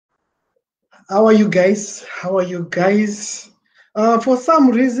How are you guys? How are you guys? For some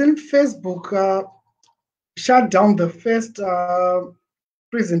reason, Facebook shut down the first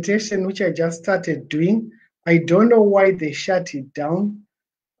presentation which I just started doing. I don't know why they shut it down.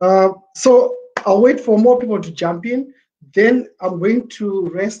 So I'll wait for more people to jump in. Then I'm going to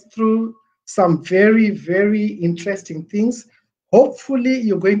rest through some very, very interesting things. Hopefully,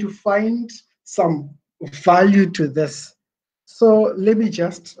 you're going to find some value to this. So let me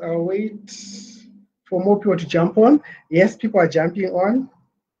just wait for more people to jump on. Yes, people are jumping on.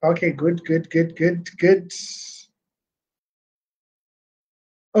 Okay, good, good, good, good, good.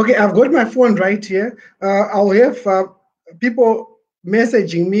 Okay, I've got my phone right here. I'll have people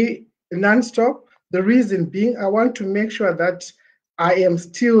messaging me nonstop. The reason being, I want to make sure that I am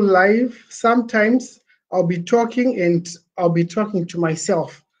still live. Sometimes I'll be talking and I'll be talking to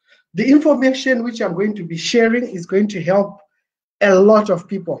myself. The information which I'm going to be sharing is going to help a lot of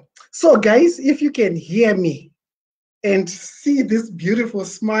people. So guys, if you can hear me and see this beautiful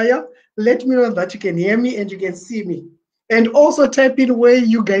smile, let me know that you can hear me and you can see me. And also type in where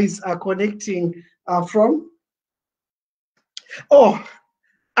you guys are connecting from. Oh,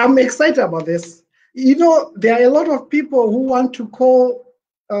 I'm excited about this. You know, there are a lot of people who want to call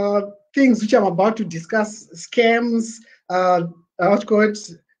things which I'm about to discuss scams, what's called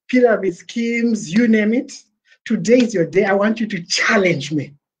pyramid schemes, you name it. Today is your day. I want you to challenge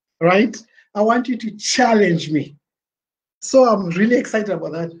me, right? I want you to challenge me. So I'm really excited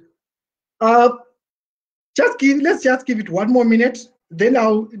about that. Let's just give it one more minute. Then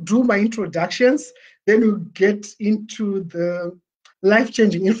I'll do my introductions. Then we'll get into the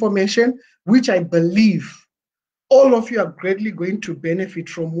life-changing information, which I believe all of you are greatly going to benefit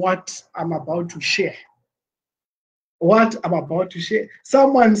from what I'm about to share.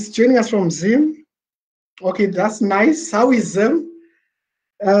 Someone's joining us from Zim. Okay, that's nice. How is Zim?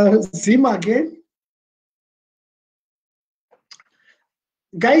 Zim again.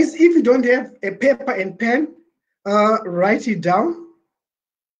 Guys, if you don't have a paper and pen, write it down.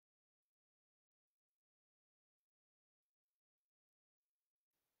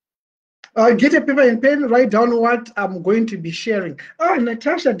 Get a paper and pen, write down what I'm going to be sharing.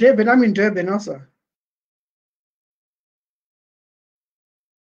 Natasha, Durban, I'm in Durban also.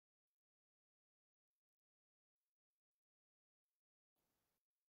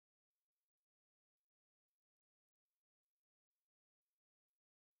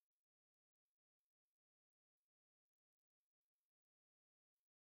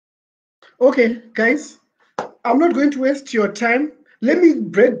 Okay, guys, I'm not going to waste your time. Let me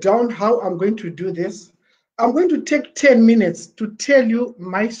break down how I'm going to do this. I'm going to take 10 minutes to tell you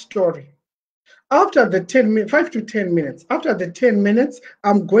my story. After the 10 minutes, 5 to 10 minutes, after the 10 minutes,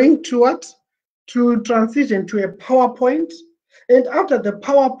 I'm going to transition to a PowerPoint. And after the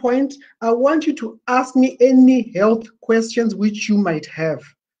PowerPoint, I want you to ask me any health questions which you might have.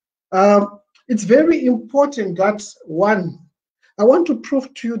 It's very important that one, I want to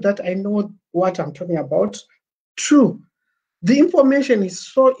prove to you that I know what I'm talking about. Two, the information is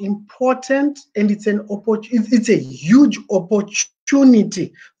so important and it's a huge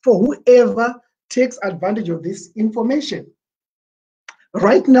opportunity for whoever takes advantage of this information.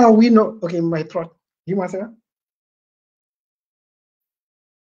 Right now we know, okay, my throat, you must say.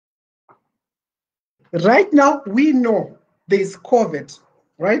 Right now we know there's COVID,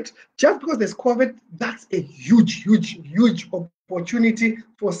 right? Just because there's COVID, that's a huge, huge, huge opportunity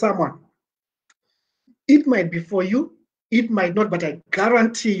for someone. It might be for you, it might not, but I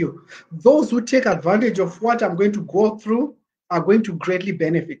guarantee you, those who take advantage of what I'm going to go through are going to greatly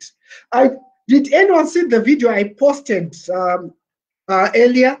benefit. Did anyone see the video I posted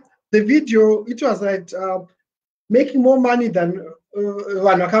earlier? The video, it was like making more money than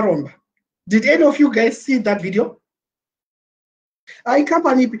Wanakaromba. Did any of you guys see that video?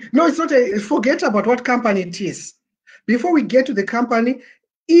 No, it's not forget about what company it is. Before we get to the company,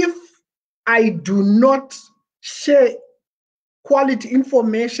 if I do not share quality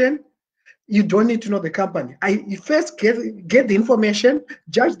information, you don't need to know the company. You first get the information,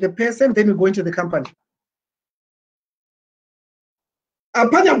 judge the person, then we go into the company.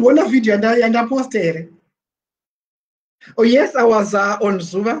 Apanya video and I posted. Oh yes, I was on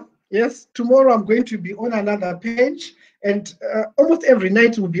Zuva. Yes, tomorrow I'm going to be on another page, and almost every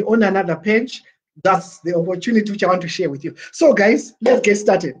night we'll be on another page. That's the opportunity which I want to share with you. So guys, let's get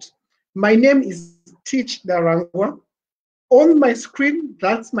started. My name is Teach Darangwa. On my screen,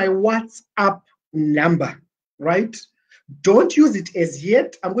 that's my WhatsApp number, right? Don't use it as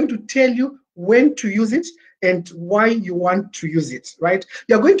yet. I'm going to tell you when to use it and why you want to use it, right?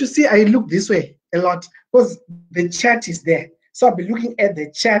 You're going to see I look this way a lot because the chat is there. So I'll be looking at the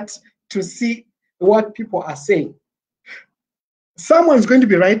chat to see what people are saying. Someone's going to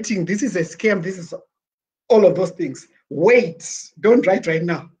be writing, this is a scam, this is all of those things. Wait, don't write right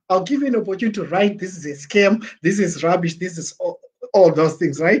now. I'll give you an opportunity to write, this is a scam, this is rubbish, this is all those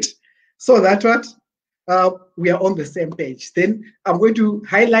things, right? So that what we are on the same page. Then I'm going to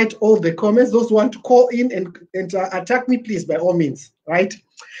highlight all the comments. Those who want to call in and attack me, please, by all means, right?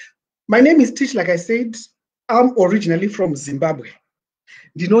 My name is Tish, like I said. I'm originally from Zimbabwe.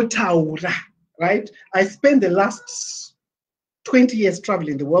 Taura, right? I spent the last 20 years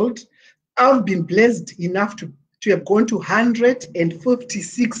traveling the world. I've been blessed enough to have gone to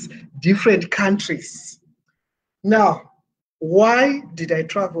 156 different countries. Now, why did I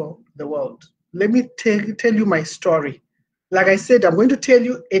travel the world? Let me tell you my story. Like I said, I'm going to tell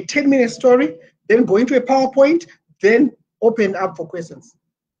you a 10-minute story, then go into a PowerPoint, then open up for questions.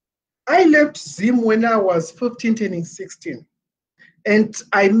 I left Zim when I was 15, turning 16. And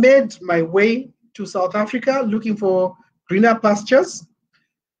I made my way to South Africa looking for greener pastures.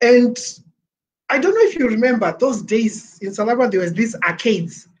 And I don't know if you remember those days in South Africa, there was these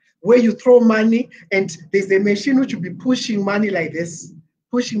arcades where you throw money and there's a machine which will be pushing money like this.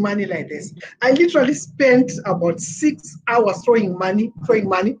 I literally spent about 6 hours throwing money,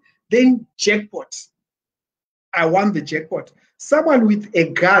 then jackpot. I won the jackpot. Someone with a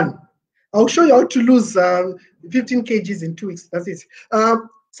gun. I'll show you how to lose 15 kgs in 2 weeks. That's it.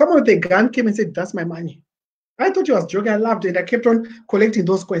 Someone with a gun came and said, that's my money. I thought he was joking. I laughed and I kept on collecting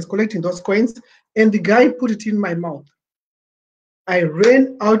those coins. And the guy put it in my mouth. I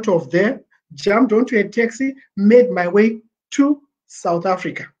ran out of there, jumped onto a taxi, made my way to South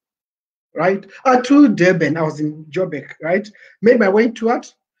Africa, right? To Durban. I was in Joburg, right? Made my way to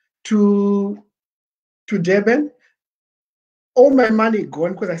what? To Durban. All my money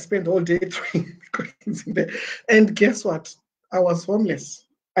gone because I spent all day throwing coins in there. And guess what? I was homeless.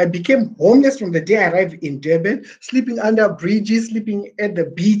 I became homeless from the day I arrived in Durban, sleeping under bridges, sleeping at the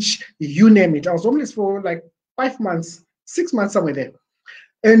beach, you name it. I was homeless for like 5 months, 6 months, somewhere there.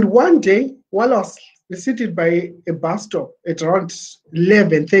 And one day, while I was seated by a bus stop at around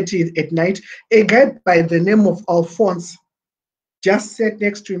 11:30 at night, a guy by the name of Alphonse just sat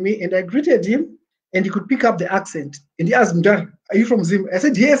next to me, and I greeted him, and he could pick up the accent. And he asked me, are you from Zimbabwe? I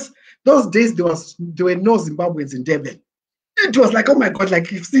said, yes. Those days, there were no Zimbabweans in Durban. It was like, oh my God,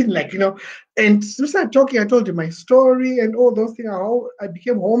 like you've seen, like, and we started talking. I told him my story and all those things, how I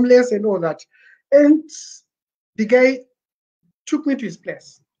became homeless and all that. And the guy took me to his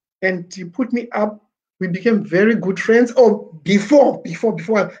place and he put me up. We became very good friends. Oh, before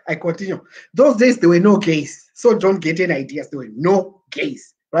I continue, those days there were no gays. So don't get any ideas. There were no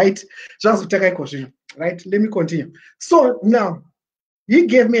gays, right? Just to take a question, right? Let me continue. So now he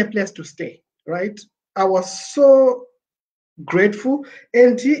gave me a place to stay, right? I was so grateful.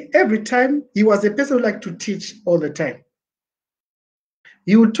 And every time he was a person who liked to teach all the time.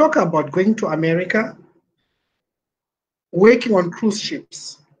 He would talk about going to America, working on cruise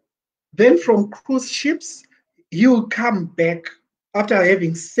ships. Then from cruise ships, he would come back after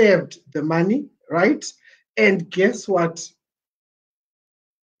having saved the money, right? And guess what?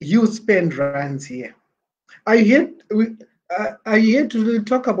 You spend runs here. Are you here to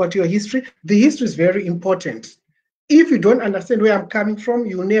talk about your history? The history is very important. If you don't understand where I'm coming from,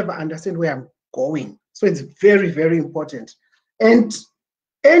 you'll never understand where I'm going. So it's very, very important. And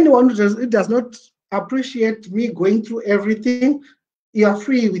anyone who does not appreciate me going through everything, you are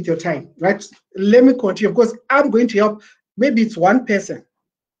free with your time, right? Let me continue, because I'm going to help. Maybe it's one person,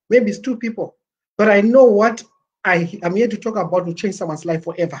 maybe it's 2 people, but I know what I am here to talk about will change someone's life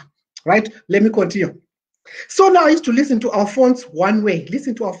forever, right? Let me continue. So now I used to listen to Alphonse one way,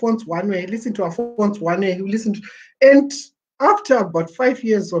 and after about 5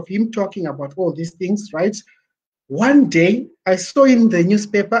 years of him talking about all these things, right? One day I saw in the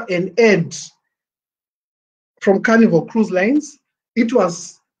newspaper an ad from Carnival Cruise Lines. It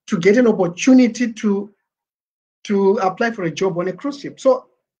was to get an opportunity to apply for a job on a cruise ship. So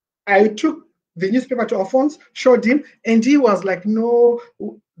I took the newspaper to Alphonse, showed him, and he was like, no,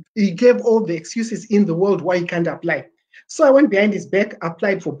 he gave all the excuses in the world why he can't apply. So I went behind his back,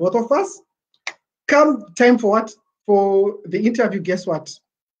 applied for both of us. Come time for what? For the interview, guess what?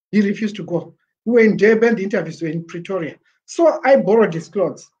 He refused to go. We were in Durban, the interviews were in Pretoria. So I borrowed his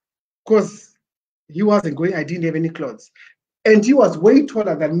clothes because he wasn't going, I didn't have any clothes. And he was way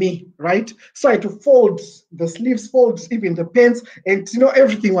taller than me, right? So I had to fold the sleeves, fold even the pants, and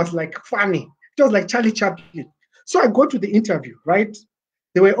everything was like funny. It was like Charlie Chaplin. So I go to the interview, right?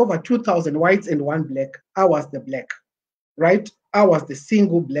 There were over 2,000 whites and 1 black. I was the black, right? I was the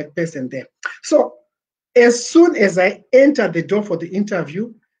single black person there. So as soon as I entered the door for the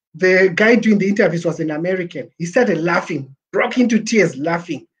interview, the guy doing the interviews was an American. He started laughing, broke into tears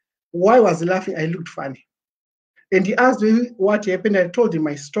laughing. Why was he laughing? I looked funny. And he asked me what happened. I told him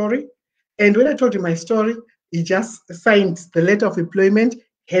my story. And when I told him my story, he just signed the letter of employment,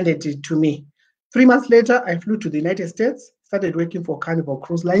 handed it to me. 3 months later, I flew to the United States, started working for Carnival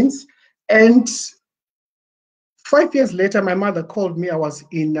Cruise Lines. And 5 years later, my mother called me. I was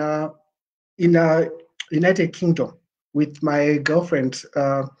in United Kingdom with my girlfriend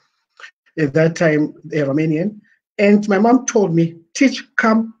at that time, a Romanian. And my mom told me, Teach,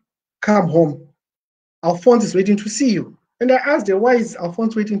 come home. Alphonse is waiting to see you. And I asked her, why is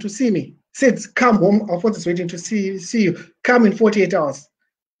Alphonse waiting to see me? Said, come home, Alphonse is waiting to see you. Come in 48 hours.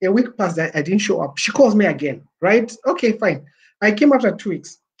 A week passed, I didn't show up. She calls me again, right? Okay, fine. I came after 2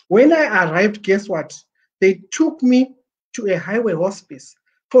 weeks. When I arrived, guess what? They took me to a highway hospice.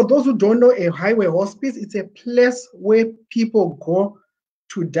 For those who don't know, a highway hospice, it's a place where people go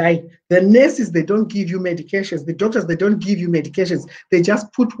to die. The nurses, they don't give you medications. The doctors, they don't give you medications. They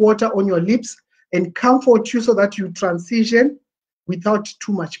just put water on your lips and comfort you so that you transition without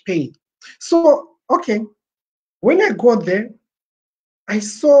too much pain. So, okay, when I got there, I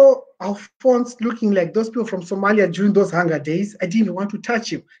saw Alphonse looking like those people from Somalia during those hunger days. I didn't even want to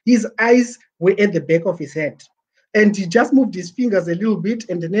touch him. His eyes were at the back of his head. And he just moved his fingers a little bit,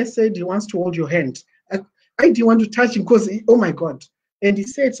 and the nurse said he wants to hold your hand. I didn't want to touch him because, oh my God. And he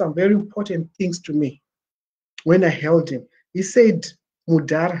said some very important things to me when I held him. He said,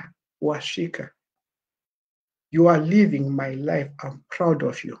 Mudara Washika, you are living my life. I'm proud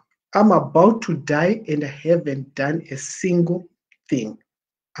of you. I'm about to die and I haven't done a single thing.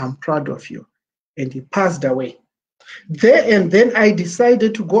 I'm proud of you. And he passed away. There and then I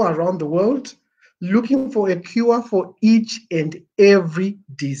decided to go around the world looking for a cure for each and every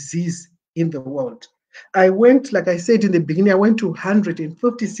disease in the world. I went, like I said in the beginning, I went to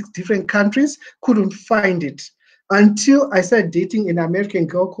 156 different countries, couldn't find it until I started dating an American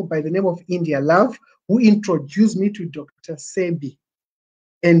girl called by the name of India Love, who introduced me to Dr. Sebi.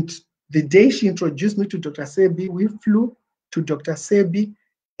 And the day she introduced me to Dr. Sebi, we flew to Dr. Sebi,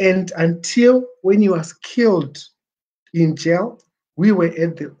 and until when he was killed in jail, we were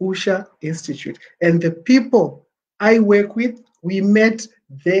at the Usha Institute. And the people I work with, we met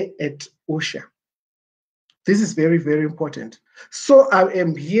there at Usha. This is very, very important. So I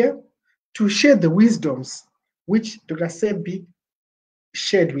am here to share the wisdoms which Dr. Sebi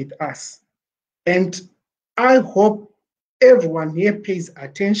shared with us. And I hope everyone here pays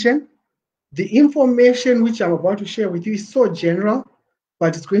attention. The information which I'm about to share with you is so general,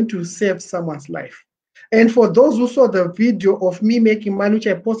 but it's going to save someone's life. And for those who saw the video of me making money, which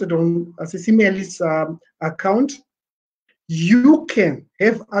I posted on Sis Melly's account, you can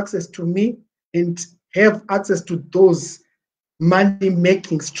have access to me and have access to those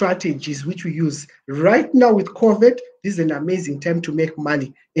money-making strategies which we use. Right now with COVID, this is an amazing time to make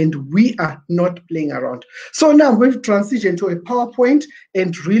money, and we are not playing around. So now I'm going to transition to a PowerPoint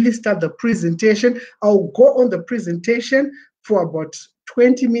and really start the presentation. I'll go on the presentation for about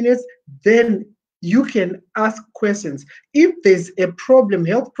 20 minutes, then you can ask questions. If there's a problem,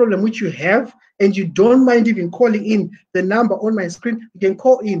 health problem which you have, and you don't mind even calling in the number on my screen, you can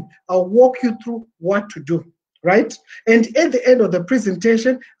call in. I'll walk you through what to do, right? And at the end of the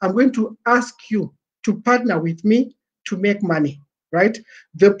presentation, I'm going to ask you to partner with me to make money, right?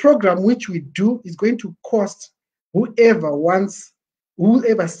 The program which we do is going to cost whoever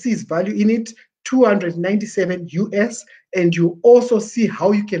sees value in it, 297 US, and you also see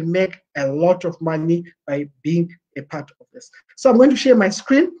how you can make a lot of money by being a part of this. So I'm going to share my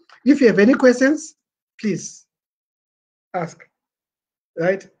screen. If you have any questions, please ask,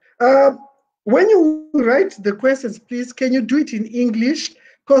 right? When you write the questions, please, can you do it in English?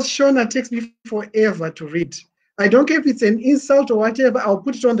 Because Shona takes me forever to read. I don't care if it's an insult or whatever, I'll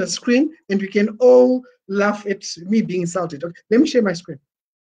put it on the screen and we can all laugh at me being insulted. Okay, let me share my screen.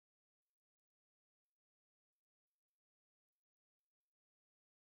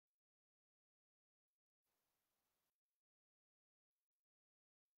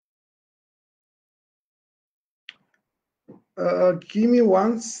 Give me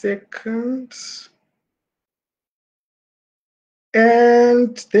 1 second.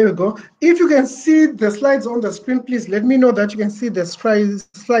 And there we go. If you can see the slides on the screen, please let me know that you can see the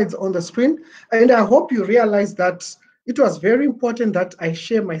slides on the screen. And I hope you realize that it was very important that I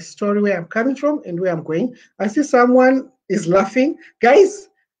share my story, where I'm coming from and where I'm going. I see someone is laughing. Guys,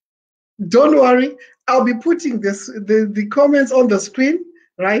 don't worry. I'll be putting the comments on the screen,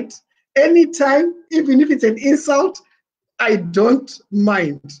 right? Anytime, even if it's an insult, I don't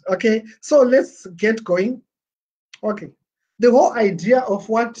mind, okay? So let's get going. Okay. The whole idea of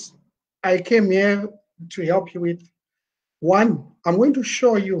what I came here to help you with, one, I'm going to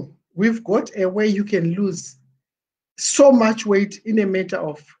show you, we've got a way you can lose so much weight in a matter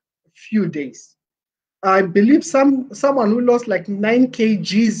of few days. I believe someone who lost like 9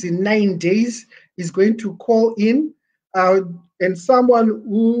 kgs in 9 days is going to call in, and someone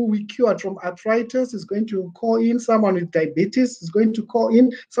who we cured from arthritis is going to call in. Someone with diabetes is going to call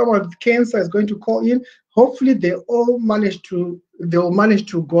in. Someone with cancer is going to call in. Hopefully, they'll manage to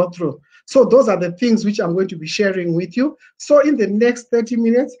go through. So those are the things which I'm going to be sharing with you. So in the next 30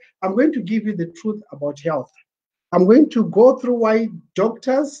 minutes, I'm going to give you the truth about health. I'm going to go through why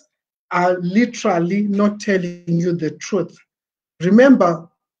doctors are literally not telling you the truth. Remember,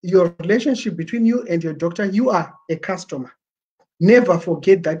 your relationship between you and your doctor, you are a customer. Never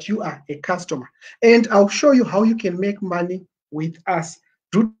forget that you are a customer. And I'll show you how you can make money with us.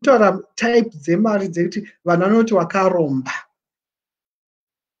 Type zemari dzekuti vananoti wakaromba.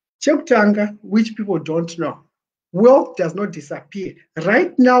 Chekutanga, which people don't know. Wealth does not disappear.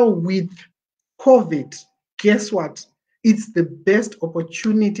 Right now with COVID, guess what? It's the best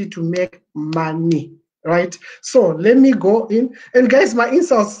opportunity to make money, right? So let me go in. And guys, my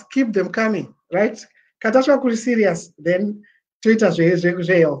insults, keep them coming, right? Catastrophe serious, then Twitter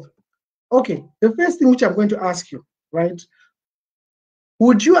health. Okay, the first thing which I'm going to ask you, right?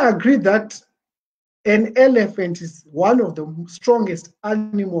 Would you agree that an elephant is one of the strongest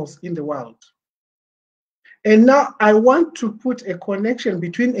animals in the world? And now I want to put a connection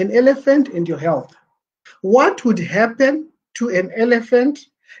between an elephant and your health. What would happen to an elephant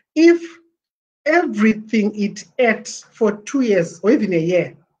if everything it ate for 2 years or even a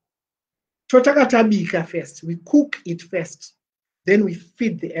year, totakatabika first, we cook it first, then we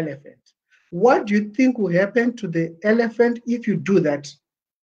feed the elephant? What do you think will happen to the elephant if you do that?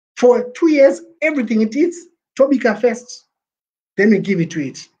 For 2 years, everything it eats, tobika first, then we give it to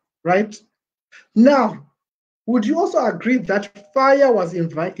it, right? Now, would you also agree that fire was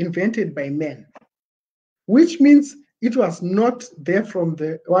invented by men? Which means it was not there from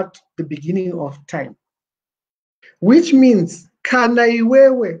the beginning of time. Which means kana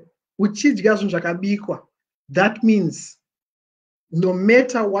iwewe uchidya zvinhu zvakabikwa, that means no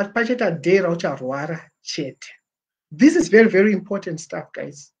matter what, pacheta dera ucharwara chete. This is very, very important stuff,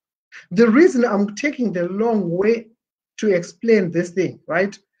 guys. The reason I'm taking the long way to explain this thing,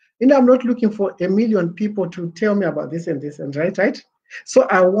 right? And I'm not looking for 1 million people to tell me about this and this and right? So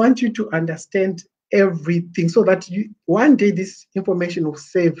I want you to understand everything so that one day this information will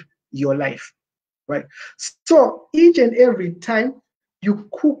save your life, right? So each and every time you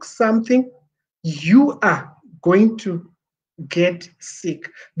cook something, you are going to get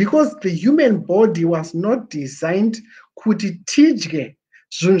sick because the human body was not designed kuti tidye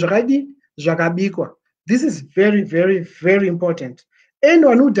zvinhu zvakabikwa. This is very, very, very important.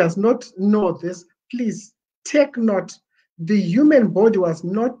 Anyone who does not know this, please take note. The human body was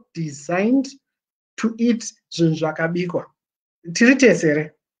not designed to eat zvinhu zvakabikwa. Tiri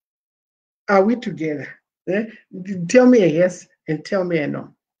tesere? Are we together? Tell me a yes and tell me a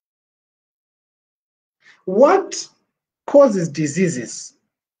no. What causes diseases?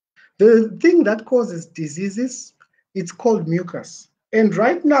 The thing that causes diseases, it's called mucus. And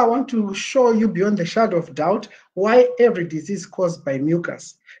right now, I want to show you beyond the shadow of doubt why every disease is caused by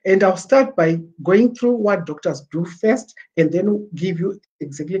mucus. And I'll start by going through what doctors do first, and then give you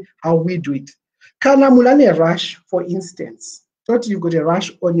exactly how we do it. Kana mulane rash, for instance, thought you got a rash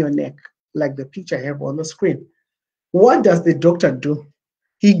on your neck, like the picture I have on the screen. What does the doctor do?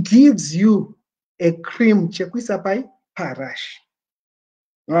 He gives you a cream, chekwisapai parash,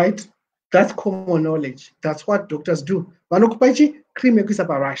 right? That's common knowledge. That's what doctors do. Vanokupaichi cream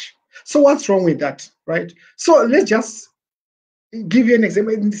yekwisapa rash. So what's wrong with that, right? So let's just give you an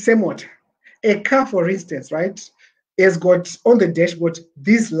example in the same water. A car, for instance, right, has got on the dashboard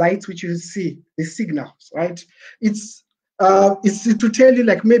these lights which you see, the signals, right? It's to tell you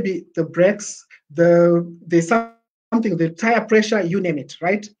like maybe the brakes, there's something, the tire pressure, you name it,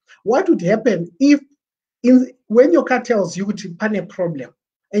 right? What would happen if when your car tells you to find a problem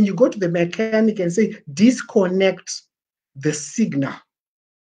and you go to the mechanic and say disconnect the signal,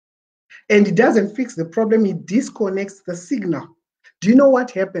 and it doesn't fix the problem, it disconnects the signal. Do you know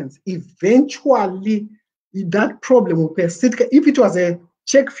what happens? Eventually, that problem will persist. If it was a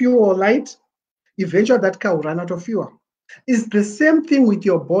check fuel light, eventually that car will run out of fuel. It's the same thing with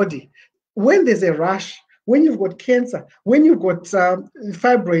your body. When there's a rash, when you've got cancer, when you've got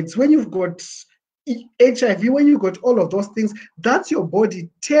fibroids, when you've got HIV, when you've got all of those things, that's your body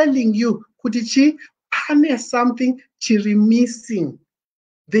telling you, Kutichi, pane something chiri missing.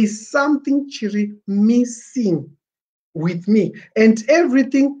 There's something chiri missing. with me, and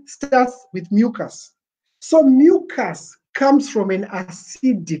everything starts with mucus. So mucus comes from an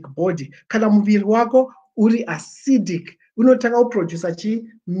acidic body. Kana muviri wako uri acidic, unotanga kuproduce chi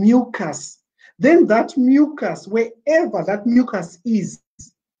mucus. Then that mucus, wherever that mucus is,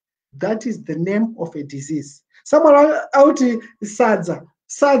 that is the name of a disease. Someone out sadza.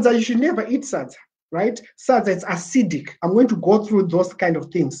 Sadza, you should never eat sadza, right? Sadza, it's acidic. I'm going to go through those kind of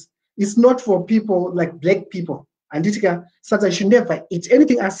things. It's not for people like black people. And sadza, you should never eat.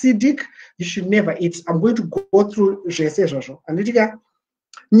 Anything acidic, you should never eat. I'm going to go through and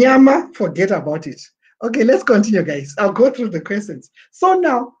nyama, forget about it. Okay, let's continue, guys. I'll go through the questions. So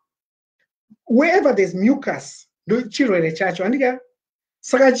now, wherever there's mucus,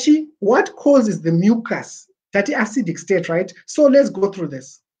 Sakachi, what causes the mucus? That acidic state, right? So let's go through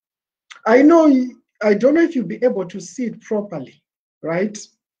this. I don't know if you'll be able to see it properly, right?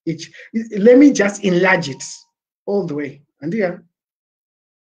 Let me just enlarge it all the way. And here,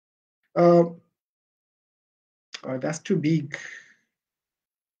 oh, that's too big.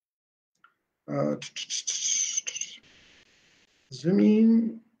 Zoom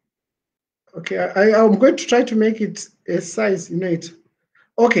in. Okay, I'm going to try to make it a size, it.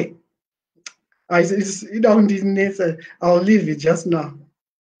 Okay. I'll leave it just now.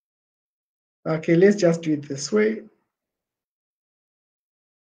 Okay, let's just do it this way.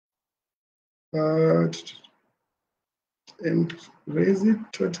 And raise it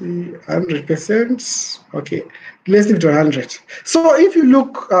to 100%. Okay, let's leave it to 100. So if you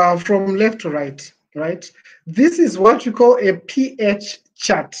look from left to right, this is what you call a pH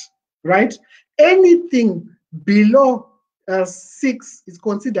chart, right? Anything below 6 is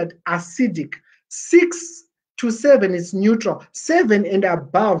considered acidic. 6 to 7 is neutral. 7 and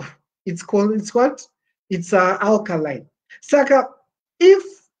above, it's what? It's alkaline. Saka, if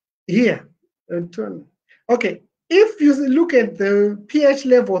here, okay, if you look at the pH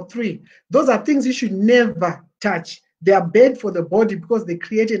level 3, those are things you should never touch. They are bad for the body because they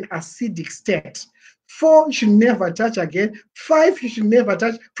create an acidic state. 4, you should never touch again. 5, you should never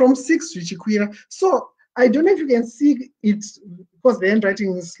touch. From 6 to Chikwira. So I don't know if you can see it because the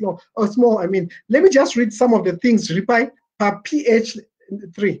handwriting is slow or small. I mean, let me just read some of the things reply per pH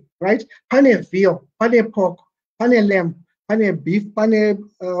 3, right? Pane veal, pane pork, pane lamb, pane beef, pane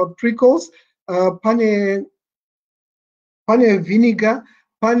prickles, pane vinegar,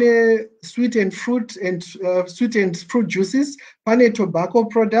 pane sweetened fruit and sweetened fruit juices, pane tobacco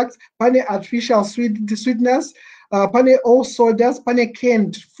products, pane artificial sweetness, pane all sodas, pane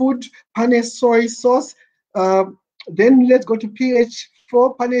canned food, pane soy sauce. Then let's go to pH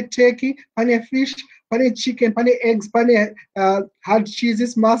 4, pane turkey, pane fish, pane chicken, pane eggs, pane hard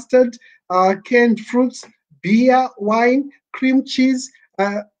cheeses, mustard, canned fruits, beer, wine, cream cheese,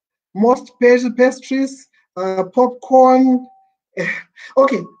 most pastries, popcorn.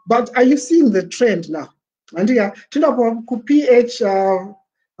 Okay, but are you seeing the trend now? And yeah, pH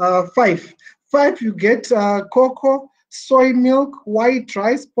 5. 5, you get cocoa, soy milk, white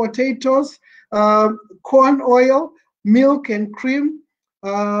rice, potatoes, corn oil, milk and cream,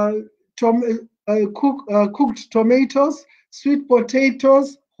 cooked tomatoes, sweet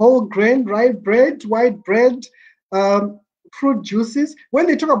potatoes, whole grain, rye bread, white bread, fruit juices. When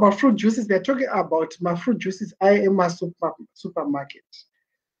they talk about fruit juices, they're talking about my fruit juices. I am a supermarket.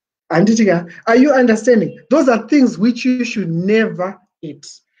 And are you understanding? Those are things which you should never eat.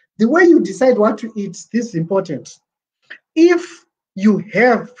 The way you decide what to eat, this is important. If you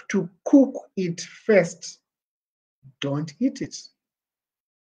have to cook it first, don't eat it.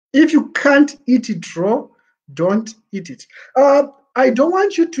 If you can't eat it raw, don't eat it. I don't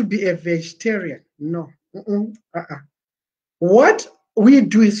want you to be a vegetarian. No. What we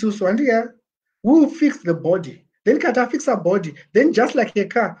do is we'll fix the body. Then kata fix a body. Then just like a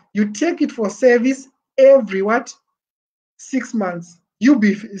car, you take it for service every 6 months. You'll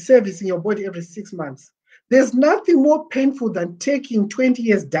be servicing your body every 6 months. There's nothing more painful than taking 20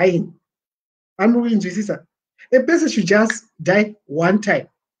 years dying. I'm willing to see that. A person should just die one time.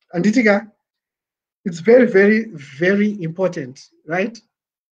 And it's very, very, very important, right?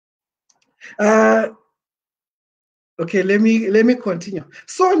 Okay, let me continue.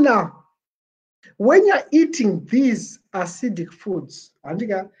 So now, when you're eating these acidic foods,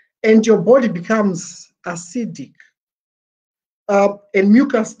 and your body becomes acidic, and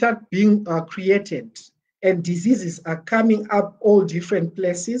mucus start being created, and diseases are coming up all different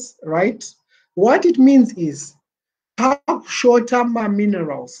places, right? What it means is, how shorter my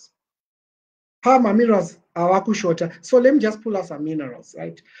minerals. How my minerals are shorter. So let me just pull out some minerals,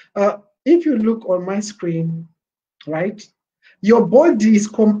 right? If you look on my screen, right? Your body is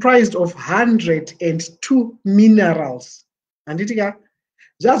comprised of 102 minerals. Anditika,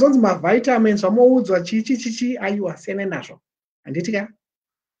 just on my vitamins, chichi, aiwa sene nazvo. Anditika,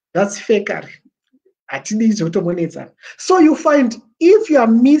 that's fakery. So you find if you are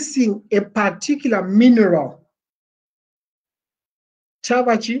missing a particular mineral,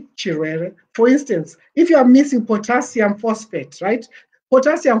 for instance, if you are missing potassium phosphate, right?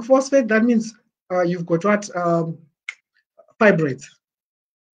 Potassium phosphate, that means you've got what? Fibroids,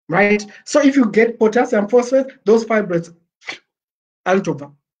 right? So if you get potassium phosphate, those fibroids aren't over.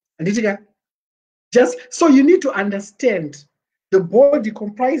 Just so you need to understand the body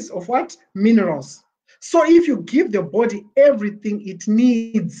comprises of what? Minerals. So if you give the body everything it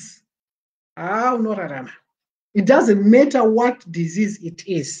needs, it doesn't matter what disease it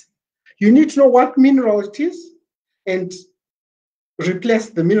is. You need to know what mineral it is and replace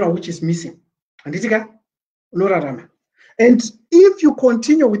the mineral which is missing. And if you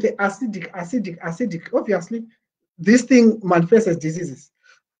continue with the acidic, obviously, this thing manifests as diseases.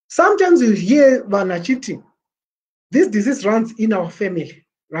 Sometimes you hear about cheating. This disease runs in our family,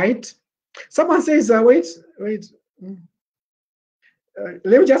 right? Someone says, wait. Let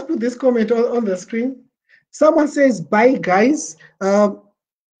me just put this comment on the screen. Someone says, bye guys.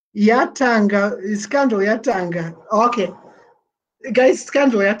 Yatanga, scandal yatanga. Okay. Guys,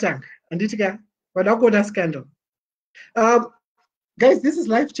 scandal yatanga. Anditika, but I'll go that scandal. Guys, this is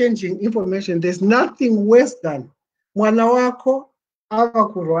life-changing information. There's nothing worse than mwana wako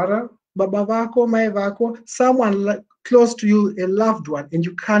avakurwara, baba vako, mai vako, someone close to you, a loved one, and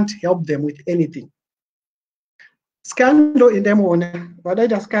you can't help them with anything. Scandal in them one, but I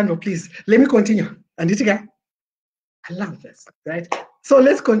just scandal, please. Let me continue. Anditika, I love this, right? So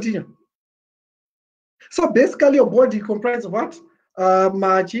let's continue. So basically, your body comprises of what?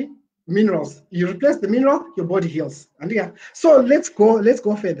 Minerals. You replace the mineral, your body heals. And yeah, so let's go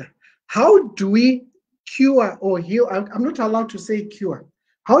further. How do we cure or heal? I'm not allowed to say cure.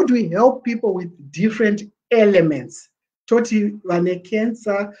 How do we help people with different elements? Toti vane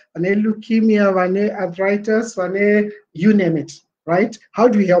cancer, vane leukemia, vane arthritis, vane you name it, right? How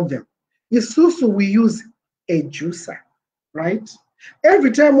do we help them? Isusu, we use a juicer, right?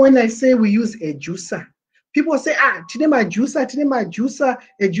 Every time when I say we use a juicer, people say, Tinema juicer,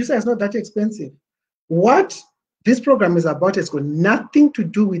 a juicer is not that expensive. What this program is about has got nothing to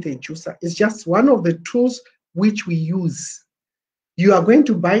do with a juicer. It's just one of the tools which we use. You are going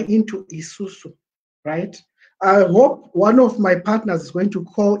to buy into Isusu, right? I hope one of my partners is going to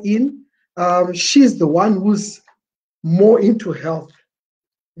call in. She's the one who's more into health.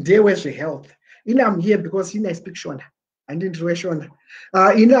 There was the health. I'm here because I speak Shona. And intuition.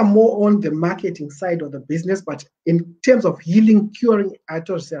 More on the marketing side of the business, but in terms of healing, curing, I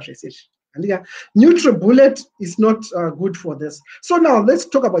told research. And yeah, NutriBullet is not good for this. So now let's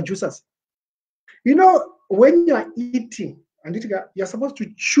talk about juicers. When you are eating, and you're supposed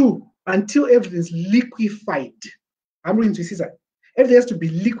to chew until everything's liquefied. I'm going to see that. Everything has to be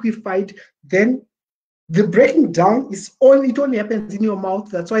liquefied. Then the breaking down it only happens in your mouth.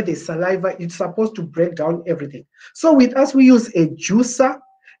 That's why the saliva, it's supposed to break down everything. So with us, we use a juicer,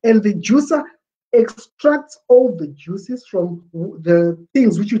 and the juicer extracts all the juices from the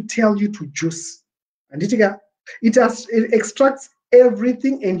things which you tell you to juice. And it extracts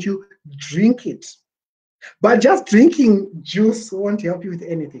everything and you drink it. But just drinking juice won't help you with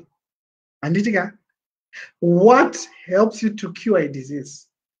anything. And what helps you to cure a disease?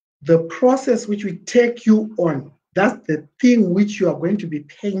 The process which we take you on, that's the thing which you are going to be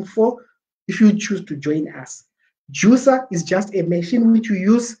paying for if you choose to join us. Juicer is just a machine which we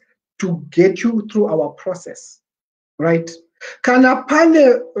use to get you through our process, right? Kana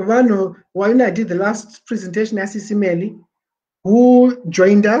pale vano, when I did the last presentation at Sis Melly, who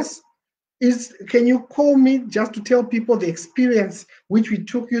joined us, can you call me just to tell people the experience which we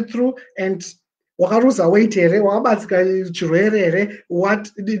took you through and what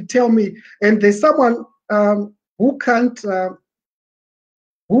tell me? And there's someone who can't what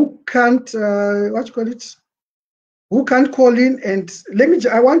you call it, who can't call in. And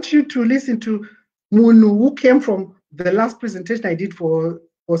I want you to listen to Munu, who came from the last presentation I did for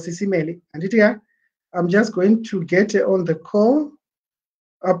Sis Melly. And I'm just going to get her on the call.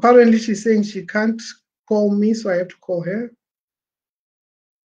 Apparently she's saying she can't call me, so I have to call her.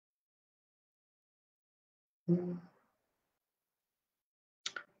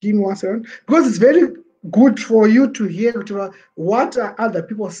 Give me 1 second, because it's very good for you to hear what are other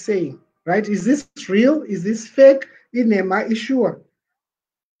people saying, right? Is this real? Is this fake? Am I sure?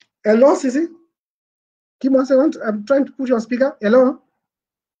 Hello, Sisi? Give me 1 second. I'm trying to put you on speaker. Hello?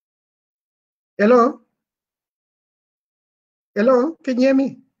 Hello? Hello, can you hear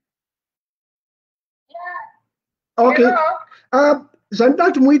me? Yeah. Okay. Hello.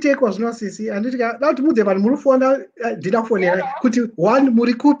 Zvandati muite kwazvinosisi handiti dati mudze vanhu muri kufonera ndinafonera kuti one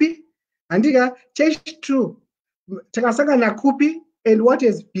muri kupi handika change two takasangana kupi and what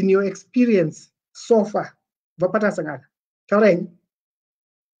has been your experience so far kubva patasangana taurai.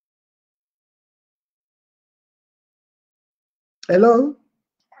 Hello.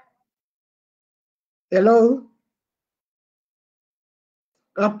 Hello.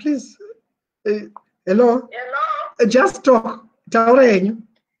 Please. Hello. Hello. Just talk. Taura henyu.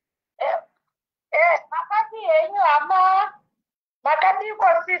 Makati henyu hama makadiko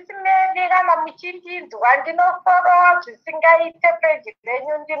Sis Melly kana muchindinzwa ndinoforowa zvisingaite peji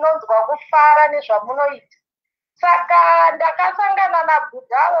renyu ndinonzwa kufara nezvamunoita. Saka ndakasangana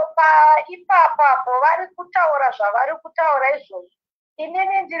nabhudhavo ipapapo vari kutaura zvavari kutaura izvozvo.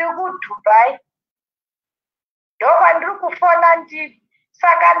 Inini ndiri kuDubai. Ndokwa ndiri kufona ndiri.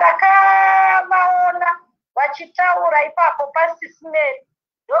 Saka ndakavaona vachitaura ipapo paSis Melly.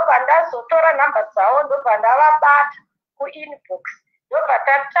 Ndobva ndazotora nhamba dzavo ndobva ndavabata kuinbox. Ndobva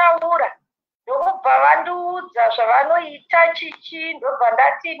tataura. Ndokubva vandiudza zvavanoita chichi. Ndobva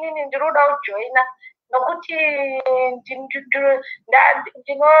ndati inini ndiri kuda kujoina. Nokuti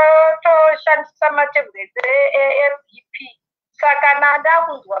ndinotoshandisa matabhureti eBP. Saka nanda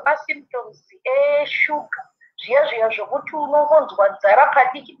kunzwa masymptoms eshuga. Zviye zvokuti unongonzwa nzara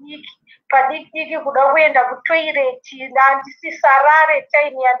padiki kuda kuenda kutoireti ndandisisarare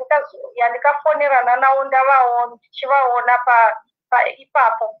time yandikafonerana navo ndichivaona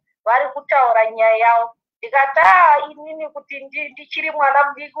ipapo vari kutaura nyaya yavo. Ndikati inini kuti ndichiri mwana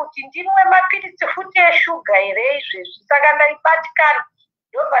mudiki kuti ndimwe mapiritsi futi eshuga here izvezvi. Saka ndaibatikana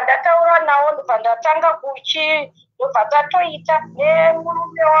ndobva ndataura navo ndobva ndatanga ndobva tatoita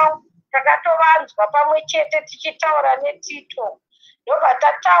nemurume wangu takatovanzwa pamwe chete tichitaura neTito. Ndobva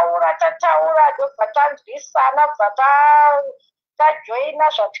tataura ndobva tanzwisana bva tajoina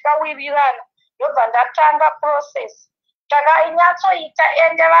zvatikawirirana. Ndobva ndatanga process. Takainyatsoita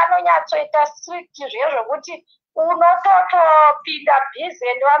ende vanonyatsoita strict zvezvokuti unototopinda bhizi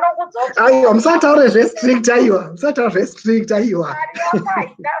ende vanokudzosa. Aiwa, musataure zvestrict aiwa, musataure zvestrict aiwa.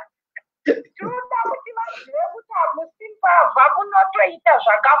 Tinoda kuti vazive kuti hamusimbavha munotoita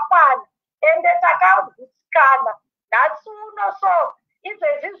zvakakwana ende takagutsikana nhasi uno. So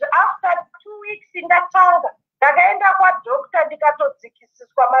izvezvizvi after 2 weeks ndatanga ndakaenda kwadhokta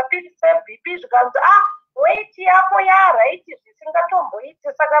ndikatodzikisiswa mapiritsi eBP zvikanzi weight yako yaraiti zvisingatomboiti.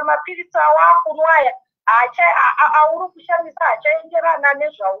 Saka mapiritsi awo akunwaya auri kushandisa hachaenderana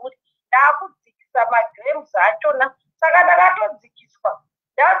nezvauri. Ndaakudzikisa magrams achona. Saka ndakatodzikiswa.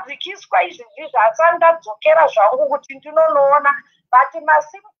 Ndadzikiswa izvezvizvi asati ndadzokera zvangu kuti ndinonoona. But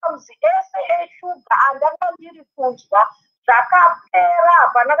masymptoms ese eshuga andanga ndiri kunzwa zvakapera.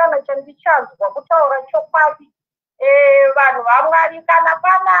 Hapana kana chandichanzwa kutaura chokwadi. Vanhu vaMwari kana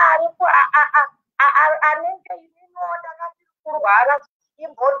pana aripo anenge ininoda ngandiri kurwara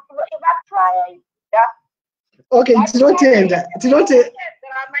ivatraya. Okay, tinotenda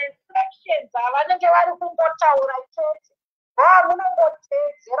ma-instructions avanenge vari kungotaura chete.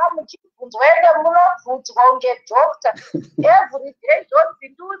 Munongoteedzera muchibvunzwa ende munobvunzwa kunge dhokta everyday zvonzi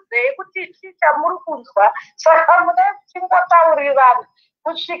ndiudzei kuti chii chamuri kunzwa. Saka mune chingotaurirana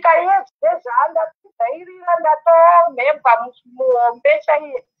kusvika yezvezvaandatidairira ndatomhemba muhombe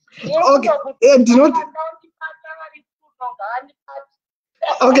chaiye.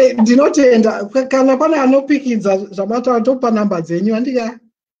 Okay, ndinotenda. Kana pane anopikidza zvamataura topa nhamba dzenyu handika.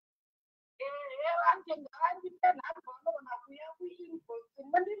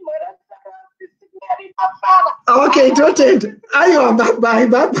 Okay, totenda. Aiwa,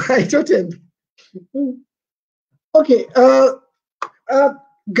 bye, totenda. Okay,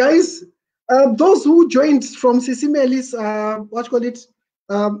 guys, those who joined from Sis Melly's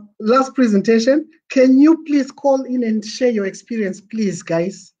last presentation, can you please call in and share your experience, please,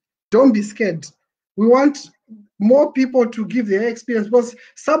 guys? Don't be scared. We want more people to give their experience because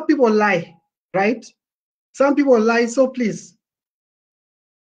some people lie, right? Some people lie, so please.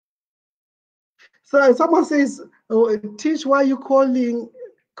 So someone says, oh, Tish, why are you calling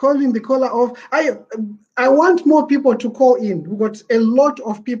the caller off? I want more people to call in. We've got a lot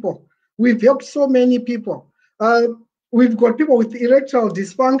of people. We've helped so many people. We've got people with erectile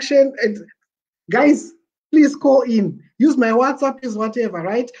dysfunction. And guys, please call in. Use my WhatsApp, use whatever,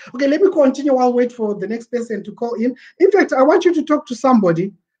 right? Okay, let me continue while I wait for the next person to call in. In fact, I want you to talk to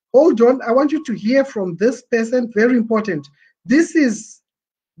somebody. Hold on. I want you to hear from this person. Very important. This is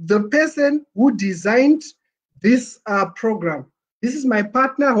the person who designed this program. This is my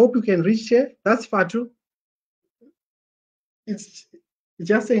partner. I hope you can reach her. That's Fatu. It's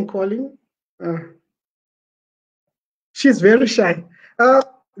just saying calling. She's very shy.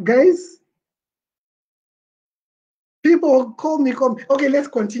 Guys, people call me. Okay, let's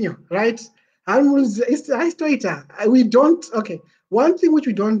continue, right? We don't, okay. One thing which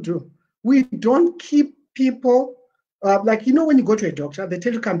we don't do, we don't keep people, like, you know, when you go to a doctor, they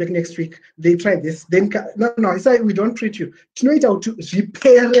tell you come back next week, they try this, then, no, it's like we don't treat you. And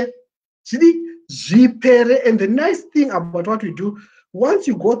the nice thing about what we do, once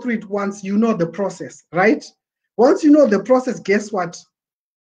you go through it once, you know the process, right? Once you know the process, guess what?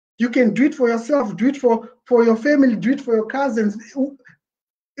 You can do it for yourself, do it for your family, do it for your cousins.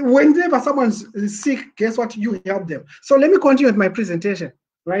 Whenever someone's sick, guess what? You help them. So let me continue with my presentation,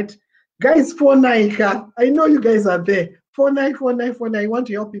 right? Guys, 49, I know you guys are there. 49. I want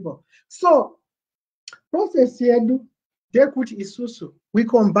to help people. So, process here, isusu. We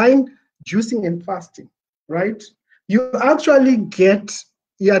combine juicing and fasting, right? You actually get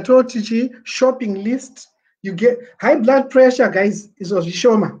your totichi shopping list. You get high blood pressure, guys, is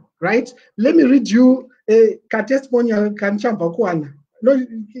Oshishoma, right? Let me read you a testimonial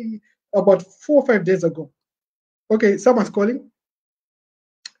about 4 or 5 days ago. Okay, someone's calling.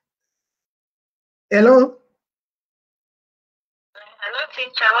 Hello? Hello,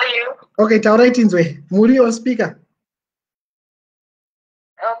 teacher. How are you? Okay, Tauraitinzwe. Muri or speaker.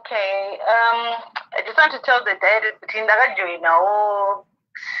 Okay. I just want to tell the dad between the now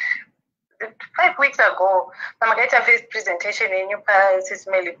 5 weeks ago, I'm going to face presentation in Sis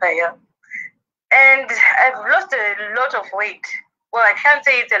Melly. And I've lost a lot of weight. Well, I can't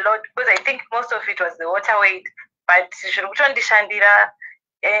say it's a lot because I think most of it was the water weight. But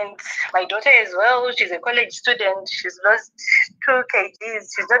and my daughter as well, she's a college student. She's lost 2 kgs.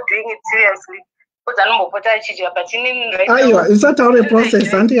 She's not doing it seriously. Is that our process,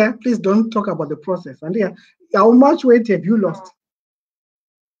 Andia? Please don't talk about the process, Andia. How much weight have you lost?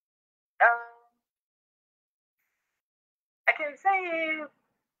 I can say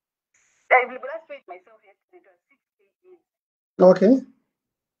I last weighed myself yesterday. It was 6 kgs. Okay.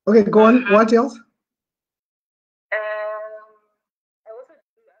 Okay, go on. What else? I also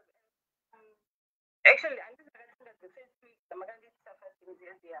do, actually, I'm just that the first week, the Magandhi suffered things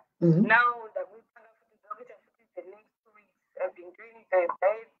earlier. Now, the week the next 2 weeks, I've been doing the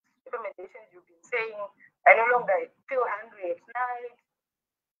diet recommendations you've been saying. I no longer feel hungry at night.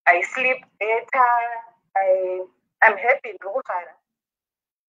 I sleep better. I'm happy.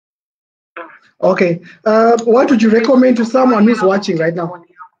 Okay. What would you recommend to someone who's watching right now?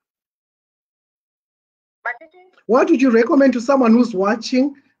 What would you recommend to someone who's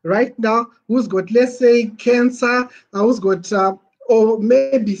watching right now, who's got, let's say, cancer, who's got, or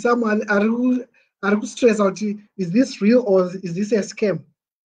maybe someone are stressed out? Is this real or is this a scam?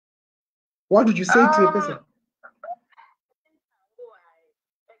 What would you say to a person?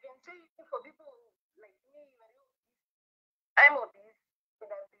 I can say for people like me, I'm obese,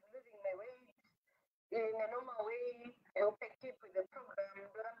 and I've been losing my weight in a normal way. I hope I keep with the program.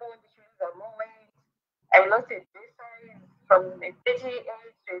 But I'm going to lose more weight. I've lost a size from a 38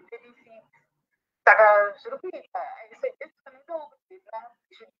 to a 36. I said, this can go with it now.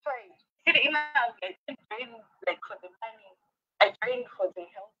 You should try it. I didn't train like for the money. I trained for the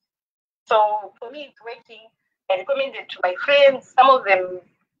health. So for me, it's working. I recommend it to my friends. Some of them,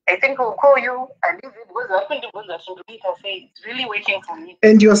 I think, will call you and leave it because I think it's really working for me.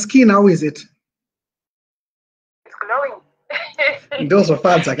 And your skin, how is it? It's glowing. Those are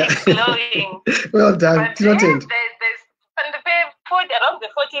fans. It's glowing. Well done. But there's on the around the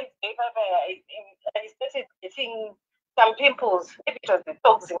 14th day, I started getting some pimples. Maybe it was the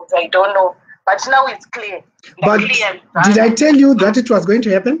toxins, I don't know. But now it's clear. But did I tell you that it was going to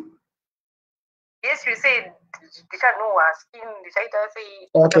happen? Yes, you said.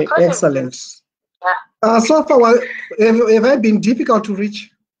 Okay, excellent. Yeah. So far, have I been difficult to reach?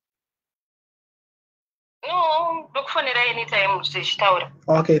 No, look for it anytime.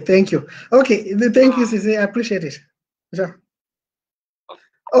 Okay, thank you. Okay, thank you, Sisi. I appreciate it. Yeah.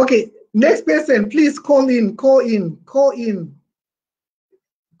 Okay, next person, please call in. Call in. Call in.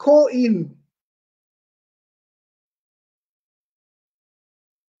 Call in.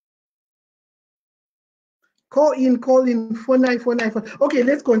 Call in. 4949. Okay,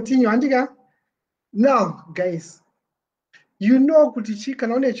 let's continue. Andiga. Now, guys, you know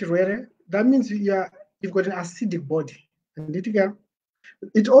that means you've got an acidic body.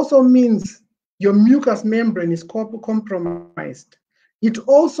 It also means your mucous membrane is compromised. It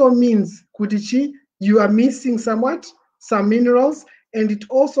also means you are missing some minerals, and it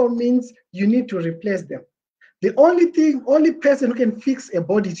also means you need to replace them. The only person who can fix a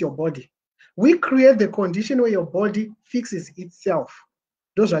body is your body. We create the condition where your body fixes itself.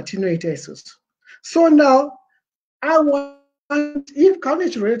 Those are tinoita isus. So now I want, if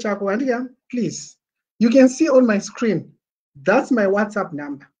coverage rate, please, you can see on my screen, that's my WhatsApp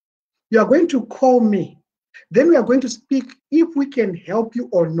number. You are going to call me. Then we are going to speak if we can help you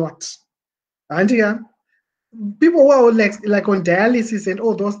or not. And people who are like on dialysis and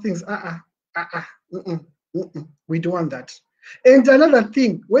all those things, we don't want that. And another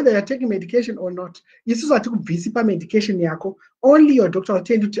thing, whether you're taking medication or not, it's also to visit medication yako. Only your doctor will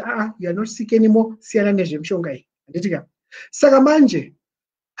tell you to, you are not sick anymore. Sagamanje,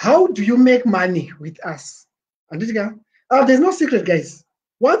 how do you make money with us? There's no secret, guys.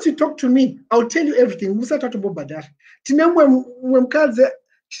 Once you talk to me, I'll tell you everything.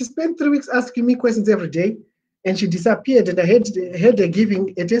 She spent 3 weeks asking me questions every day, and she disappeared, and I had her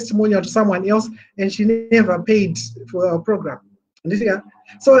giving a testimonial to someone else, and she never paid for our program.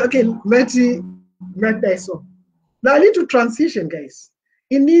 So again, so now I need to transition, guys.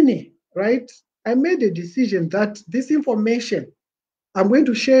 In Nini, right? I made a decision that this information, I'm going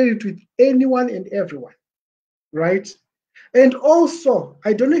to share it with anyone and everyone, right? And also,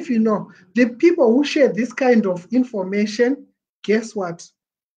 I don't know if you know, the people who share this kind of information, guess what?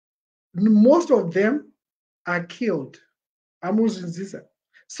 Most of them are killed.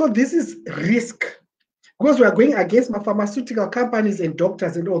 So this is risk, because we are going against my pharmaceutical companies and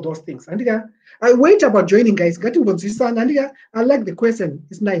doctors and all those things. And I wait about joining, guys. I like the question.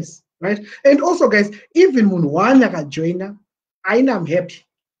 It's nice, right? And also, guys, even when I join, I'm happy.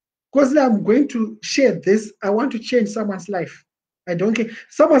 Because now I'm going to share this. I want to change someone's life. I don't care.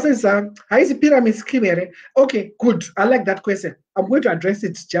 Someone says, how is the pyramid scheme? Okay, good. I like that question. I'm going to address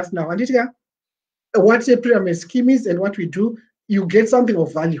it just now. And what a pyramid scheme is and what we do, you get something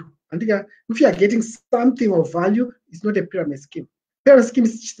of value. And if you are getting something of value, it's not a pyramid scheme. Pyramid scheme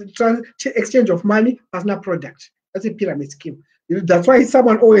is exchange of money, personal product. That's a pyramid scheme. That's why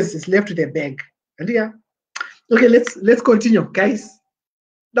someone always is left with a bag. And okay, let's continue, guys.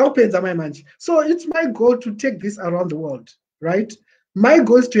 Now, so it's my goal to take this around the world, right? My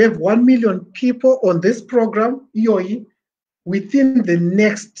goal is to have 1 million people on this program, EOE, within the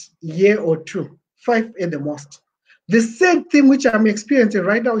next year or two, 5 at the most. The same thing which I'm experiencing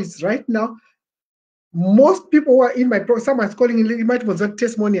right now is right now, most people who are in my program, someone's calling in, it might was a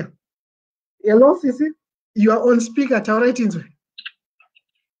testimonial. Hello, Sisi, you are on speaker,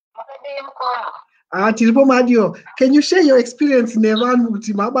 can you share your experience in Iran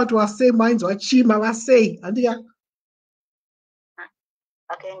about to say minds or chima was say and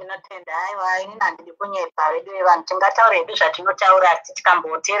Okay, ndinotenda haiwa ini handidi kunyepa vedu vanhu tingataura hedu zvatinotaura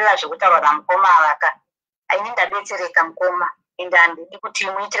tikamboteerera zvekutaura namukoma avaka aini ndadetsereka mukoma ende handidi kuti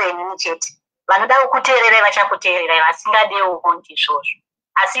muitire inini chete vanoda kukuteererai vachakuteererai vasingadewo ndizvozvo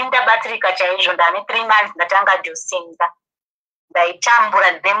asi ndabatsirika chaizvo ndane 3 months ndatanga dhosinga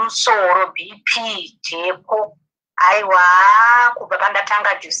ndaitambura nemusoro bp jepo aiwa kubva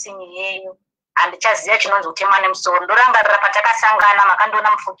pandatanga dhosingi yenyu handichaziva chinonzi kutemwa nemusoro ndorangarira patakasangana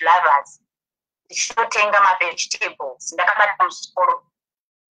makandoona mufood lovers ndichitotenga mavegetables ndakabata musoro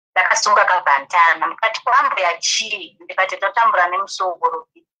ndakasunga kabhantana mukati kwambuya chii ndikati ndatambura nemusoro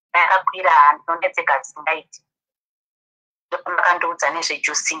ndakakwira handinondedzeka zingaiti ndopakandoudza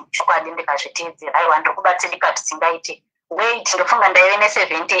nezvejuicing chokwadi ndikazviteedzera aiwa ndokubatsirika tisingaiti weight ndofunga ndaive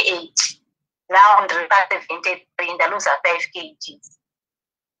ne78 now ndiri pa73 ndaluza 5 kgs.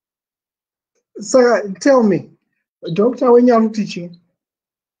 So tell me, Doctor, when you're teaching?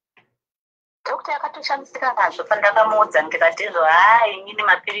 Doctor akatoshamisika ngazvo pandakamuudza ndikati izvo hai inini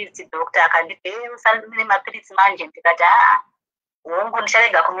mapiritsi doctor akanditi usandimire mapiritsi manje ndikati hongu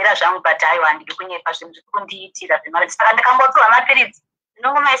ndicharega kumira zvangu but aiwa handidi kunyepa zvinhu zviri kundiitira zvemari saka ndikambopiwa mapiritsi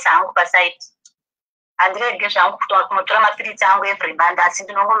ndinongomaisa hangu pasaiti handirege zvangu kunotora mapiritsi angu every month asi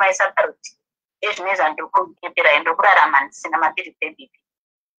ndinongomaisa parutivi ezvine zvandikunyepera ndokurarama ndisina mapiritsi ebp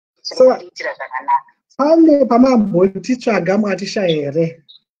zvinondiitira zvakanaka. Pane pamambotitsvaga mwatisha here?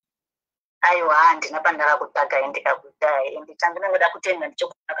 Aiwa handina pandakakutsvagai ndikakudai ende chandinongoda kutenga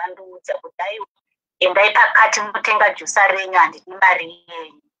ndichokuakandiudza kuti aiwa endai pakati mutenga jusa renyu handidi mari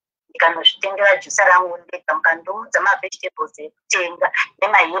yenyu ndikanozvitengera jusa rangu ndega mukandiudza mavegetables ekutenga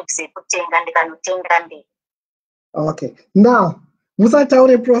nemaherbs ekutenga ndikanotenga ndega. Okay, now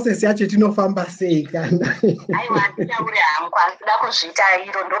musataure process yacho tinofamba sei kana? Aiwa nditaure hangu handida kuzviita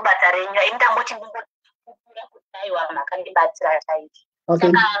iro ndobata renyu indangoti ndingokura kuti aiwa makandibatsira chaizvo. Saka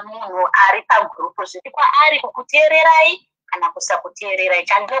munhu ari pagrupu zviri kwaari kukuteererai kana kusakuteererai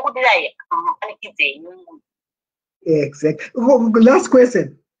chandinoda kudirai mumanikidze nyungu. Exactly. Last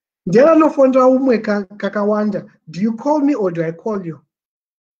question. Ndiyana nofonda umwe kakawanda. Do you call me or do I call you?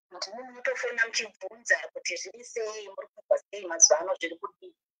 Ndinotofira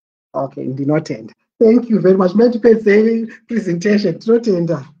Okay, ndinotenda. Thank you very much. Medipedze presentation.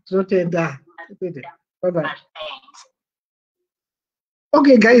 Tinotenda. Bye bye.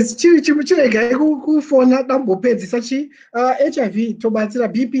 Okay, guys, chirega kufona dambopedzisa chi HIV tobatsira,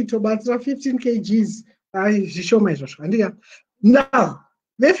 BP tobatsira 15 kgs zvishoma izvozvo handika. Now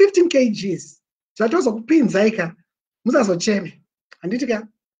the 15 kgs zvatozokupinzaika musazocheme handitika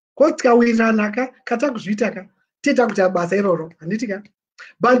ko tikawiranaka katakuzvitaka teta kuita basa iroro handitika.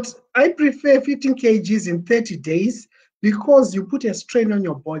 But I prefer 15 kgs in 30 days because you put a strain on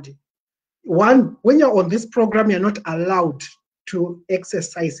your body. One, when you're on this program, you're not allowed to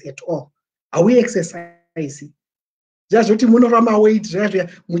exercise at all. Are we exercising? Just what you weight,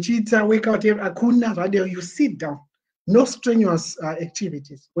 muchita wake out akuna radio, you sit down. No strenuous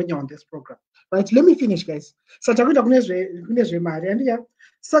activities when you're on this program. Right, let me finish, guys.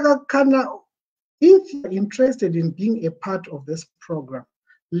 If you're interested in being a part of this program,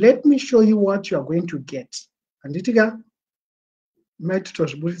 let me show you what you're going to get. Then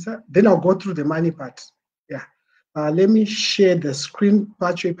I'll go through the money part. Yeah. Let me share the screen.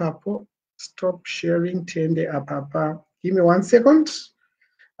 Stop sharing. Give me 1 second.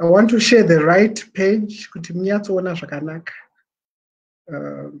 I want to share the right page.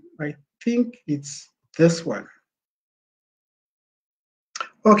 I think it's this one.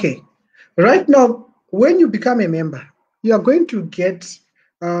 Okay. Right now, when you become a member, you are going to get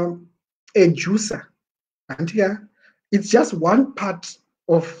a juicer. And here, it's just one part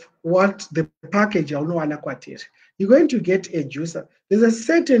of what the package you're going to get a juicer. There's a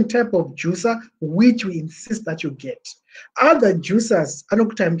certain type of juicer which we insist that you get. Other juicers,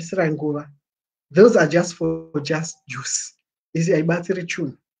 those are just for just juice. Then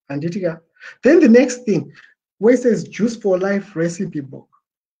the next thing, where it says Juice for Life recipe book,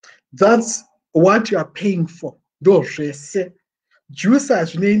 that's what you are paying for. Juicers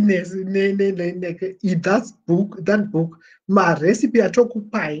that book my recipe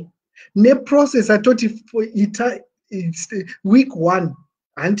atokupai ne process atoti for it's week 1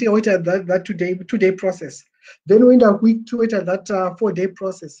 until wait at that 2-day process, then we end up week 2 wait at that 4-day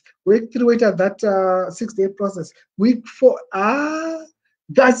process, week 3 wait at that 6-day process, week 4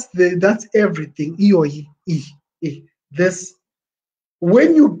 that's everything. This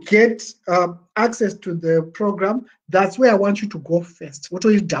when you get access to the program, that's where I want you to go first. What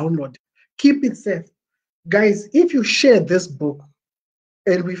will you download? Keep it safe. Guys, if you share this book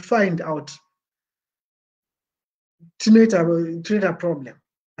and we find out a problem,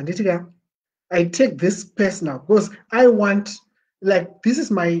 and I take this personal because I want, like, this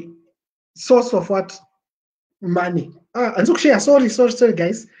is my source of what? Money. And so share, sorry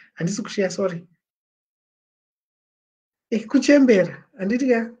guys. And this share, sorry. Kuchembera. And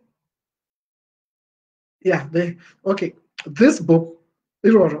yeah, okay. This book,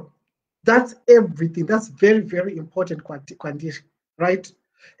 that's everything. That's very, very important condition, right?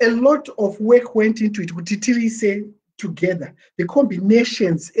 A lot of work went into it. Say together, the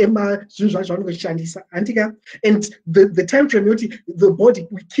combinations, and the time frame, the body,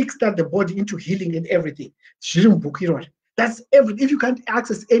 we kickstart the body into healing and everything. That's everything. If you can't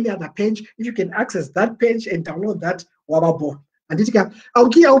access any other page, if you can access that page and download that, wababo. And I'll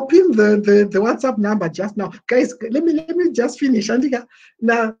pin the WhatsApp number just now, guys. Let me just finish.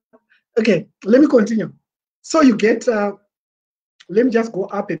 Now, okay, let me continue. So you get. Let me just go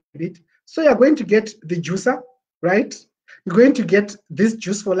up a bit. So you're going to get the juicer, right? You're going to get this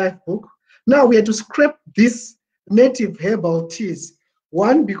Juice for Life book. Now we have to scrap this native herbal teas.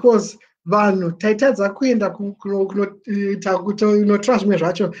 One, because vanhu taitadza kuenda kunotrashme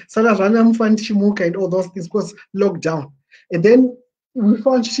zvacho saka zvana mufandichimuka and all those things because lockdown. And then we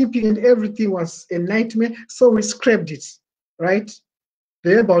found shipping and everything was a nightmare, so we scrapped it, right?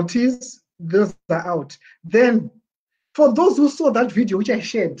 The herbal teas, those are out. Then for those who saw that video which I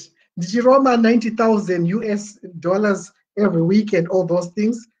shared, Digiroma $90,000 every week and all those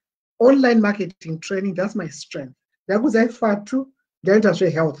things, online marketing training, that's my strength. That was I far too.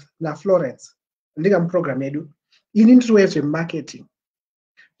 Industry health na Florence. Ndika program edu. In influencer marketing.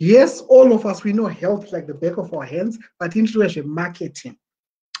 Yes, all of us we know health like the back of our hands, but influencer marketing.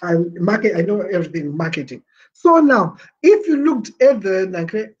 I know everything marketing. So now, if you looked at the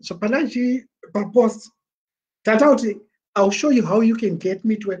Chapanaji post, I'll show you how you can get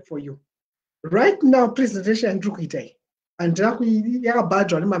me to work for you. Right now, presentation and and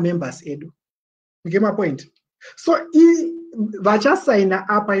my members edu. You get my point? So if I just sign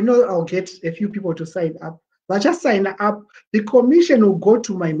up, I know I'll get a few people to sign up. If I just sign up, the commission will go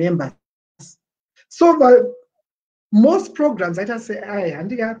to my members. So Most programs, I just say,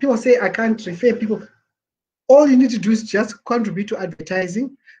 people say I can't refer people. All you need to do is just contribute to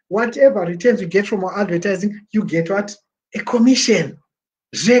advertising. Whatever returns you get from our advertising, you get what? A commission.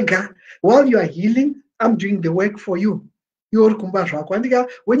 Rega. While you are healing, I'm doing the work for you.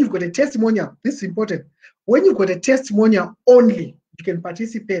 When you've got a testimonial, this is important. When you've got a testimonial only, you can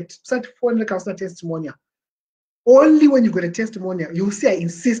participate. Such 400 testimonial. Only when you've got a testimonial, you'll see I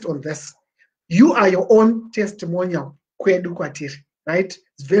insist on this. You are your own testimonial, right? It's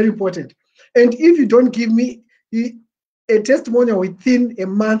very important. And if you don't give me a testimonial within a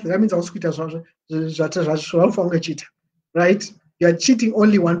month, that means I'll cheat, right? You're cheating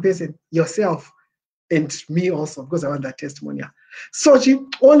only one person, yourself, and me also, because I want that testimonial. So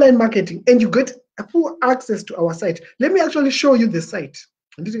online marketing, and you get full access to our site. Let me actually show you the site.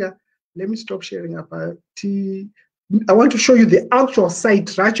 Let me stop sharing about I want to show you the actual site,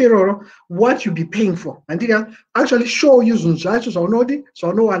 what you'll be paying for. And actually show you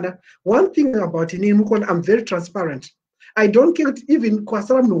one thing about it, I'm very transparent. I don't care even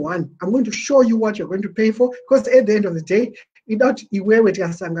one. I'm going to show you what you're going to pay for, because at the end of the day, I want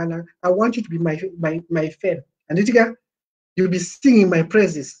you to be my fan. And you'll be singing my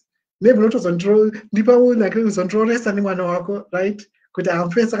praises. Maybe not on people like anyone, right? Could I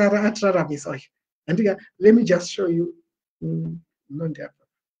have and let me just show you. Then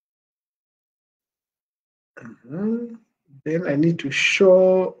I need to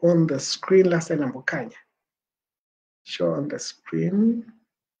show on the screen. Last time I'm show on the screen.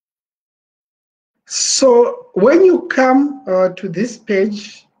 So when you come to this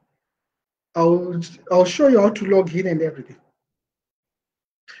page, I'll show you how to log in and everything.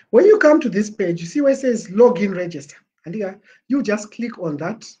 When you come to this page, you see where it says login register, and you just click on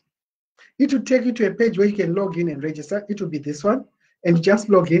that. It will take you to a page where you can log in and register. It will be this one, and just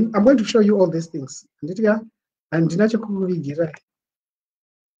log in. I'm going to show you all these things. And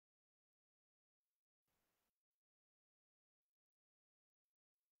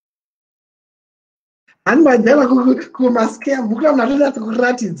madhara kumascam mukura mnatoda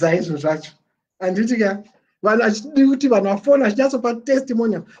kuratidza izvo zvacho handitika vanhu vachidi kuti vanhu vafona vachinatsopa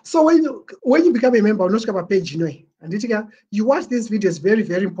testimonial. So when you become a member unosvika papage inoi handitika you watch these videos, very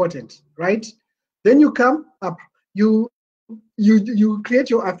very important, right? Then you come up, you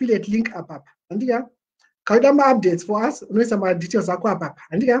create your affiliate link up handitika kaida ma-updates for us unoisa ma-details ako apa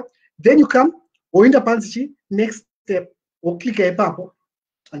handitika then you come woenda panzi next step woklicka ipapo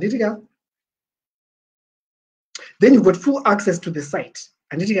handitika then you've got full access to the site.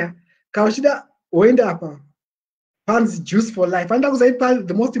 And Kawashida wenda apa Pan's Juice for Life. And that was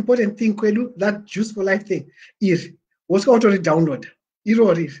the most important thing, Kwelu, that Juice for Life thing. Was already download.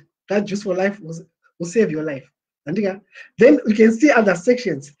 That Juice for Life will save your life. And then you can see other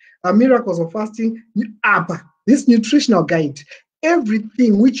sections. Miracles of Fasting, this nutritional guide.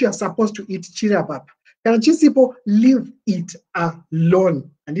 Everything which you are supposed to eat, chirabap. Can people leave it alone?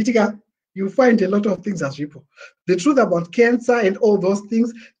 And you find a lot of things as people. The truth about cancer and all those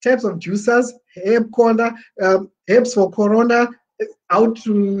things, types of juicers, herbs for corona, how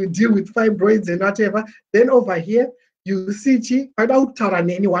to deal with fibroids and whatever. Then over here, you see, without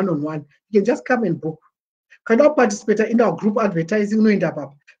any one-on-one, you can just come and book. Can I participate in our group advertising? No, in the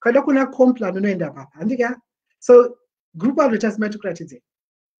back. Can I complan? No, in the back. So group advertisement to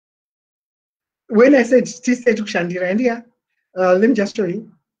when I said Shandira, let me just show you.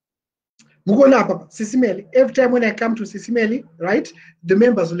 Sis Melly. Every time when I come to Sis Melly, right, the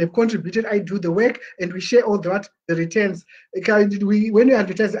members will have contributed. I do the work and we share all the returns. When we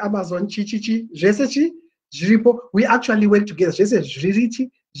advertise Amazon, Zvese, Zviripo, we actually work together.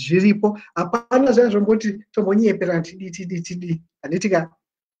 Zvese, Zviripo, apana zvanzvomboti tombonyeperana tiditi.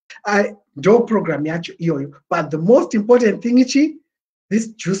 I do program yacho. But the most important thing is this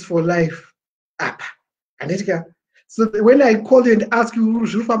Juice for Life app. So when I call you and ask you,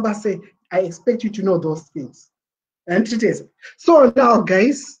 say, I expect you to know those things. And it is. So now,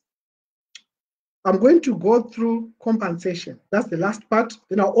 guys, I'm going to go through compensation. That's the last part.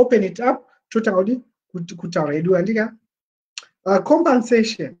 Then I'll open it up.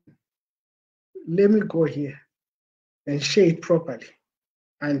 Compensation. Let me go here and share it properly.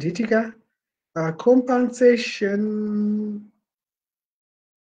 And compensation.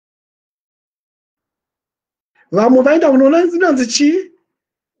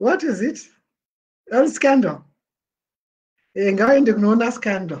 What is it? Scandal.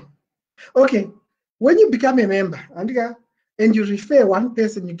 Scandal. Okay, when you become a member and you refer one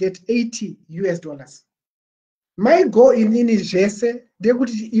person, you get $80. My goal in Zvese,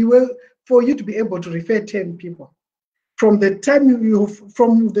 for you to be able to refer 10 people. From the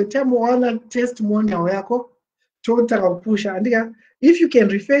time one testimonial total push. And if you can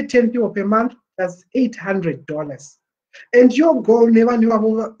refer 10 people per month, that's $800. And your goal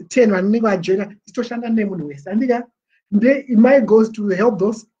never 10 and never join is to shine name on West. And my goal is to help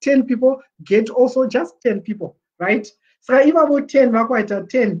those 10 people get also just 10 people, right? So if about 10, quite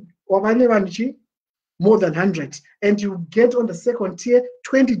 10 or more than 100, and you get on the second tier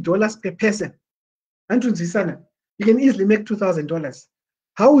 $20 per person. And you can easily make $2,000.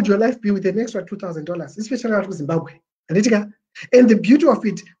 How would your life be with an extra $2,000, especially out of Zimbabwe? And the beauty of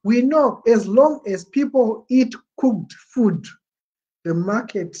it, we know as long as people eat cooked food, the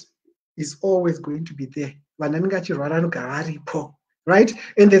market is always going to be there. Right?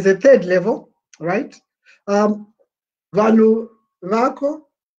 And there's a third level, right? Vanhu vako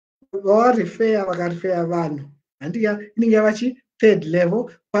varefer vakarefera vanhu. Handika inenge vachi third level.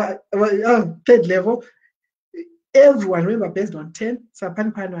 Third level, everyone remember based on 10, so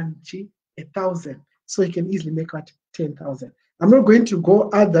 1,000. So you can easily make that 10,000. I'm not going to go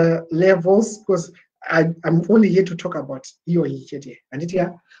other levels because I'm only here to talk about EOE.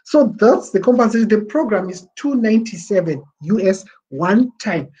 So that's the compensation. The program is $297 US one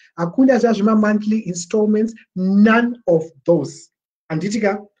time. Akunda Jajima monthly installments, none of those. And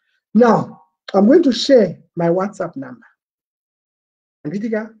now I'm going to share my WhatsApp number. And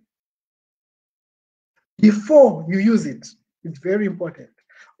before you use it, it's very important.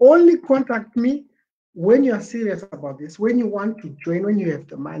 Only contact me when you are serious about this, when you want to join, when you have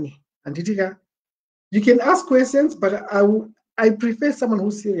the money. And you can ask questions, but I prefer someone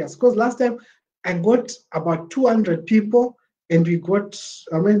who's serious. Because last time I got about 200 people and we got,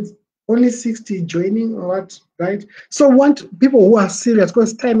 only 60 joining or what, right? So I want people who are serious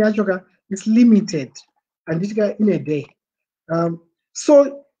because time is limited and in a day.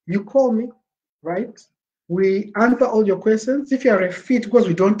 So you call me, right? We answer all your questions. If you are a fit, because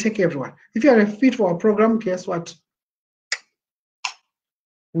we don't take everyone. If you are a fit for our program, guess what?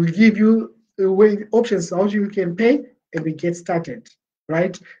 We'll give you options how you can pay and we get started,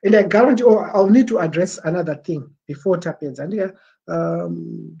 right? And I guarantee, I'll need to address another thing before it happens. And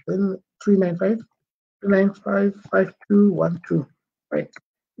 395-395-5212, right?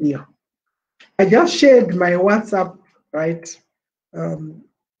 Yeah. I just shared my WhatsApp, right?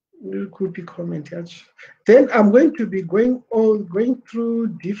 Could be commented. Then I'm going to be going through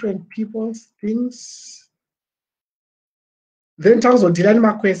different people's things. Then terms of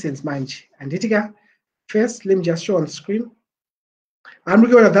dilemma questions, manji. And first, let me just show on screen. I'm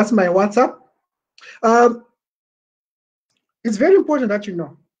looking at that's my WhatsApp. It's very important that you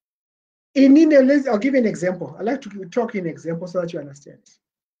know. I'll give you an example. I like to talk in examples so that you understand.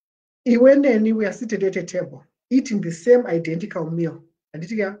 When we are seated at a table, eating the same identical meal, and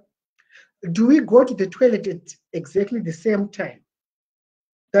do we go to the toilet at exactly the same time?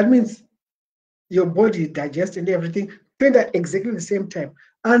 That means your body digests and everything at exactly the same time.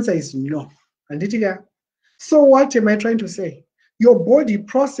 Answer is no. And so what am I trying to say? Your body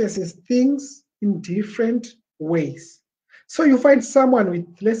processes things in different ways. So you find someone with,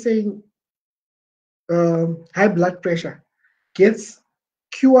 let's say, high blood pressure gets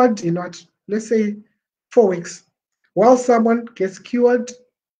cured in what, let's say 4 weeks, while someone gets cured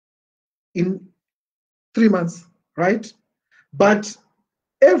in 3 months, right? But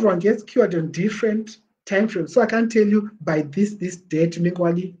everyone gets cured on different time frames. So I can't tell you by this date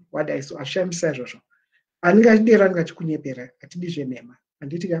what I saw.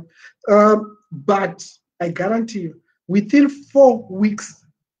 But I guarantee you, within 4 weeks,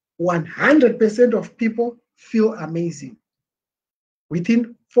 100% of people feel amazing.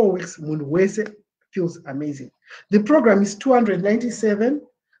 Within 4 weeks, Munwese feels amazing. The program is 297.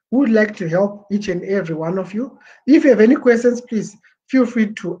 We would like to help each and every one of you. If you have any questions, please feel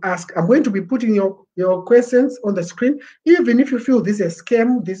free to ask. I'm going to be putting your questions on the screen. Even if you feel this is a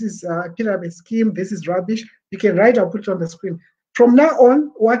scam, this is a pyramid scheme, this is rubbish, you can write or put it on the screen. From now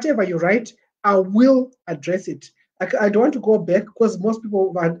on, whatever you write, I will address it. I don't want to go back because most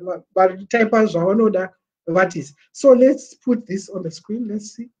people typers what is. So let's put this on the screen.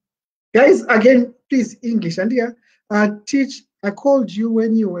 Let's see. Guys, again, please, English. And teach, I called you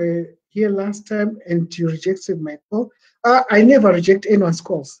when you were here last time and you rejected my call. I never reject anyone's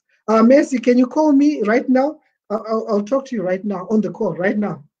calls. Mercy, can you call me right now? I'll talk to you right now on the call, right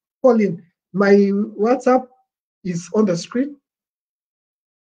now. Call in. My WhatsApp is on the screen.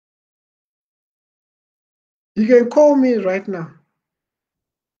 You can call me right now.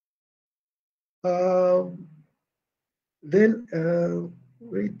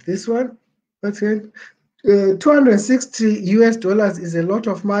 Wait, this one. That's it. $260 US is a lot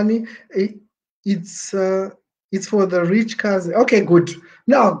of money. It's for the rich cars. Okay, good.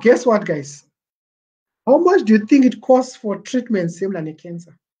 Now, guess what, guys? How much do you think it costs for treatment similar to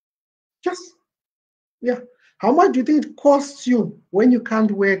cancer? Just, yeah. How much do you think it costs you when you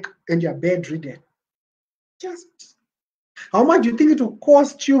can't work and you're bedridden? Just. How much do you think it will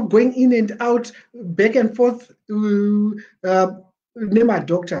cost you going in and out, back and forth, name our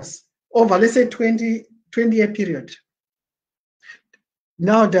doctors over, let's say, 20-year period?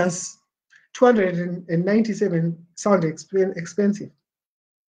 Now does 297 sound expensive?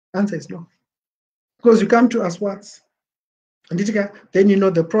 Answer is no. Because you come to us once, and then you know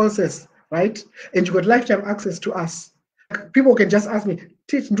the process, right? And you got lifetime access to us. People can just ask me,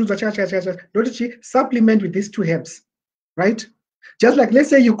 teach, supplement with these 2 herbs, right? Just like, let's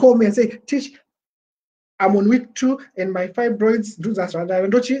say you call me and say, teach, I'm on week 2 and my fibroids do that.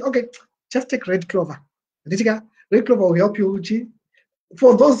 Okay, just take red clover. Red clover will help you.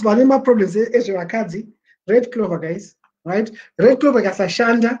 For those vanilla problems, red clover, guys, right? Red clover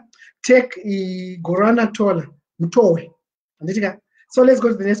gasashanda, take guarana tola, mtowe. So let's go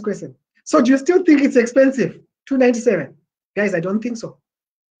to the next question. So do you still think it's expensive? 297, guys? I don't think so.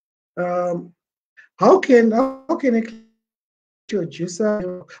 How can I your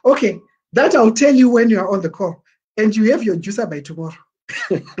juicer? Okay, that I'll tell you when you are on the call, and you have your juicer by tomorrow.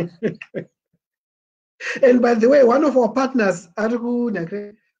 And by the way, one of our partners,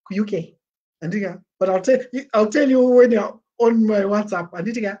 UK, but I'll tell you when you're on my WhatsApp.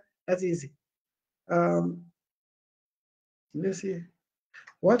 That's easy. Let's see.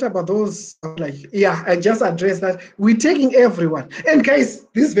 What about those, like, yeah, I just addressed that. We're taking everyone. And guys,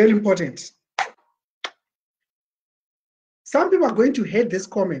 this is very important. Some people are going to hate this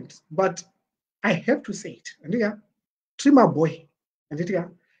comment, but I have to say it. Trimmer boy.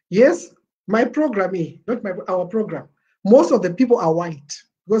 Yes, my program, not our program. Most of the people are white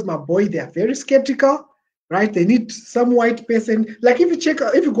because my boy, they are very skeptical, right? They need some white person. Like if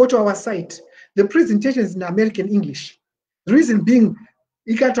you go to our site, the presentation is in American English. The reason being,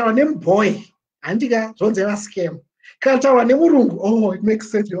 ikatawa name boy, andika ronzera scam. Katawa name urungu, oh, it makes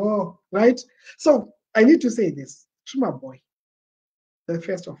sense. Oh, right? So I need to say this. Trimmer boy, the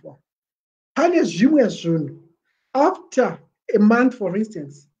first of all. After a month, for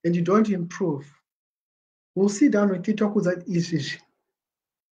instance, and you don't improve, we'll sit down with you, talk with that issue.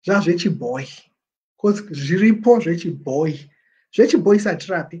 Just rich boy. Because report rich boy. Rich boys are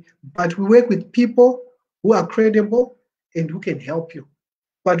trappy, but we work with people who are credible and who can help you.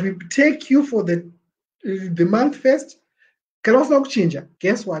 But we take you for the month first. Can also change.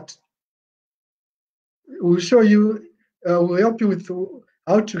 Guess what? We'll show you, we'll help you with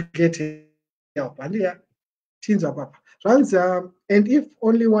how to get help. And yeah, things are up. And if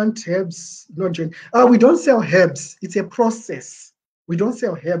only one herbs not join. We don't sell herbs. It's a process. We don't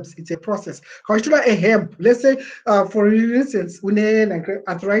sell herbs. It's a process. A herb, let's say, for instance, like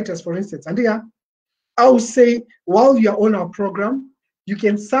arthritis, for instance, and yeah, I would say while you're on our program, you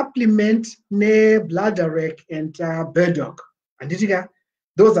can supplement bladderwrack and burdock, and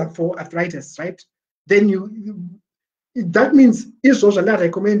those are for arthritis, right? Then that means is also not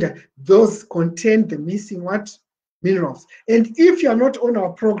recommended. Those contain the missing what? Minerals. And if you're not on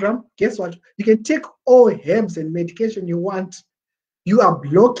our program, guess what? You can take all herbs and medication you want. You are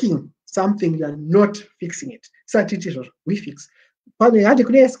blocking something, you are not fixing it. So we fix.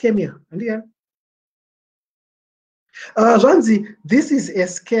 Ranzi, this is a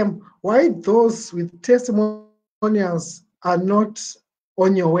scam. Why those with testimonials are not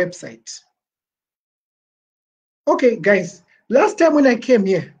on your website? Okay, guys, last time when I came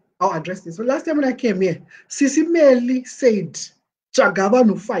here, I'll address this. So last time when I came here, Sis Melly said,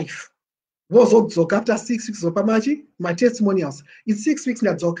 Chagabanu 5 was up after 6 weeks of Pamaji, my testimonials. It's 6 weeks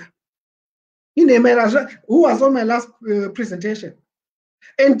in Zoka. Who was on my last presentation?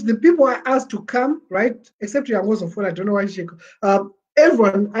 And the people I asked to come, right, except Yango's of phone, I don't know why she,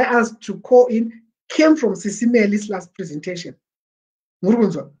 everyone I asked to call in came from Sis Melly's last presentation.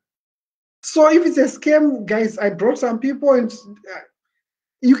 So if it's a scam, guys, I brought some people and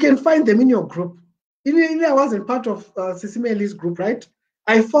you can find them in your group. I wasn't part of Sis Melly's group, right?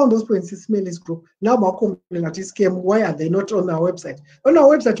 I found those people in Sis Melly's group. Now at this scam, why are they not on our website? On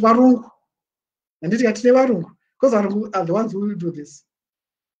our website, Varungu. And it got Varungu, because are the ones who will do this.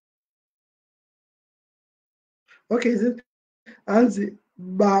 Okay, is it? Anzi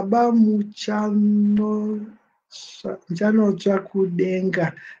Baba Muchano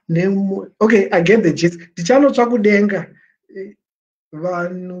Chakudenga. Okay, I get the gist. The channel Chakudenga.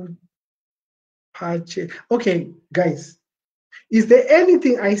 Vanu Pache. Okay, guys. Is there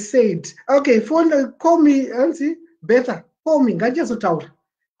anything I said? Okay, phone, call me, Anzi. Better. Call me.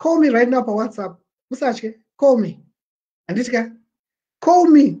 Call me right now for WhatsApp. Call me. And this guy, call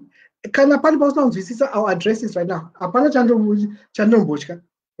me. Kana pani pausina our addresses right now. Apana chandombochka,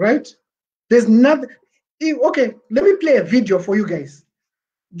 right? There's nothing. Okay, let me play a video for you guys.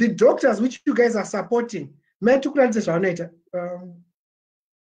 The doctors which you guys are supporting,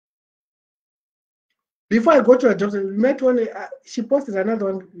 before I go to a doctor, we met one, she posted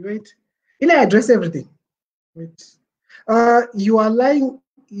another one, wait. I address everything. Wait. You are lying,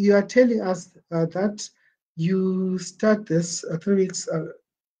 you are telling us that you start this 3 weeks.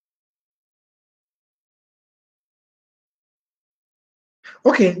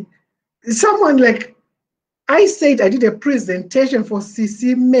 Okay, someone like, I said I did a presentation for Sis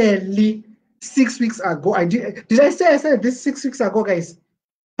Melly 6 weeks ago. Did I said this 6 weeks ago, guys?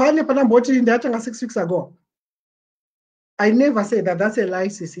 6 weeks ago. I never said that. That's a lie,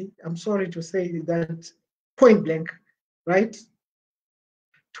 Sisi. I'm sorry to say that point blank, right?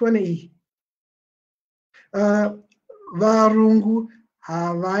 20. Varungu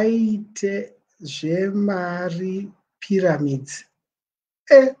havaite zvemari pyramids.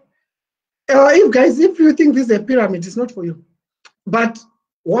 If you think this is a pyramid, it's not for you. But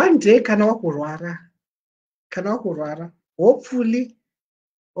one day, kana wakurwara, hopefully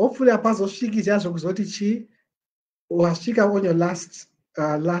apazosvikira zvokuzoti chii wasvika on your last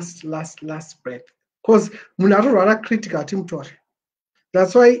breath, because munhu atorwara critical timutore.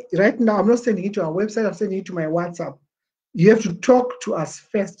 That's why right now I'm not sending it to our website, I'm sending it to my WhatsApp. You have to talk to us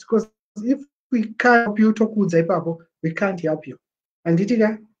first, because if we can't help you, talk with Zaipapo, we can't help you. And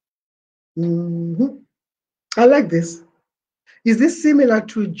I like this. Is this similar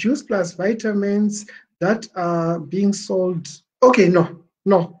to juice plus vitamins that are being sold? Okay, no,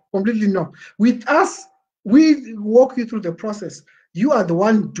 completely no. With us, we walk you through the process. You are the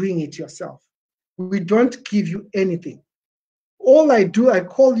one doing it yourself. We don't give you anything. All I do, I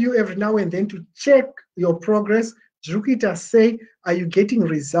call you every now and then to check your progress. Jrukita say, are you getting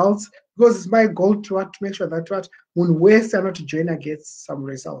results? Because it's my goal to make sure that when we're not to join gets some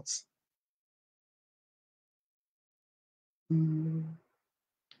results.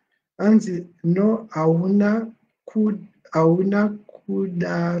 Anzi, no, auna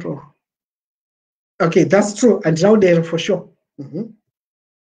kudaro. Okay, that's true. And now there for sure. The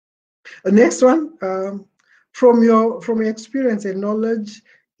next one, from your experience and knowledge,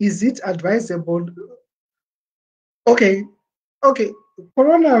 is it advisable? Okay,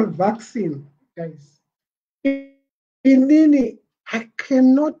 corona vaccine, guys. I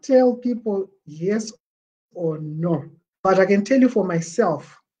cannot tell people yes or no, but I can tell you for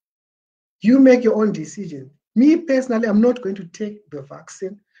myself, you make your own decision. Me personally, I'm not going to take the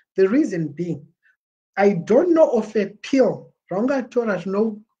vaccine. The reason being, I don't know of a pill. All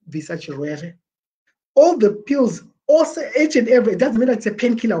the pills, also each and every, it doesn't matter it's a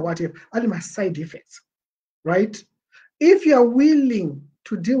painkiller or whatever, all my side effects, right? If you are willing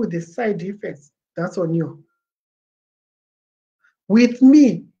to deal with the side effects, that's on you. With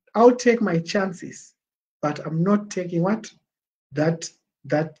me, I'll take my chances, but I'm not taking what? That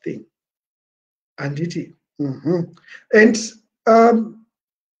thing. And it. And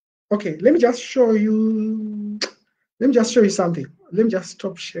okay, let me just show you something. Let me just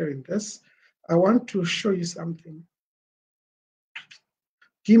stop sharing this. I want to show you something.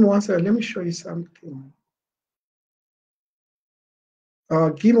 Give me one second. Let me show you something.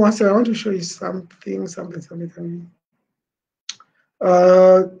 Give me one second. I want to show you something.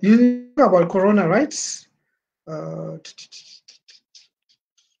 You know about corona, right?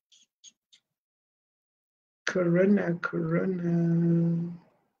 Corona.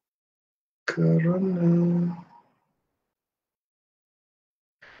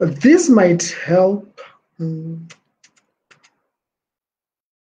 This might help.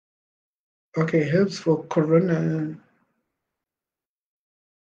 Okay, helps for corona.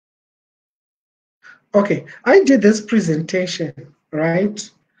 Okay, I did this presentation,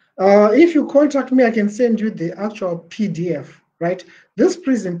 right? If you contact me, I can send you the actual PDF, right? This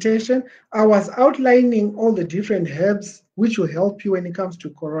presentation, I was outlining all the different herbs which will help you when it comes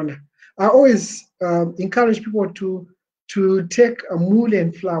to corona. I always encourage people to take a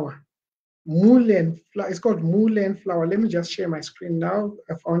mullein flower. It's called mullein flower. Let me just share my screen now.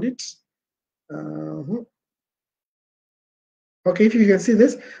 I found it. Okay, if you can see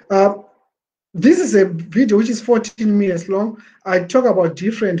this. This is a video which is 14 minutes long. I talk about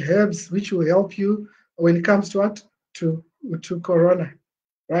different herbs which will help you when it comes to what? To corona,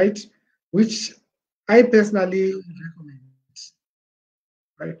 right? Which I personally recommend,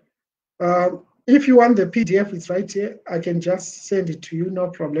 right? If you want the PDF, it's right here. I can just send it to you, no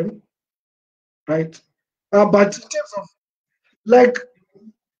problem, right? But in terms of like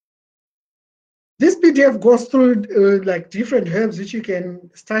This PDF goes through like different herbs which you can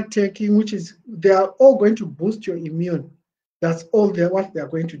start taking, they are all going to boost your immune. That's all what they're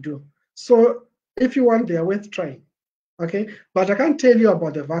going to do. So if you want, they are worth trying. Okay, but I can't tell you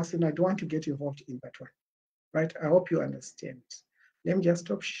about the vaccine. I don't want to get involved in that one. Right? I hope you understand. Let me just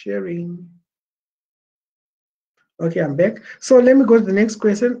stop sharing. Okay, I'm back. So let me go to the next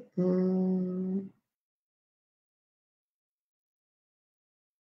question.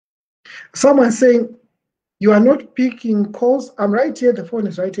 Someone saying, you are not picking calls. I'm right here. The phone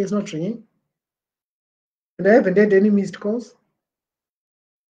is right here. It's not ringing. And I haven't had any missed calls.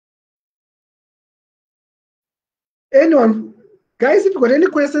 Anyone, guys, if you got any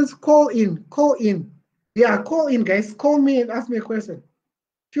questions, call in. Call in. Yeah, call in, guys. Call me and ask me a question.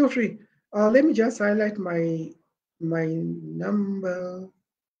 Feel free. Let me just highlight my number.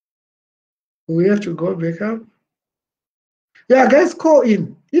 We have to go back up. Yeah, guys, call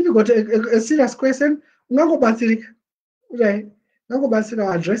in. If you got a serious question, right?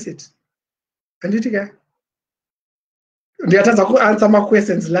 I'll address it. And you think answer my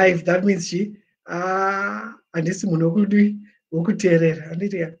questions live. That means she and this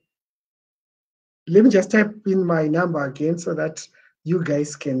let me just type in my number again so that you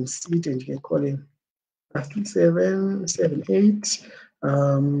guys can see it and you can call in. 778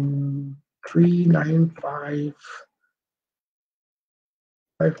 395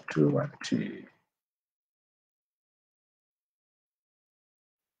 5212.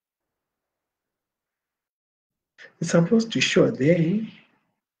 It's supposed to show there.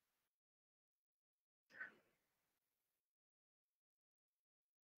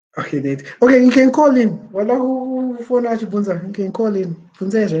 Okay, okay, you can call in. You can call in.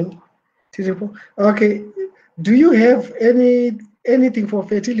 Okay. Do you have anything for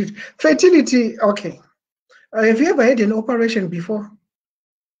fertility? Fertility, okay. Have you ever had an operation before?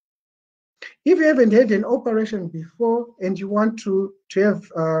 If you haven't had an operation before and you want to have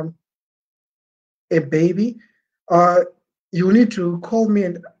a baby, you need to call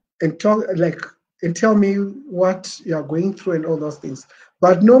me and talk and tell me what you are going through and all those things.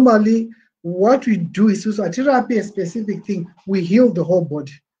 But normally, what we do is use a therapy, a specific thing. We heal the whole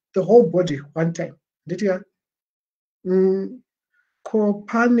body one time. Did you?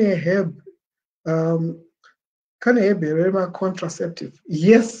 Kopane herb, can a herb contraceptive?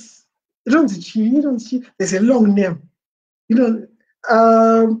 Yes. There's a long name. Can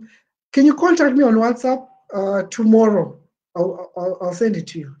you contact me on WhatsApp tomorrow? I'll send it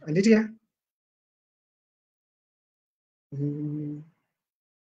to you. And it here?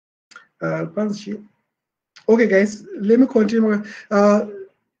 Okay, guys, let me continue.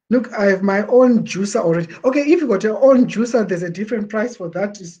 Look, I have my own juicer already. Okay, if you got your own juicer, there's a different price for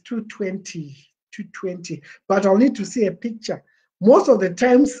that. It's 220. But I'll need to see a picture. Most of the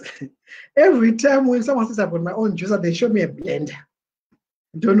times, every time when someone says I've got my own juicer, they show me a blender.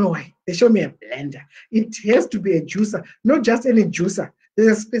 Don't know why. They show me a blender. It has to be a juicer, not just any juicer.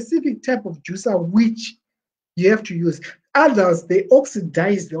 There's a specific type of juicer which you have to use. Others, they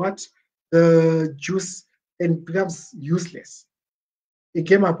oxidize the juice and becomes useless. You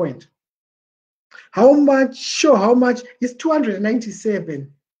get my point? How much? Sure, how much? It's $297.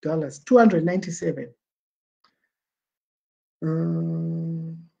 $297.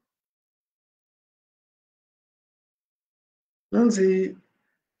 Nancy,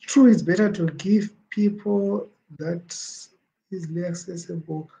 true, it's better to give people that easily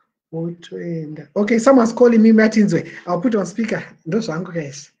accessible. Okay, someone's calling me Martin's way. I'll put on speaker. Those are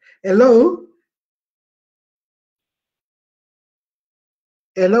guys. Hello?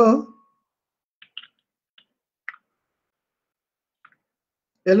 Hello?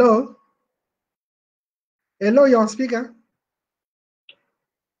 Hello? Hello, you're on speaker?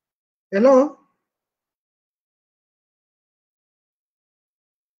 Hello?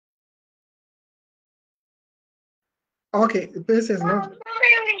 Okay, the person is not.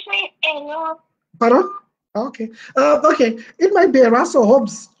 Pardon? Okay. Okay, it might be a Russell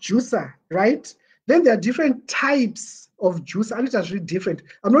Hobbs juicer, right? Then there are different types of juice, and it's actually different.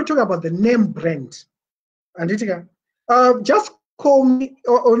 I'm not talking about the name brand. And just call me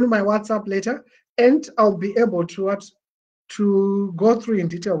on my WhatsApp later, and I'll be able to go through in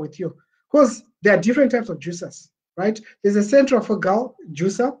detail with you. Because there are different types of juicers, right? There's a centrifugal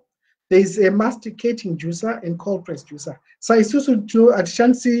juicer, there's a masticating juicer and cold press juicer. So it's also to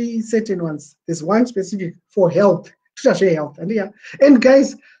see certain ones. There's one specific for health, to show health. And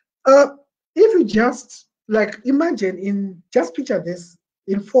guys, if you just imagine just picture this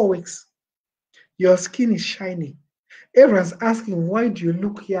in 4 weeks, your skin is shiny. Everyone's asking, why do you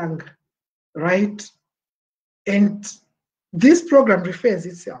look young, right? And this program refers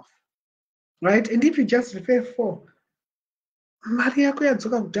itself. right? And if you just refer 4, Maria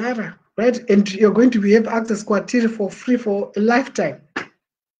right? And you're going to have access kwatiri for free for a lifetime.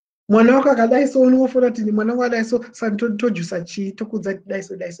 Mwana wako akadai so unofuna kuti mwana wangu adai so tojusa chii tokudza dai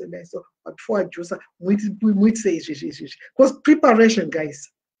so but before ajusa muitise izvi because preparation, guys.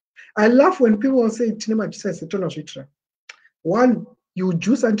 I love when people say tine majusa esetonozvitira. One, you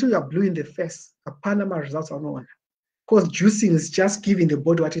juice until you are blue in the face. A Panama results are known. Because juicing is just giving the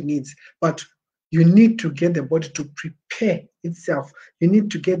body what it needs. But you need to get the body to prepare itself. You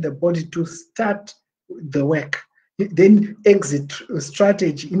need to get the body to start the work. Then exit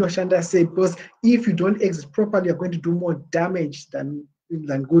strategy. Shanda said, because if you don't exit properly, you're going to do more damage than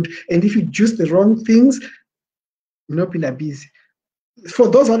good. And if you juice the wrong things, you're not being busy. For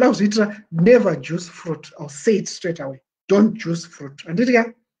those who love never juice fruit. I'll say it straight away. Don't juice fruit. And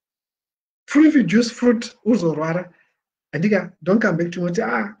fruit, if you juice fruit, and don't come back to me.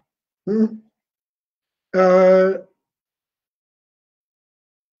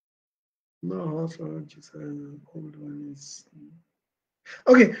 No, also just old one is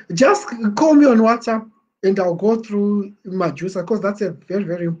okay. Just call me on WhatsApp and I'll go through my juice because that's a very,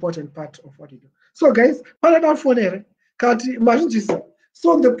 very important part of what you do. So, guys,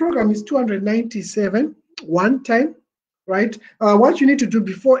 so the program is 297 one time, right? What you need to do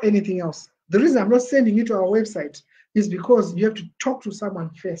before anything else. The reason I'm not sending you to our website is because you have to talk to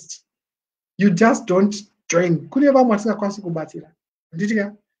someone first. You just don't join.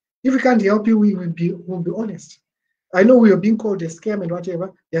 If we can't help you, we'll be honest. I know we are being called a scam and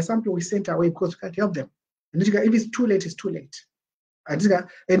whatever. There are some people we sent away because we can't help them. And if it's too late, it's too late. And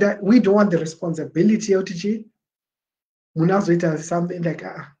we don't want the responsibility of TG. Something like,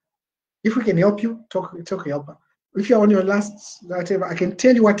 if we can help you, talk help. If you're on your last whatever, I can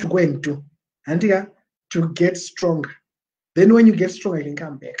tell you what to go and do. And to get stronger. Then when you get strong, I can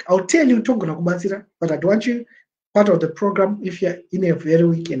come back. I'll tell you, but I don't want you part of the program if you're in a very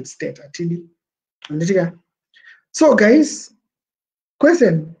weekend state. So, guys,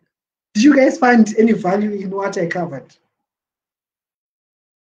 question: did you guys find any value in what I covered?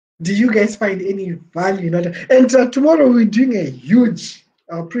 Do you guys find any value in that? And tomorrow we're doing a huge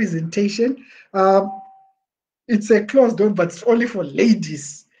presentation. It's a closed door, but it's only for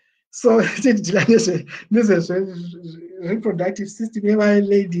ladies. So this reproductive system,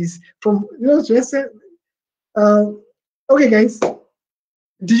 ladies from Zvese. Okay, guys,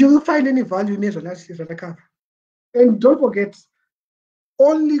 do you find any value in relationships that I cover? And don't forget,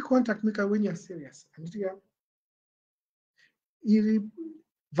 only contact me when you're serious.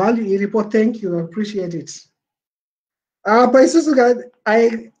 Value report. Thank you. I appreciate it.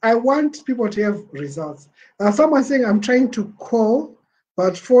 I want people to have results. Someone saying I'm trying to call,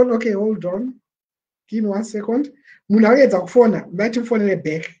 but phone. Okay, hold on. Give me 1 second. Munaweza kufona, mbati phone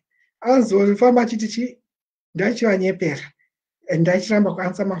back. Anzo famba chitichi ndachiwa nyepera. And ndachiramba ku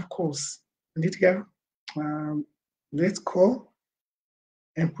answer my calls. Let's call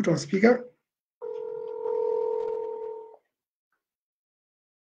and put on speaker.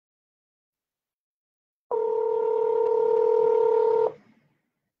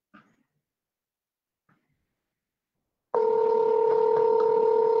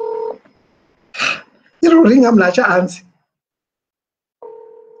 Ring am lacha answer.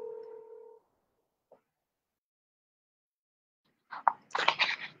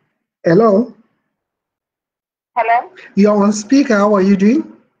 Hello. Hello. You're on speaker. How are you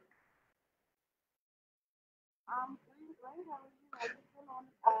doing?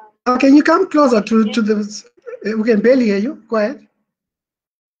 Can you come closer to the? We can barely hear you. Go ahead.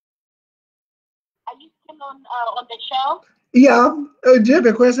 Are you still on the show? Yeah. Do you have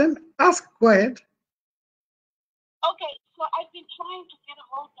a question? Ask. Go ahead. Okay. So I've been trying to get a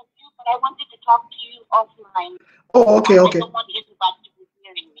hold of you, but I wanted to talk to you offline. Oh, okay, okay. I don't want everybody to be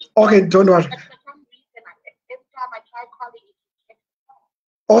hearing me. Okay, don't worry. But for some reason, every time I try calling you,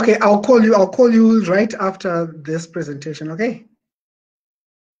 okay, I'll call you right after this presentation, okay?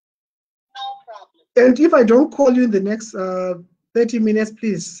 No problem. And if I don't call you in the next 30 minutes,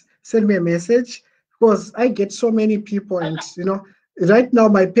 please send me a message because I get so many people and right now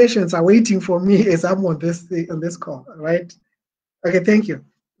my patients are waiting for me as I'm on this call, right? Okay, thank you.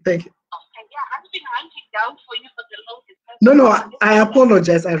 Thank you. Okay, yeah, I've been hunting down for you for the longest time. No, I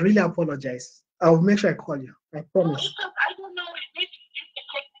apologize. I really apologize. I'll make sure I call you. I promise. No, I don't know. Maybe it's the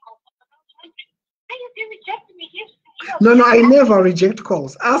technical. Why you rejecting me? No, I never reject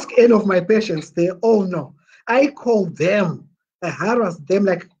calls. Ask any of my patients. They all know. I call them. I harass them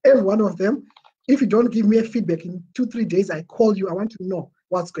like every one of them. If you don't give me a feedback in 2-3 days, I call you. I want to know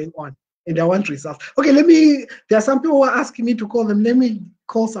what's going on. And I want results. Okay, there are some people who are asking me to call them. Let me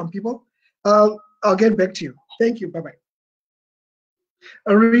call some people. I'll get back to you. Thank you. Bye bye.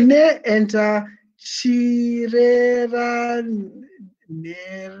 Renee and Chirera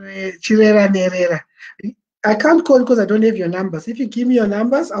Nerera. I can't call because I don't have your numbers. If you give me your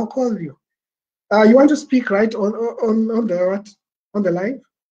numbers, I'll call you. You want to speak right on the what? On the live?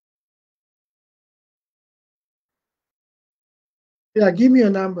 Yeah, give me your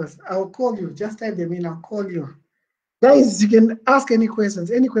numbers. I'll call you. Just type them in. I'll call you. Guys, you can ask any questions.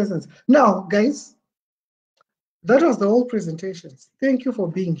 Any questions. Now, guys, that was the whole presentation. Thank you for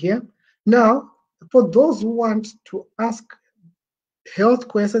being here. Now, for those who want to ask health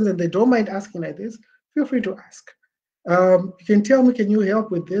questions and they don't mind asking like this, feel free to ask. You can tell me, can you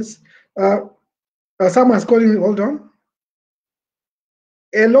help with this? Someone's calling me. Hold on.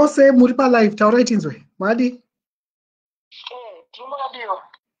 Hello, say Muripa Live. Taurai Tinzwe. Madi.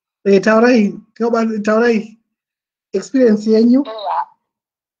 Taurai. Experience yenyu.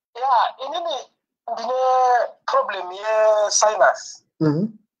 Inini ndine problem ye-sinus.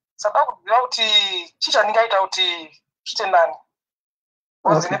 Saka kubvira kuti chichandingaita kuti zviite nani.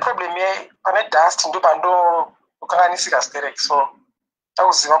 Because ndine problem pane dust ndo pandokanganisika sterek. So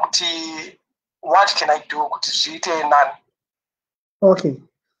takuziva kuti what can I do kuti zviite nani. Okay.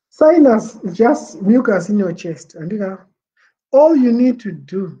 Sinus is just mucus in your chest. Andika, all you need to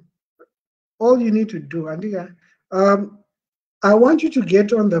do, Andika, I want you to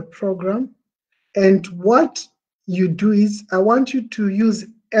get on the program, and what you do is I want you to use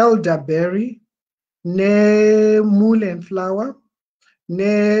elderberry, ne mullein flower,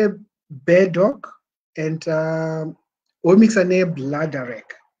 ne bedok, and omixa ne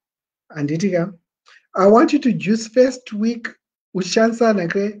bladderwrack. Andika, I want you to juice first week ushansa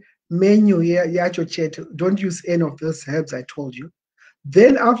nake menu yacho chet. Don't use any of those herbs I told you.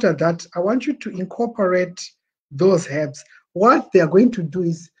 Then after that, I want you to incorporate those herbs. What they are going to do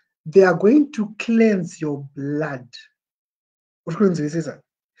is they are going to cleanse your blood.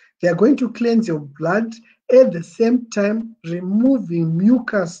 They are going to cleanse your blood at the same time removing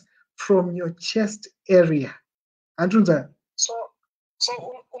mucus from your chest area.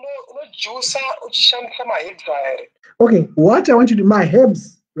 Okay, what I want you to do, my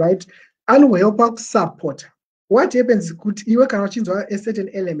herbs, right? And will help out support. What happens is you can change a certain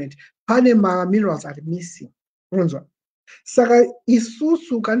element. Pane minerals are missing. Saka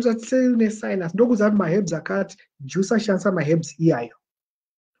isusu kanza tsene sinus ndokuza my herbs akat juice shansa my herbs iyayo.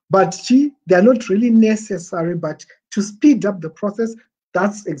 But they are not really necessary, but to speed up the process,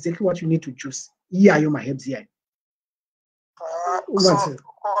 that's exactly what you need to juice. Iyayo my herbs iyayo.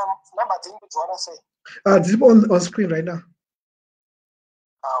 This is on screen right now.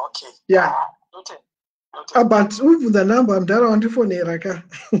 Okay. Yeah. Okay. But the number I'm there on the phone, Raka.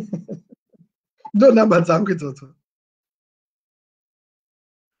 No number, okay,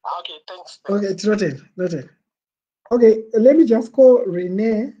 thanks. Okay, it's noted. Okay, let me just call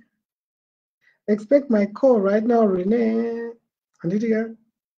Renee. Expect my call right now, Renee.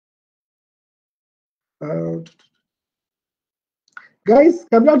 Guys,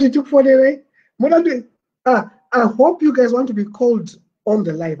 come down to 240. I hope you guys want to be called on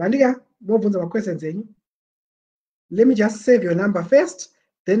the live. More questions. Let me just save your number first,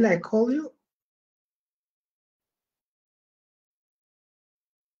 then I call you.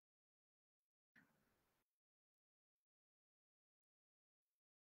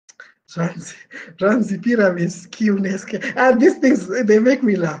 Ramsey pyramids, these things, they make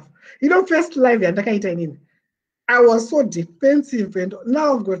me laugh. First live, I was so defensive, and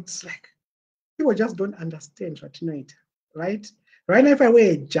now I've got like, people just don't understand what right? Right now, if I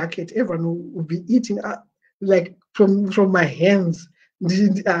wear a jacket, everyone will be eating like from my hands.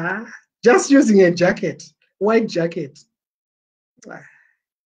 Just using a jacket, white jacket.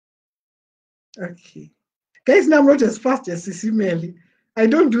 Okay. Guys, now I'm not as fast as Sis Melly. I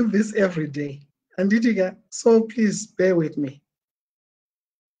don't do this every day. And so please bear with me.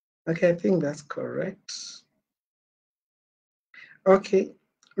 Okay, I think that's correct. Okay.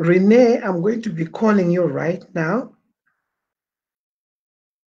 Renee, I'm going to be calling you right now.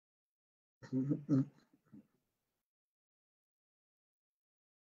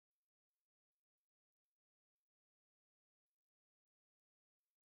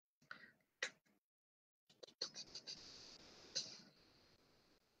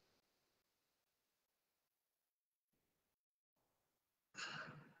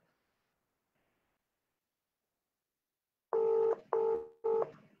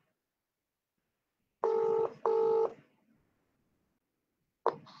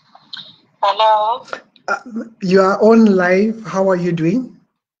 Hello. You are on live. How are you doing?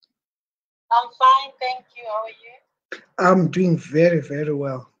 I'm fine, thank you. How are you? I'm doing very, very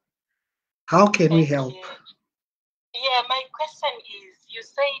well. How can we help? Yeah, my question is, you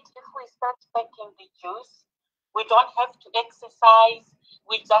said if we start taking the juice, we don't have to exercise,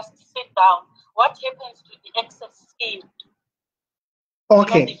 we just sit down. What happens to the excess skin?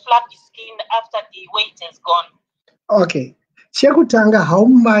 Okay. You know, the flaky skin after the weight has gone. Okay. Chekutanga, how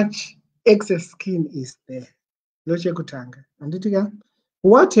much excess skin is there? No chekutanga.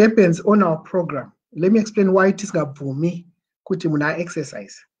 What happens on our program? Let me explain why it is gabumi kuti muna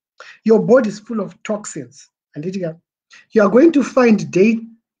exercise. Your body is full of toxins. You are going to find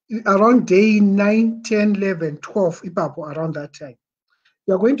around day 9, 10, 11, 12, around that time.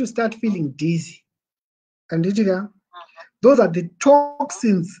 You are going to start feeling dizzy. Those are the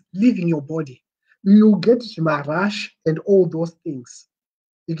toxins leaving your body. You get my rash and all those things.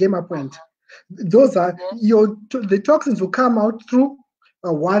 You get my point? Those are the toxins will come out through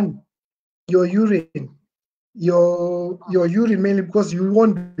one, your urine. Your urine, mainly because you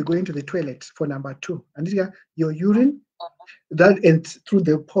won't be going to the toilet for number 2. And your urine, that and through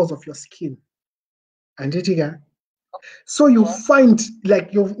the pores of your skin. And so you find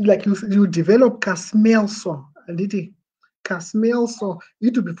you develop a smell sore. And smell sore,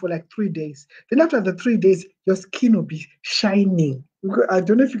 it will be for like 3 days. Then after the 3 days, your skin will be shining. I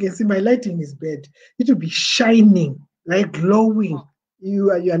don't know if you can see, my lighting is bad. It will be shining, like glowing.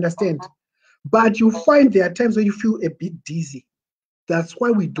 You understand? But you find there are times where you feel a bit dizzy. That's why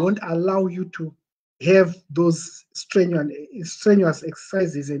we don't allow you to have those strenuous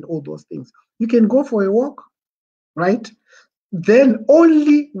exercises and all those things. You can go for a walk, right? Then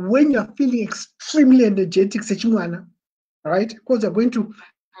only when you're feeling extremely energetic, right? Because you're going to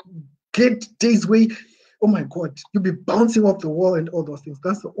get days where, oh my God, you'll be bouncing off the wall and all those things.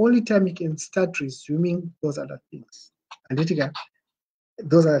 That's the only time you can start resuming those other things. And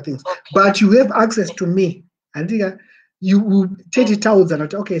those are the things. Okay. But you have access to me. And you will take it out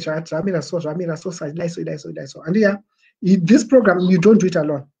and okay, so. And this program, you don't do it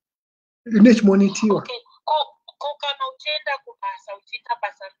alone. You need monitor. Okay.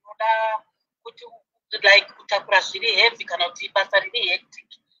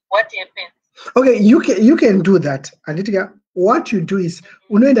 What happens? Okay, you can do that. And what you do is,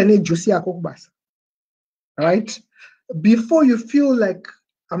 right? Before you feel like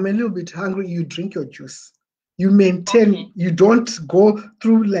I'm a little bit hungry, you drink your juice. You maintain, you don't go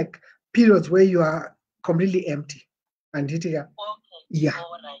through like periods where you are completely empty. And yeah.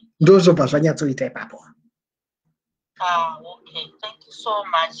 Those of us okay, thank you so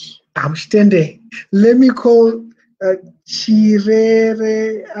much. I'm standing. Let me call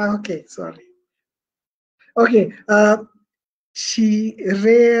Chirere. Okay, sorry. Okay,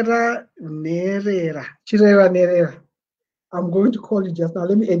 Chirera Nerera. I'm going to call you just now.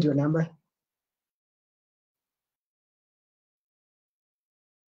 Let me add your number.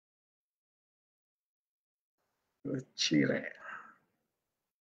 Chile.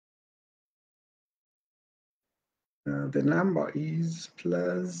 The number is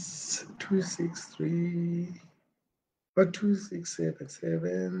plus 263 or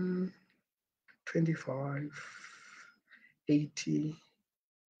 2677 25 80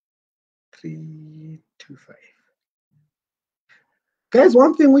 325. Guys,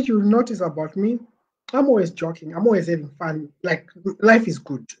 one thing which you'll notice about me, I'm always joking. I'm always having fun. Like, life is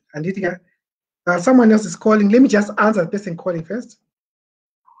good. And someone else is calling. Let me just answer the person calling first.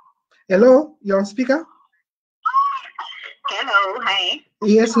 Hello, you're on speaker? Hello, hi.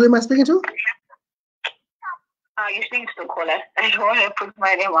 Yes, who am I speaking to? You're speaking to the caller. I don't want to put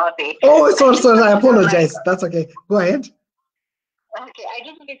my name out there. Oh, sorry, I apologize. That's okay. Go ahead. Okay, I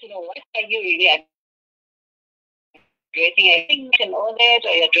just wanted to know, what are you really addressing? I think you know that,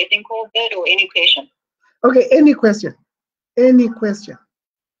 or you're addressing COVID, or any question? Okay, any question. Any question.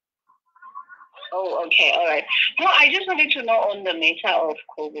 Oh, okay, all right. No, I just wanted to know on the matter of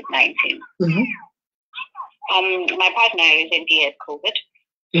COVID-19. Mm-hmm. My partner recently had COVID.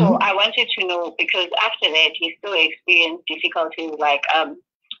 So I wanted to know, because after that, he still experienced difficulties, like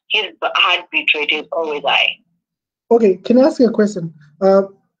his heartbeat rate is always high. Okay, can I ask you a question?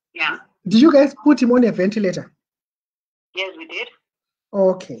 Yeah. Did you guys put him on a ventilator? Yes, we did.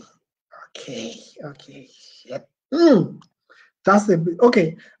 Okay. Yep. That's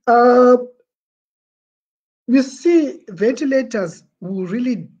okay. You see, ventilators will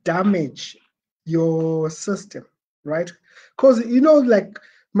really damage your system, right? Because like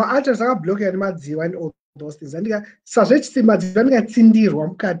my arteries are blocking and all those things. And you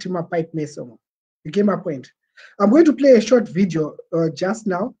get my point. I'm going to play a short video just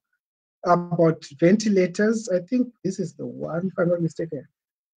now about ventilators. I think this is the one, if I'm not mistaken.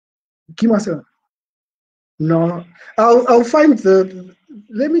 Give me a second. No, I'll find the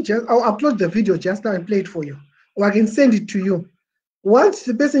I'll upload the video just now and play it for you. Or I can send it to you. Once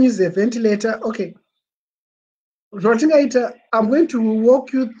the person uses a ventilator, okay. Rotingaita, I'm going to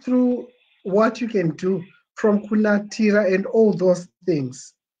walk you through what you can do from kunatira and all those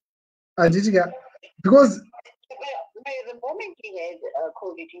things. Because the moment he had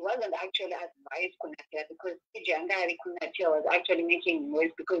COVID, he wasn't actually advised kunatira because Jangari kunatira was actually making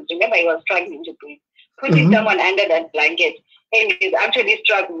noise because remember he was struggling to breathe. Putting someone under that blanket and he's actually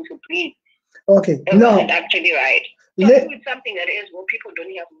struggling to breathe. Okay, that wasn't actually right. So it's something that is what people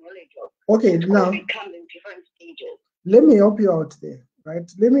don't have knowledge of. Okay, now it comes in different stages. Let me help you out there,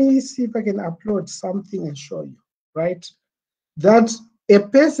 right? Let me see if I can upload something and show you, right? That a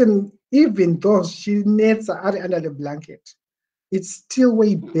person, even though she needs under the blanket, it's still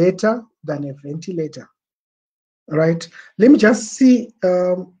way better than a ventilator, right? Let me just see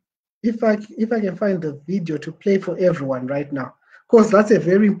if I can find the video to play for everyone right now, because that's a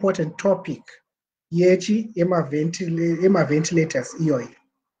very important topic. Yechi ema ventilators ioi,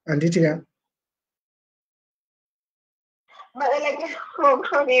 and it But like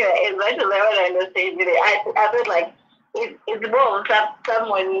for me, as much as I understand it, I feel like it's more of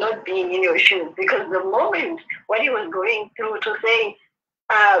someone not being in your shoes because the moment what he was going through to say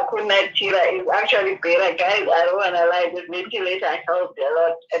kunatira is actually better, guys. I don't wanna lie, the ventilator helped a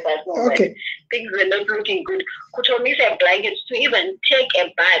lot at that moment. Okay. Things were not looking good. Kutomisa blankets to even take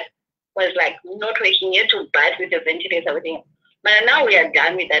a bath was like not waking you to bath with the ventilator everything. But now we are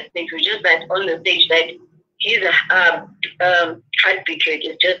done with that stage. We're just that on the stage that his heartbeat rate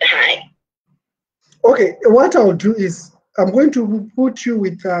is just high. Okay, what I'll do is I'm going to put you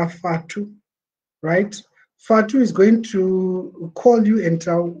with Fatu, right? Fatu is going to call you and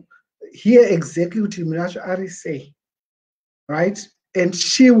hear exactly what Tinorapa Ari say, right? And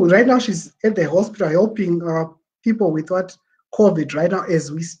right now she's at the hospital helping people with COVID right now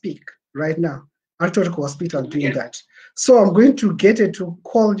as we speak, right now. Actual hospital doing that. So I'm going to get her to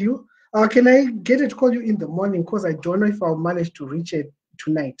call you. Can I get her to call you in the morning? Because I don't know if I'll manage to reach it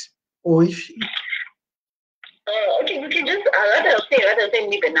tonight. Or if okay, you can just rather send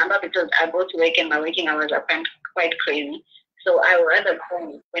me the number because I go to work and my working hours are quite crazy. So I would rather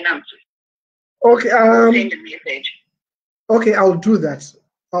call you when I'm free. Okay. Send a message. Okay, I'll do that.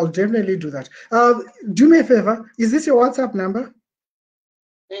 I'll definitely do that. Do me a favor. Is this your WhatsApp number?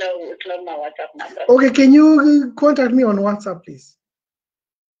 No, it's not my WhatsApp number. Okay, can you contact me on WhatsApp, please?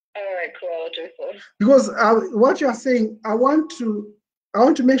 All right, cool. I'll do so. Because what you are saying, I want to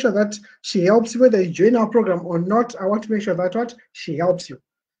make sure that she helps you, whether you join our program or not. I want to make sure that she helps you,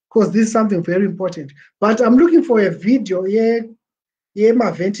 because this is something very important. But I'm looking for a video. Yeah,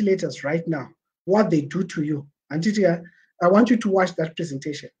 my ventilators right now, what they do to you. And I want you to watch that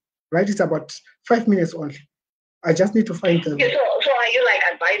presentation. Right, it's about 5 minutes only. I just need to find the. Okay, so are you like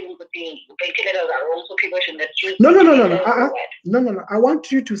advising the ventilators are also people should not use? No. No. I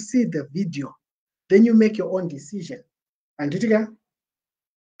want you to see the video, then you make your own decision. And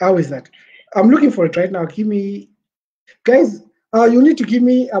how is that? I'm looking for it right now. Give me, guys. You need to give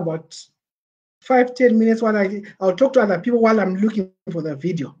me about 5-10 minutes while I'll talk to other people while I'm looking for the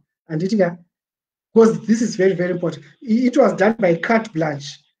video. And because this is very, very important. It was done by Carte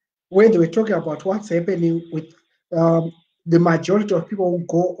Blanche, where they were talking about what's happening with the majority of people who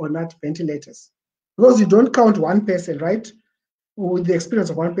go on that ventilators. Because you don't count one person, right? With the experience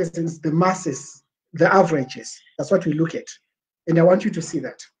of one person, it's the masses, the averages. That's what we look at. And I want you to see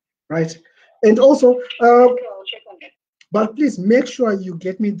that, right? And also, but please make sure you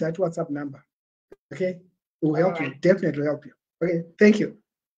get me that WhatsApp number, okay? It will help you, definitely help you. Okay, thank you.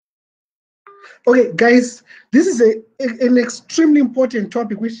 Okay, guys, this is an extremely important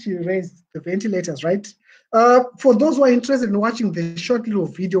topic which you raised, the ventilators, right? For those who are interested in watching the short little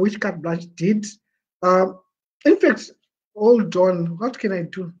video which Carte Blanche did, in fact, hold on, what can I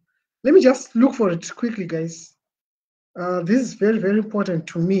do? Let me just look for it quickly, guys. This is very, very important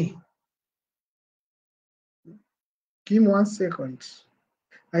to me. Give me 1 second.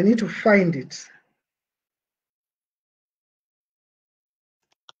 I need to find it.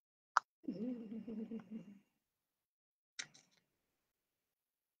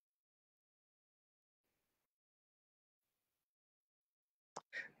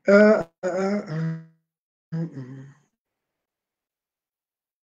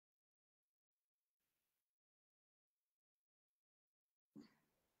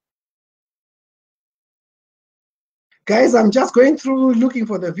 Guys, I'm just going through looking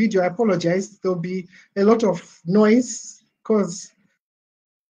for the video. I apologize. There'll be a lot of noise because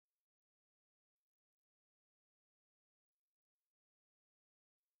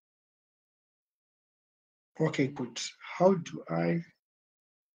okay, good. How do I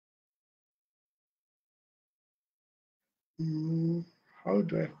How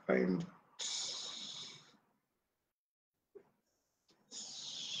do I find it?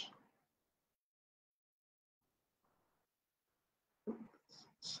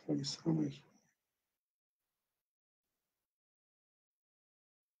 Somewhere.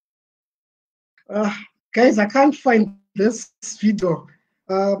 Guys, I can't find this video.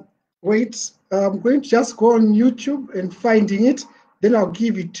 Wait, I'm going to just go on YouTube and finding it. Then I'll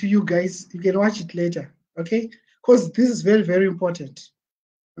give it to you guys. You can watch it later, okay? Because this is very, very important.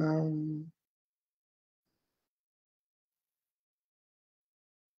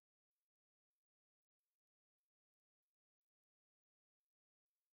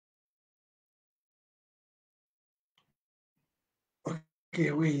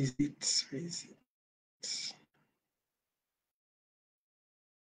 Okay, where is it? Where is it?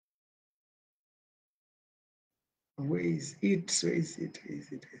 Where is it? Where is it? Where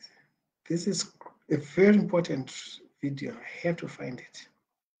is it? This is a very important video. I have to find it.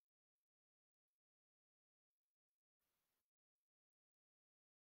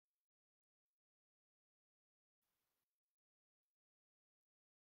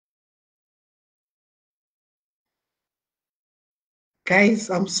 Guys,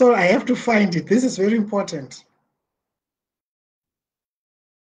 I'm sorry, I have to find it. This is very important.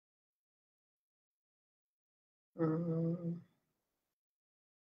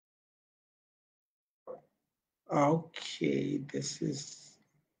 Okay, this is.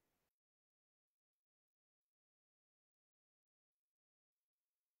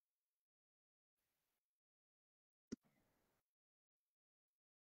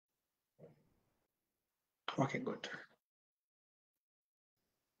 Okay, good.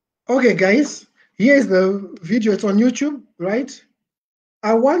 Okay, guys, here's the video. It's on YouTube, right?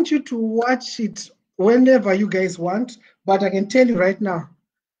 I want you to watch it whenever you guys want, but I can tell you right now,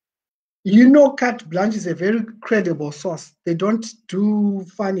 you know, Carte Blanche is a very credible source. They don't do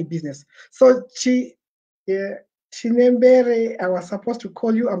funny business. So, Chinembere, I was supposed to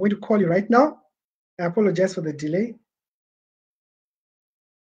call you. I'm going to call you right now. I apologize for the delay.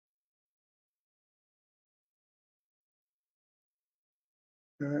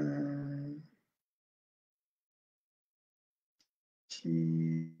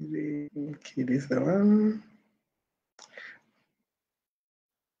 Okay, this is the one.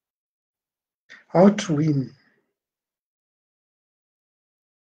 How to win.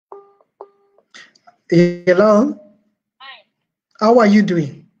 Hello. Hi. How are you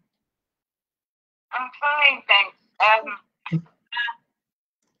doing? I'm fine, thanks.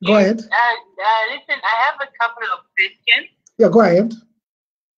 Go ahead. Listen, I have a couple of questions. Yeah, go ahead.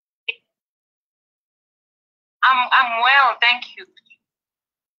 I'm well, thank you.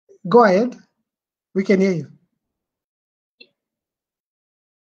 Go ahead. We can hear you.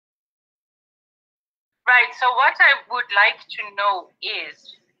 Right. So what I would like to know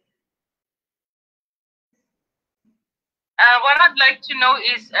is, what I'd like to know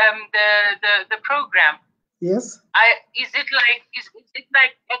is the program. Yes. Is it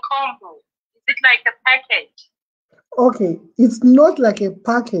like a combo? Is it like a package? Okay, it's not like a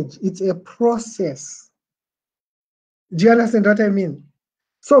package, it's a process. Do you understand what I mean?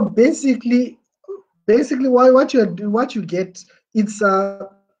 So basically what you get, it's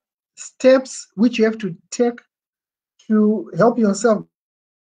steps which you have to take to help yourself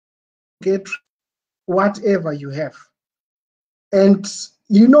get whatever you have. And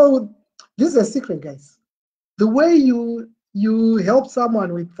you know, this is a secret, guys. The way you help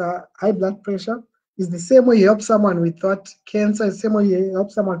someone with high blood pressure is the same way you help someone with cancer, the same way you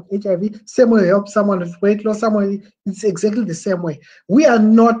help someone with HIV, same way you help someone with weight loss, it's exactly the same way. We are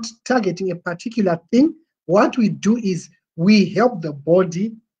not targeting a particular thing. What we do is we help the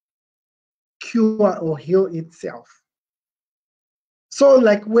body cure or heal itself. So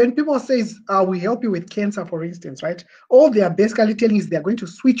like when people say, we help you with cancer, for instance, right? All they are basically telling is they're going to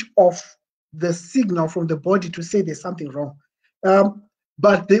switch off the signal from the body to say there's something wrong.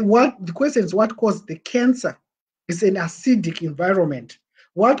 But the question is, what caused the cancer? It's an acidic environment.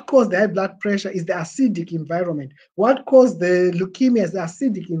 What caused the high blood pressure is the acidic environment. What caused the leukemia is the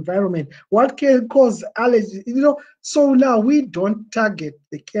acidic environment. What can cause allergy? You know, so now we don't target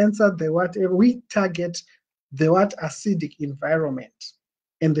the cancer, the whatever. We target the acidic environment,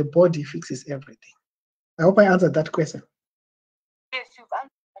 and the body fixes everything. I hope I answered that question. Yes, you've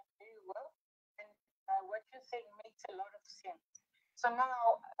answered that very well, and what you're saying makes a lot of sense. So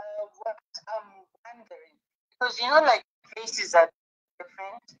now, what I'm wondering, because you know, like places are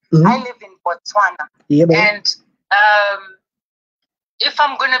different. I live in Botswana, and if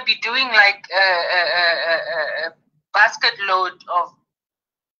I'm gonna be doing like a basket load of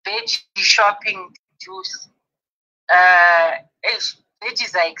veggie shopping juice,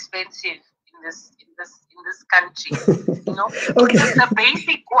 veggies are expensive in this country. You know, Okay. just the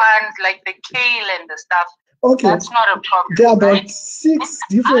basic ones like the kale and the stuff. Okay. That's not a problem. There are about right? 6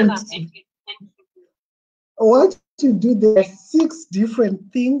 different. What you do, there are 6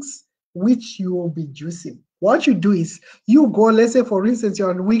 different things which you will be juicing. What you do is you go, let's say for instance, you're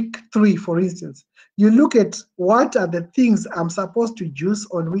on week 3, for instance. You look at what are the things I'm supposed to juice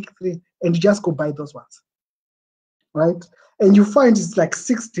on week 3, and you just go buy those ones, right? And you find it's like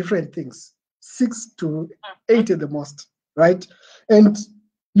 6 different things, 6 to 8 at the most, right? And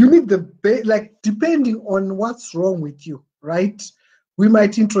you need like depending on what's wrong with you, right? We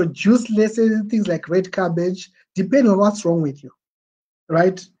might introduce, let's say, things like red cabbage, depending on what's wrong with you,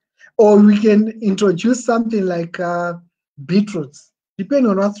 right? Or we can introduce something like beetroots,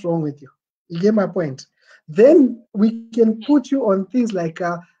 depending on what's wrong with you. You get my point? Then we can put you on things like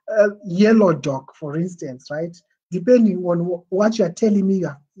yellow dog, for instance, right? Depending on what you're telling me,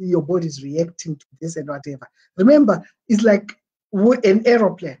 your body is reacting to this and whatever. Remember, it's like an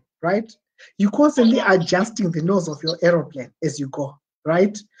aeroplane, right? You're constantly adjusting the nose of your aeroplane as you go,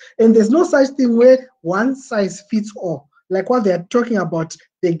 right? And there's no such thing where one size fits all. Like what they're talking about,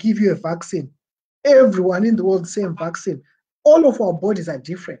 they give you a vaccine. Everyone in the world, same vaccine. All of our bodies are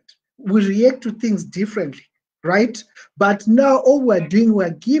different. We react to things differently, right? But now all we're doing,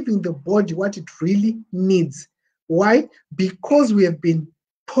 we're giving the body what it really needs. Why? Because we have been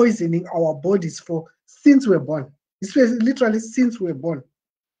poisoning our bodies since we're born. It's literally since we're born,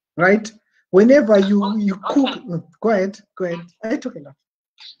 right? Whenever you cook, go ahead. I talk enough.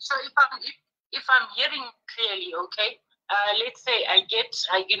 So if I'm hearing clearly, okay, let's say I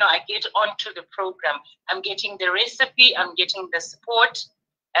get onto the program. I'm getting the recipe, I'm getting the support,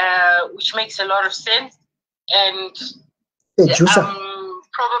 which makes a lot of sense, and I've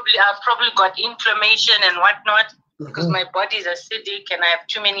probably got inflammation and whatnot because my body is acidic and I have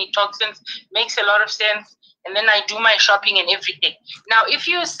too many toxins. Makes a lot of sense. And then I do my shopping and everything. Now, if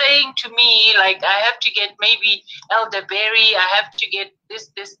you're saying to me, like, I have to get maybe elderberry, I have to get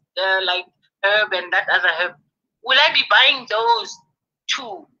this like herb and that other herb, will I be buying those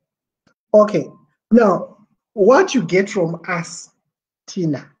too? Okay. Now, what you get from us,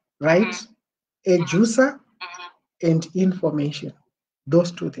 Tina, right? A juicer and information.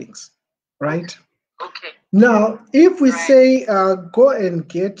 Those 2 things, right? Okay. Now, if we say go and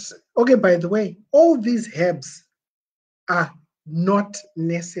get, okay, by the way, all these herbs are not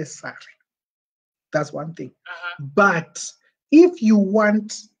necessary. That's one thing. But if you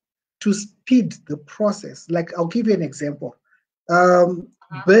want to speed the process, like I'll give you an example.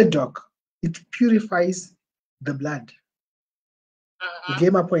 Burdock, it purifies the blood. You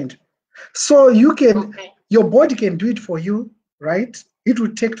get my point? So you can, your body can do it for you, right? It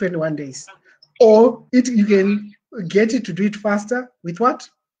will take 21 days. Or you can get it to do it faster with what?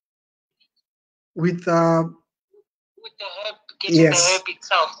 With the herb, the herb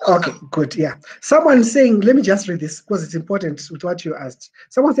itself. Okay, good. Yeah. Someone saying, let me just read this because it's important with what you asked.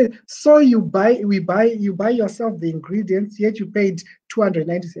 Someone said, so you buy yourself the ingredients, yet you paid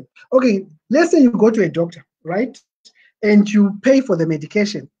 297. Okay, let's say you go to a doctor, right? And you pay for the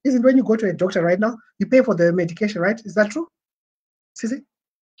medication. Isn't when you go to a doctor right now, you pay for the medication, right? Is that true? Sissy?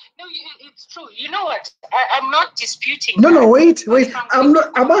 No, it's true. You know what? I'm not disputing. No, wait.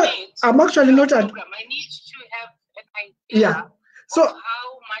 I'm actually not. I need to have an idea of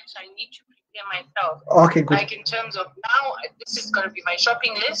how much I need to prepare myself. Okay, good. Like in terms of now, this is going to be my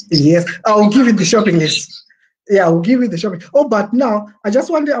shopping list. Yes, I'll give you the shopping list. Yeah, I'll give you the shopping. Oh, but now I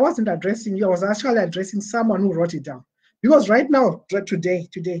wasn't addressing you. I was actually addressing someone who wrote it down. Because right now,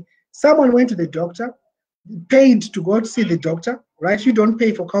 today, someone went to the doctor, paid to go to see the doctor, right? You don't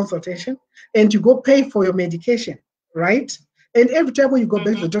pay for consultation, and you go pay for your medication, right? And every time when you go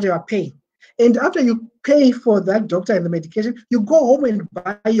back to the doctor, you are paying. And after you pay for that doctor and the medication, you go home and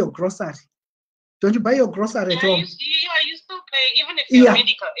buy your grocery. Don't you buy your grocery at home? You still pay, even if you're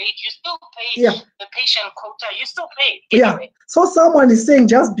medical aid, you still pay the patient quota, you still pay. Anyway. Yeah. So someone is saying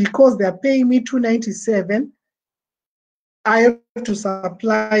just because they're paying me $297, I have to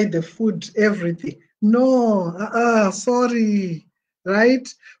supply the food, everything. No, sorry, right?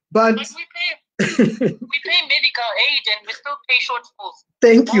 But we pay medical aid and we still pay shortfalls.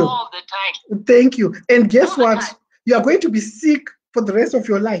 Thank you. All the time. Thank you. And guess what? You are going to be sick for the rest of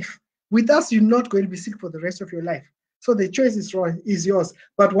your life. With us, you're not going to be sick for the rest of your life. So the choice is yours.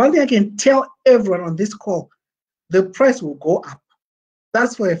 But one thing I can tell everyone on this call, the price will go up.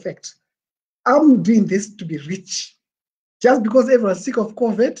 That's for a fact. I'm doing this to be rich. Just because everyone's sick of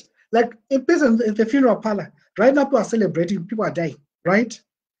COVID, like a person at the funeral parlor, right now people are celebrating, people are dying, right?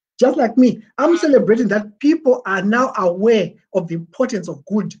 just like me. I'm celebrating that people are now aware of the importance of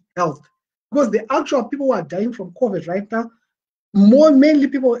good health, because the actual people who are dying from COVID right now, mainly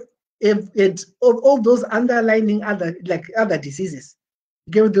people have all those underlying other diseases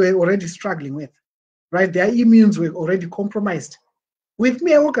they were already struggling with, right? Their immunes were already compromised. With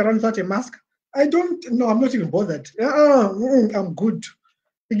me, I walk around without a mask. I'm not even bothered. I'm good.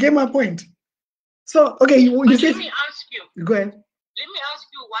 You get my point. So, okay, you let me ask you. Go ahead. Let me ask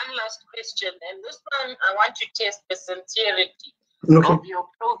you one last question, and this one I want to test the sincerity of your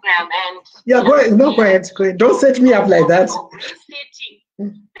program. And go ahead. No, go ahead. Go ahead. Don't set me up like that. Resetting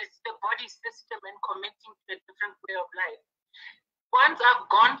the body system and committing to a different way of life. Once I've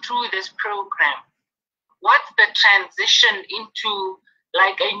gone through this program, what's the transition into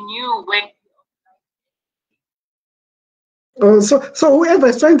like a new way? So whoever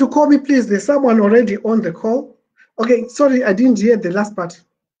is trying to call me, please, there's someone already on the call. Okay, sorry, I didn't hear the last part.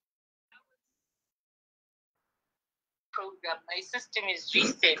 Program, my system is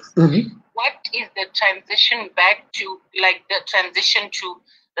reset. What is the transition back to, like the transition to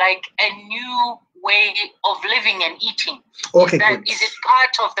like a new way of living and eating? Okay, is it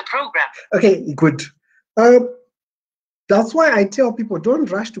part of the program? Okay, good. That's why I tell people, don't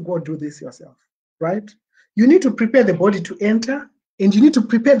rush to go do this yourself, right? You need to prepare the body to enter, and you need to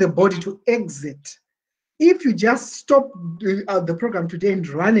prepare the body to exit. If you just stop the program today and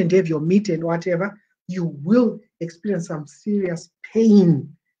run and have your meat and whatever, you will experience some serious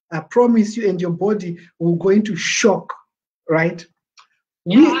pain. I promise you, and your body will go into shock, right?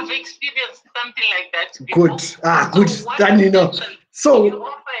 I've experienced something like that before. Good. So then you know. So you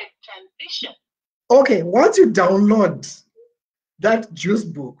offer a transition. Okay, once you download that juice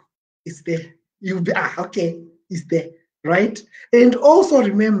book, it's there. You'll be okay, it's there, right? And also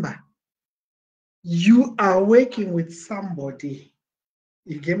remember, you are working with somebody.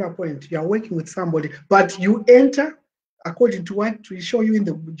 You get my point. You are working with somebody, but you enter according to what we show you in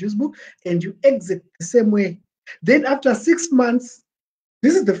the juice book, and you exit the same way. Then after 6 months,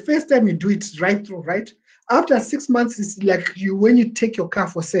 this is the first time you do it right through, right? After 6 months, it's like when you take your car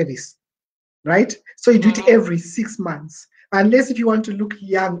for service, right? So you do it every 6 months, unless if you want to look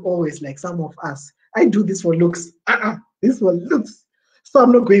young always, like some of us. I do this for looks. This for looks. So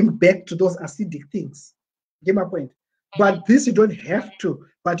I'm not going back to those acidic things. Get my point? But this you don't have to,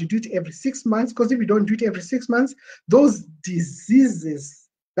 but you do it every 6 months, because if you don't do it every 6 months, those diseases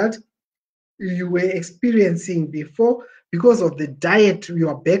that you were experiencing before, because of the diet, you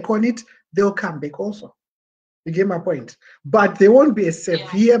are back on it, they'll come back also. You get my point? But they won't be as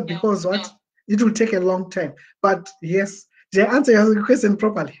severe because what? It will take a long time. But yes, did I answer your question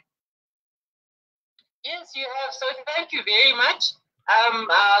properly? Yes, you have. So thank you very much.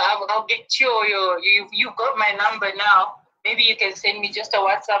 I'll get you've got my number now. Maybe you can send me just a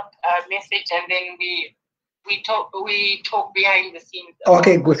WhatsApp message, and then we talk behind the scenes.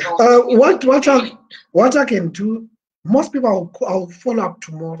 Okay, good. What I can do, most people I'll follow up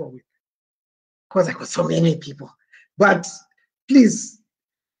tomorrow with, because I got so many people. But please,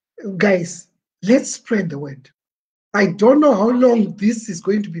 guys, let's spread the word. I don't know how long this is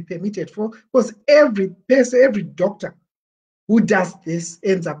going to be permitted for, because every person, every doctor who does this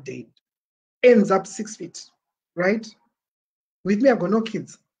ends up dead, ends up 6 feet, right? With me, I've got no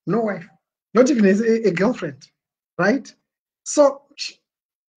kids, no wife, not even a girlfriend, right? So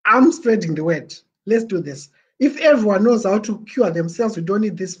I'm spreading the word. Let's do this. If everyone knows how to cure themselves, we don't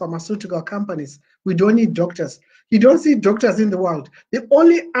need these pharmaceutical companies. We don't need doctors. You don't see doctors in the world. The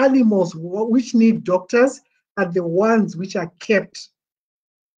only animals which need doctors are the ones which are kept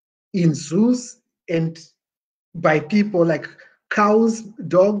in zoos and by people, like cows,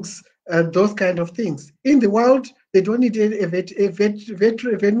 dogs, those kind of things. In the wild, they don't need a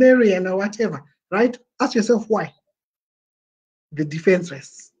veterinarian or whatever, right? Ask yourself why. The defense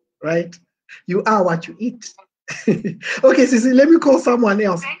rests, right? You are what you eat. Okay, Sisi, let me call someone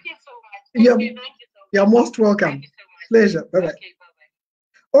else. Thank you so much. Thank you so much. You're most welcome. Thank you so much. Pleasure. Bye-bye. Okay,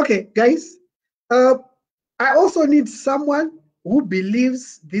 bye-bye. Okay, guys. I also need someone who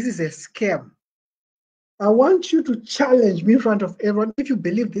believes this is a scam. I want you to challenge me in front of everyone. If you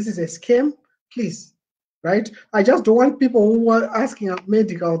believe this is a scam, please, right? I just don't want people who are asking about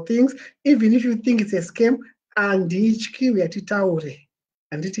medical things, even if you think it's a scam, and the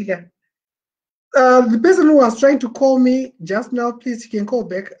person who was trying to call me just now, please, you can call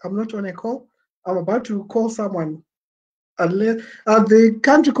back. I'm not on a call. I'm about to call someone. Unless the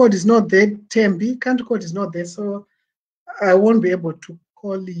country code is not there, Tembi, country code is not there, so I won't be able to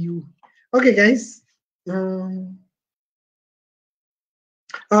call you. Okay, guys.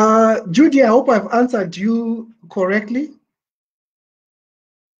 Judy, I hope I've answered you correctly.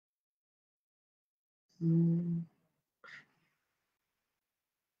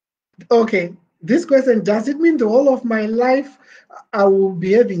 Okay, this question, does it mean the whole of my life I will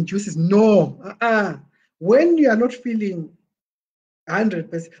be having juices? No. When you are not feeling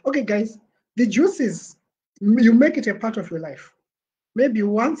 100%. Okay, guys, the juices, you make it a part of your life. Maybe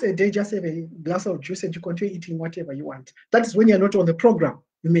once a day, just have a glass of juice and you continue eating whatever you want. That is when you're not on the program,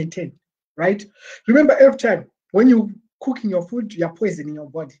 you maintain, right? Remember, every time when you cooking your food, you're poisoning your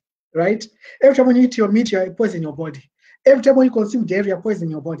body, right? Every time when you eat your meat, you're poisoning your body. Every time when you consume dairy, you're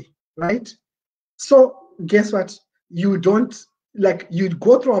poisoning your body, right? So guess what? You don't, like, you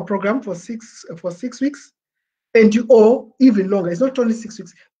go through our program for 6 weeks, and you, or even longer. It's not only 6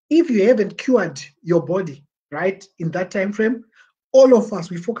 weeks. If you haven't cured your body, right, in that time frame, all of us,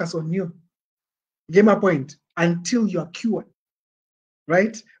 we focus on you. Get my point? Until you are cured,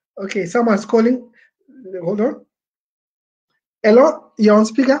 right? Okay, someone's calling. Hold on. Hello, you're on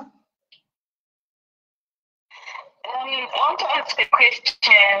speaker. I want to ask a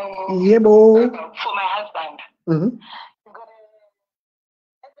question. Yeah, bo. For my husband. Mm-hmm.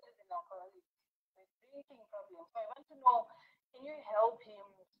 Can you help him?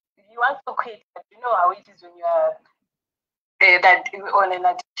 He wants to quit, but you know how it is when you are that on an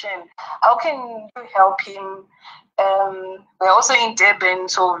addiction. How can you help him? We're also in Durban,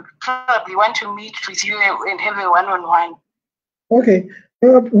 so probably want to meet with you and have a one-on-one. Okay.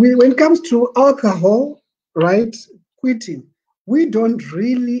 When it comes to alcohol, right, quitting, we don't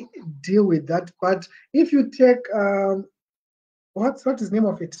really deal with that. But if you take, what is the name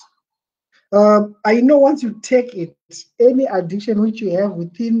of it? I know once you take it, any addiction which you have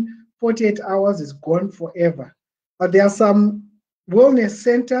within 48 hours is gone forever. But there are some wellness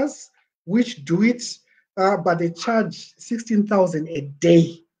centers which do it, but they charge 16,000 a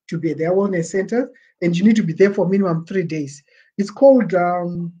day to be at their wellness center, and you need to be there for minimum 3 days. It's called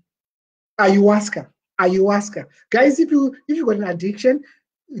ayahuasca. Ayahuasca, guys. If you got an addiction,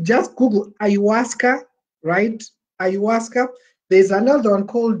 just Google ayahuasca, right? Ayahuasca. There's another one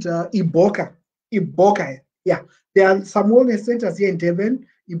called Iboka. Iboka, yeah. There are some wellness centers here in Devon,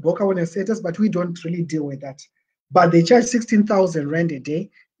 Iboka wellness centers, but we don't really deal with that. But they charge 16,000 rand a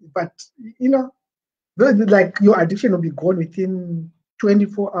day. But you know, like your addiction will be gone within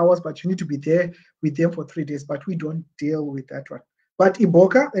 24 hours, but you need to be there with them for 3 days. But we don't deal with that one. But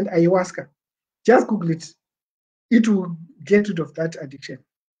Iboka and ayahuasca, just Google it. It will get rid of that addiction.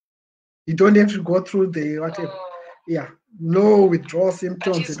 You don't have to go through the whatever. Yeah, no withdrawal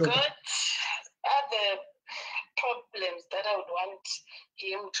symptoms. But he's got other problems that I would want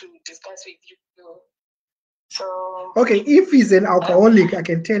him to discuss with you. So okay, if he's an alcoholic, I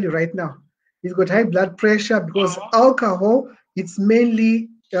can tell you right now, he's got high blood pressure because alcohol, it's mainly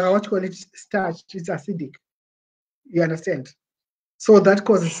what you call it, starch. It's acidic. You understand? So that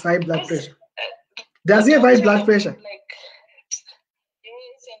causes high blood pressure. Does he have high blood pressure? Yes,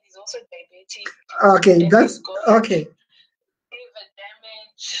 and he's also diabetic. Okay, that's okay.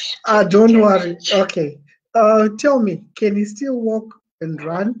 Don't worry. Okay. Tell me, can he still walk and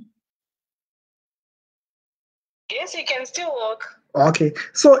run? Yes, he can still walk. Okay.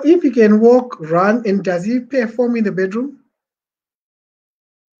 So if he can walk, run, and does he perform in the bedroom?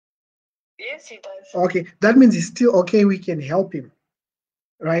 Yes, he does. Okay. That means he's still okay. We can help him.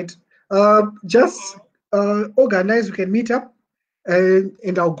 Right? Just organize, we can meet up,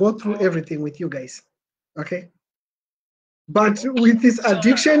 and I'll go through everything with you guys. Okay? But with this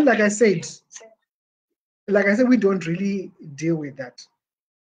addiction, like I said, we don't really deal with that.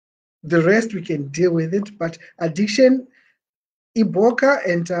 The rest we can deal with it, but addiction, Iboka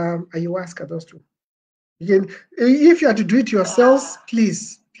and ayahuasca, those two. You can, if you are to do it yourselves,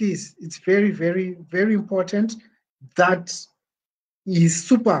 please, it's very, very, very important that is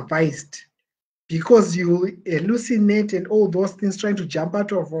supervised, because you hallucinate and all those things, trying to jump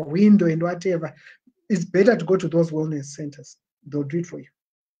out of a window and whatever. It's better to go to those wellness centers. They'll do it for you.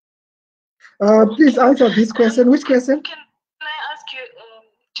 Please answer this question. Which question? Can I ask you,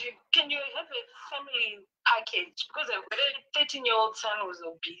 can you have a family package? Because I've got a 13-year-old son who's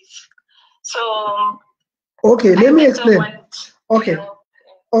obese. So okay, let me explain.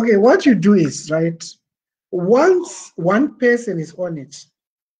 Okay, what you do is, right, once one person is on it,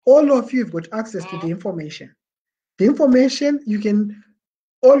 all of you have got access to the information. The information, you can,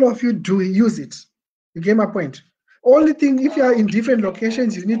 all of you use it. You get my point? Only thing, if you are in different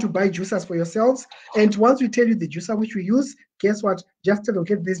locations, you need to buy juicers for yourselves. And once we tell you the juicer which we use, guess what? Just tell them,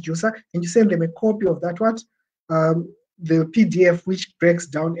 get this juicer, and you send them a copy of that the PDF which breaks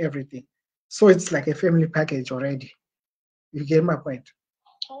down everything. So it's like a family package already. You get my point?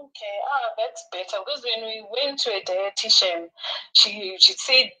 Okay, that's better, because when we went to a dietitian, she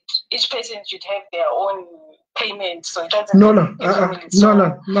said each patient should have their own payment, so it doesn't. No. Okay,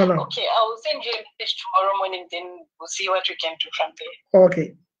 I'll send you a message tomorrow morning. Then we'll see what we can do from there.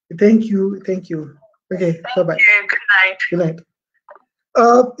 Okay. Thank you. Okay. Bye bye. Good night.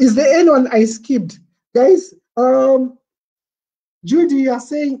 Is there anyone I skipped, guys? Judy, you are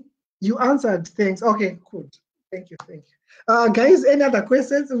saying you answered. Thanks. Okay, good. Thank you. Guys, any other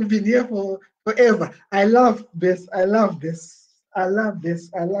questions? We've been here for forever. I love this. I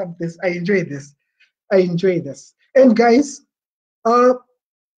enjoy this. And guys,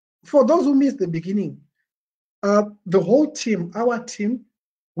 for those who missed the beginning, the whole team, our team,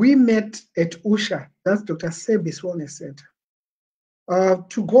 we met at USHA. That's Dr. Sebi's Wellness Center.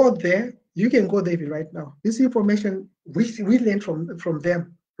 To go there, you can go there right now. This information we learned from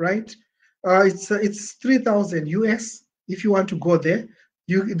them, right? It's 3,000 US. If you want to go there,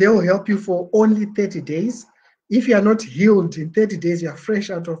 they will help you for only 30 days. If you are not healed in 30 days, you are fresh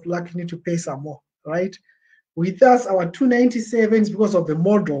out of luck, you need to pay some more, right? With us, our 297 is because of the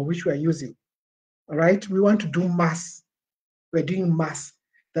model which we are using, all right? We want to do mass. We're doing mass.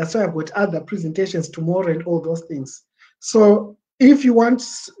 That's why I've got other presentations tomorrow and all those things. So if you want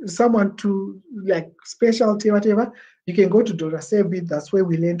someone to like specialty, whatever, you can go to Dr. Sebi. That's where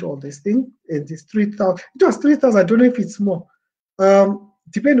we learned all this thing. And it's 3,000. It was 3,000. I don't know if it's more.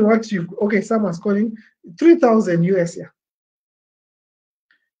 Depending on what you. Okay, someone's calling 3,000 US. Yeah.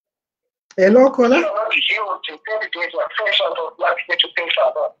 Hello, caller.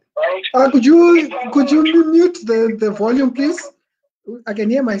 Could you mute the volume, please? I can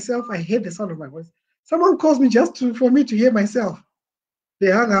hear myself. I hate the sound of my voice. Someone calls me just for me to hear myself.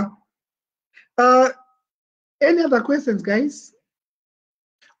 They hung up. Any other questions, guys?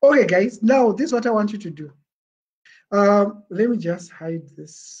 Okay, guys. Now, this is what I want you to do. Let me just hide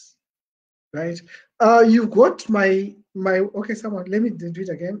this. Right. You've got my. Okay, someone. Let me do it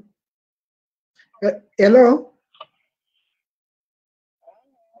again. Hello.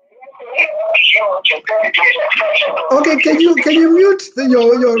 Okay, can you mute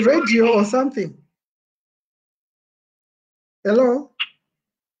your radio or something? Hello?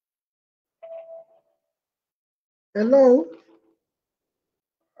 Hello?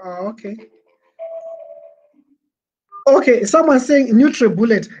 Okay. Okay, someone's saying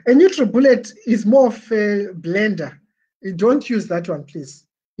NutriBullet. A NutriBullet is more of a blender. You don't use that one, please.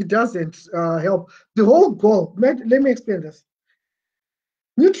 It doesn't help. The whole goal, let me explain this.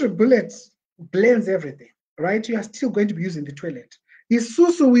 NutriBullet blends everything, right? You are still going to be using the toilet.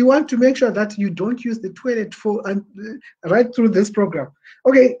 Isusu, we want to make sure that you don't use the toilet for right through this program.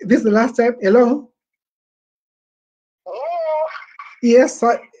 Okay, this is the last time. Hello? Hello? Yes,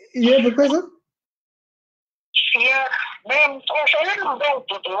 you have a question? Yeah, ma'am,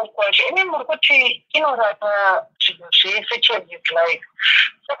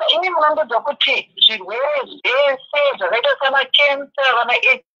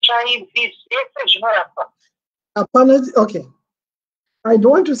 okay. I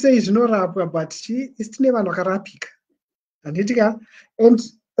don't want to say it's not Zinorapa, but it's never Nokarapik. And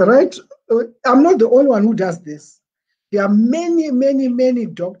right, I'm not the only one who does this. There are many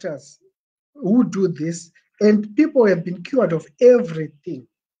doctors who do this, and people have been cured of everything.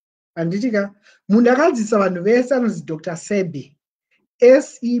 And Mundakadzisa vanhu vese anonzi Dr. Sebi,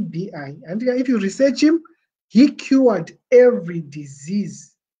 S-E-B-I. And if you research him, he cured every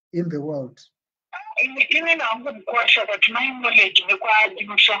disease in the world.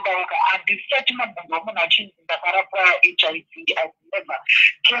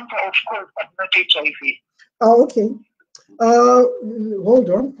 Oh, okay. Hold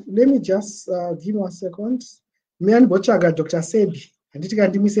on. Let me just give 1 second. Me and Bochaga Dr. Sebi. And it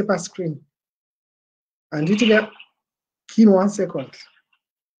can give me a screen. And it can give 1 second.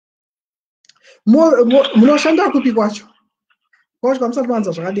 Munoshanda kupi kwacho. Kwacho kamsa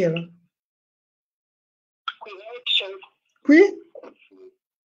tumanza zvakadera.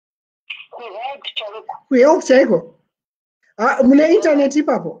 Kwi-health chaiko. Mune internet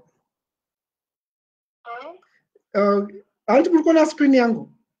ipapo. Aren't you going to screen yangu?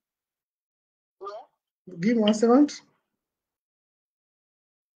 Give me 1 second.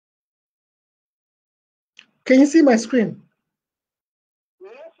 Can you see my screen?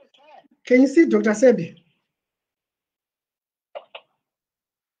 Yes, you can. Can you see Dr. Sebi?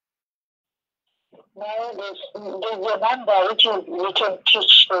 No, there's a number which you can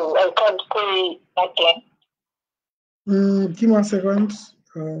teach, so I can't say that one. Give me 1 second.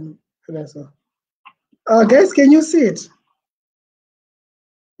 Guys, can you see it?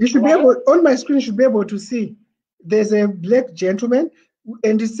 You should be able, on my screen, you should be able to see. There's a black gentleman,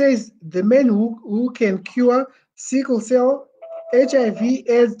 and it says the man who can cure sickle cell HIV,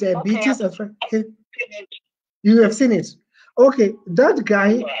 AIDS, diabetes, okay. You have seen it. Okay, that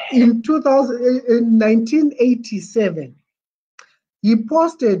guy in 1987, he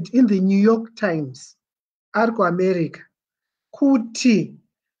posted in the New York Times, Arco America, kuti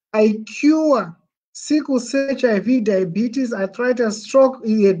I cure sickle cell, HIV, diabetes, arthritis, stroke.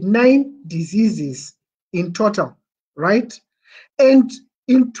 He had 9 diseases in total, right? And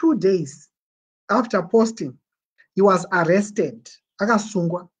in 2 days after posting, he was arrested,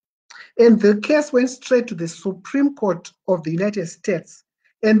 akasungwa. And the case went straight to the Supreme Court of the United States.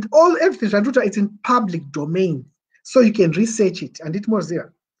 And everything is in public domain. So you can research it, and it was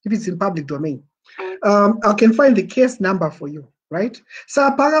there if it's in public domain. I can find the case number for you, right? So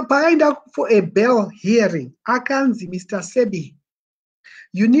pagaenda for a bail hearing, akanzi Mr. Sebi,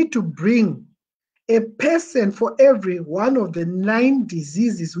 you need to bring a person for every one of the 9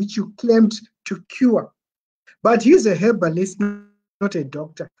 diseases which you claimed to cure. But he's a herbalist, not a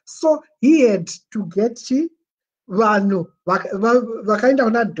doctor. So he had to get vakaenda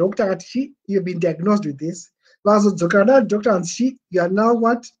kuna doctor ati you've been diagnosed with this. Doctor and you are now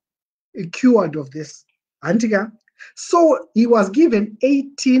what? Cured of this. So he was given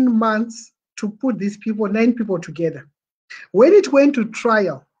 18 months to put these 9 people together. When it went to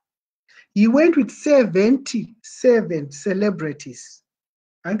trial, he went with 77 celebrities.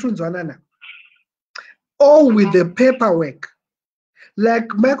 All with the paperwork.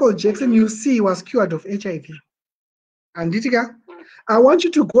 Like Michael Jackson, you see, he was cured of HIV. Anditika, I want you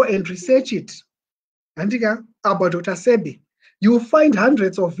to go and research it. Anditika, about Dr. Sebi. You'll find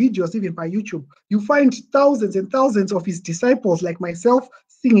hundreds of videos even by YouTube. You find thousands and thousands of his disciples, like myself,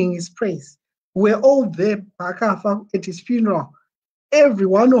 singing his praise. We're all there at his funeral. Every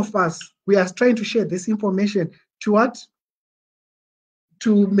one of us, we are trying to share this information to what?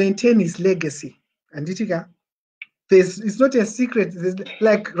 To maintain his legacy. Anditika, it's not a secret.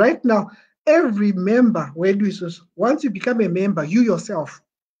 Like right now, every member, once you become a member, you yourself,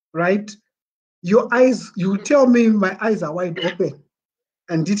 right? Your eyes, you tell me my eyes are wide open.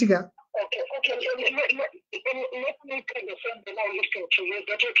 And Ditika. Okay, let me take the phone and I listen to you.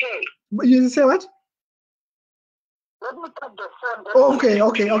 That's okay. You say what? Let me take the phone.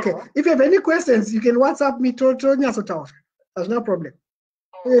 Okay. If you have any questions, you can WhatsApp me to There's no problem.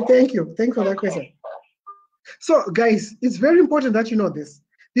 Thank you. Thanks for that question. So, guys, it's very important that you know this.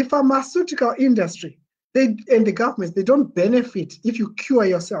 The pharmaceutical industry and the government, they don't benefit if you cure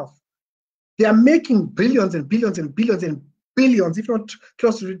yourself. They are making billions and billions and billions and billions, if not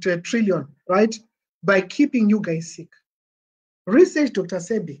close to $1 trillion, right? By keeping you guys sick. Research Dr.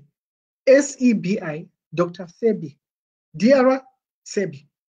 Sebi, SEBI, Dr. Sebi, Diara Sebi,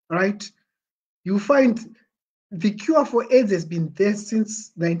 right? You find the cure for AIDS has been there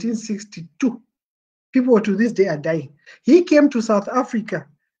since 1962. People to this day are dying. He came to South Africa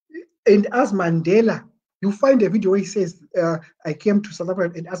and asked Mandela. You find a video where he says, I came to South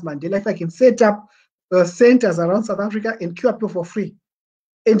Africa and asked Mandela if I can set up centers around South Africa and cure people for free.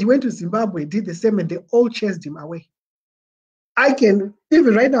 And he went to Zimbabwe, did the same, and they all chased him away. I can,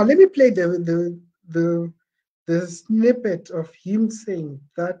 even right now, let me play the snippet of him saying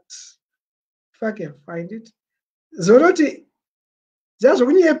that, if I can find it. Zoroti, just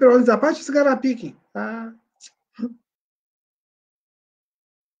when you have on the patch, piki.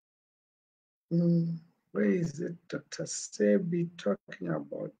 Where is it? Dr. Sebi talking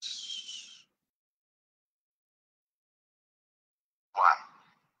about.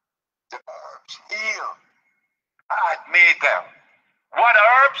 The herbs heal. I made them. What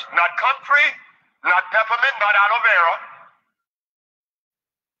herbs? Not comfrey, not peppermint, not aloe vera,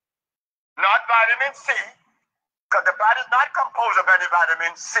 not vitamin C, because the body is not composed of any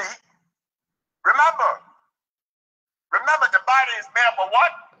vitamin C. Remember, the body is made up of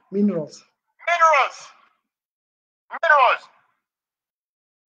what? Minerals.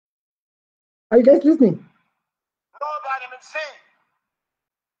 Are you guys listening? No vitamin C.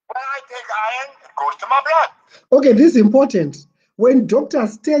 When I take iron, it goes to my blood. Okay, this is important. When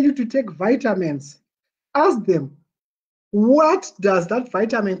doctors tell you to take vitamins, ask them, what does that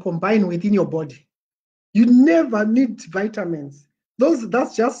vitamin combine within your body? You never need vitamins.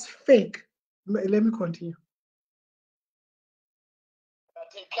 That's just fake. Let me continue. I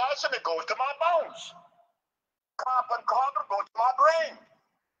take calcium, it goes to my bones. Carbon go to my brain.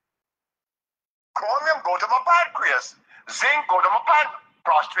 Chromium go to my pancreas. Zinc go to my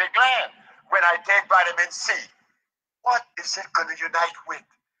prostate gland. When I take vitamin C, what is it going to unite with?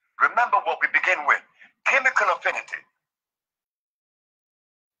 Remember what we begin with. Chemical affinity.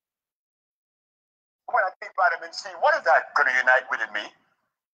 When I take vitamin C, what is that going to unite with in me?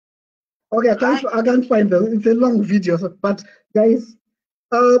 Okay, I can't find it's a long video, but Guys,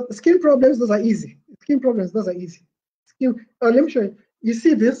 skin problems, those are easy. Skin problems, those are easy. Skin, let me show you. You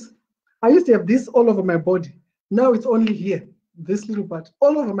see this? I used to have this all over my body. Now it's only here, this little part.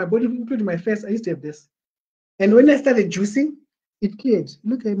 All over my body, including my face, I used to have this. And when I started juicing, it cleared.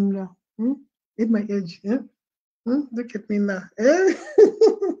 Look at me now. At my age. Yeah? Look at me now.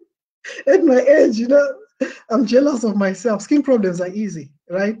 At my age, you know, I'm jealous of myself. Skin problems are easy,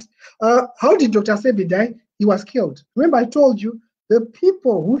 right? How did Dr. Sebi die? He was killed. Remember, I told you, the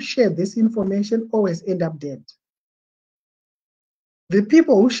people who share this information always end up dead. The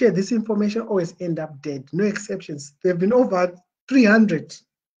people who share this information always end up dead. No exceptions. There have been over 300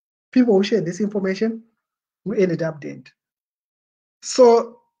 people who share this information who ended up dead.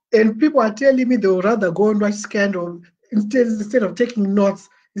 So, and people are telling me they would rather go and watch Scandal instead of taking notes,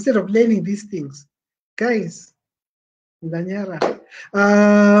 instead of learning these things. Guys,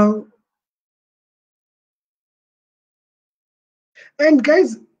 and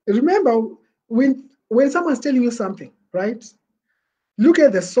guys, remember when someone's telling you something, right? Look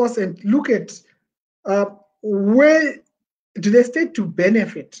at the source and look at where do they stand to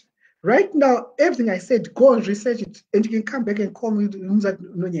benefit. Right now, everything I said, go and research it, and you can come back and call me.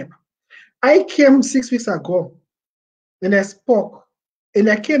 I came 6 weeks ago, and I spoke, and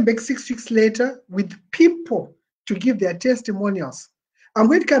I came back 6 weeks later with people to give their testimonials. I'm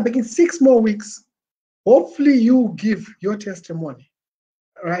going to come back in 6 more weeks. Hopefully, you give your testimony,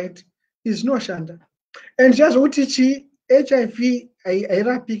 right? It's no shanda. And just utichi HIV, I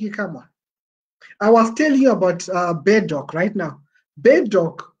was telling you about Beddock right now.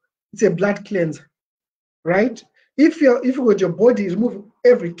 Beddock, it's a blood cleanser, right? If you got your body remove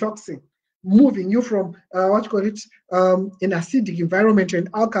every toxin, moving you from an acidic environment to an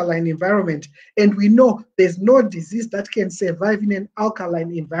alkaline environment, and we know there's no disease that can survive in an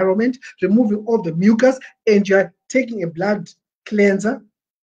alkaline environment, removing all the mucus, and you're taking a blood cleanser.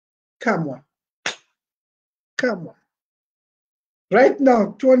 Come on. Right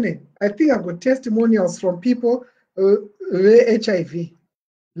now, Tony, I think I've got testimonials from people with HIV.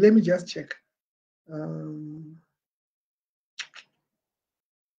 Let me just check. Hold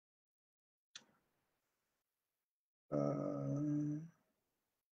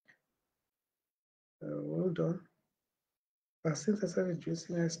on. Since I started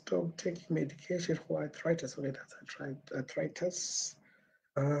juicing, I stopped taking medication for arthritis. Okay, that's arthritis.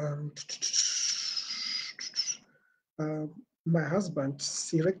 My husband,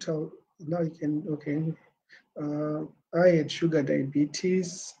 rectal, now you can, okay. I had sugar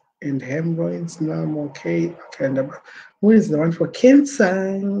diabetes and hemorrhoids. Now I'm okay. Okay, who is the one for cancer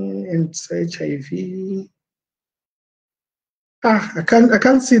and HIV? I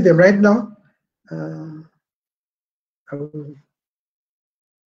can't see them right now.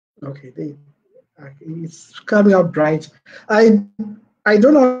 Okay, it's coming out bright. I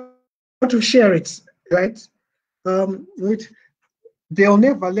don't know how to share it, right? They'll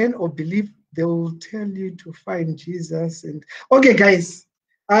never learn or believe. They will tell you to find Jesus. And okay, guys,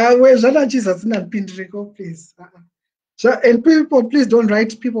 where's Jesus in Pindrico, please? And people, please don't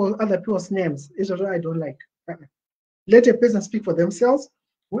write other people's names. It's what I don't like. Let a person speak for themselves.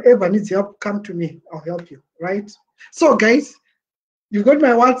 Whoever needs help, come to me. I'll help you, right? So, guys, you've got my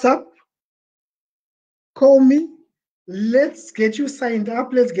WhatsApp. Call me. Let's get you signed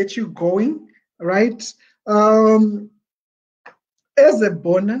up. Let's get you going, right? As a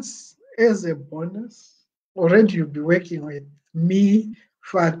bonus, already you'll be working with me,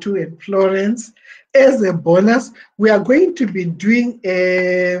 Fatu, and Florence. As a bonus, we are going to be doing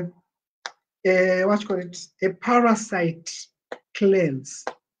a parasite cleanse.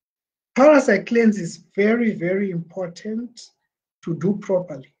 Parasite cleanse is very, very important to do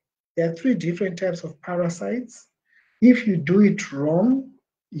properly. There are 3 different types of parasites. If you do it wrong,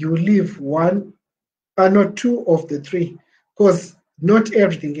 you leave 1 or not 2 of the 3, because not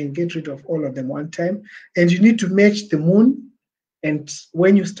everything can get rid of all of them one time, and you need to match the moon and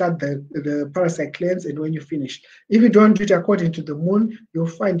when you start the parasite cleanse and when you finish. If you don't do it according to the moon, you'll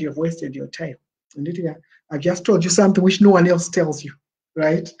find you've wasted your time. And I just told you something which no one else tells you,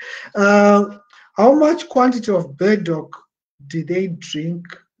 right? How much quantity of Beddock do they drink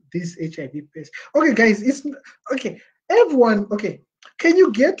this HIV paste? Okay, guys, it's okay. Everyone, okay. Can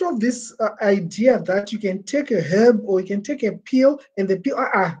you get off this idea that you can take a herb or you can take a pill and the pill,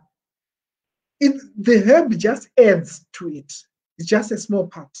 the herb just adds to it. It's just a small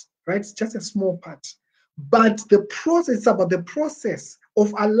part, right? It's just a small part. But the process is about the process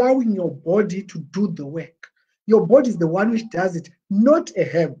of allowing your body to do the work. Your body is the one which does it, not a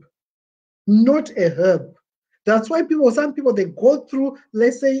herb. Not a herb. That's why some people, they go through,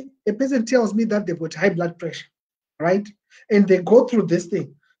 let's say a person tells me that they've got high blood pressure, right? and they go through this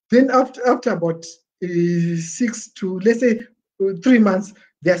thing. Then after about 6 to, let's say, 3 months,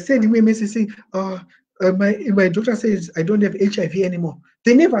 they're sending me a message saying, my doctor says I don't have HIV anymore.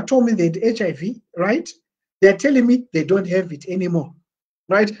 They never told me they had HIV, right? They're telling me they don't have it anymore,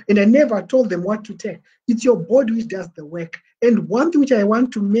 right? And I never told them what to take. It's your body which does the work. And one thing which I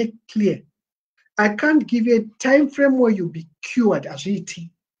want to make clear, I can't give you a time frame where you'll be cured as ET.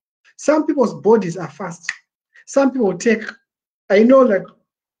 Some people's bodies are fast. Some people take, I know, like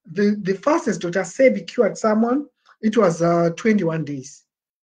the fastest Dr. Sebi cured someone, it was 21 days.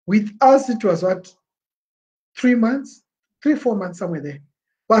 With us, it was what, 3 months, 4 months, somewhere there.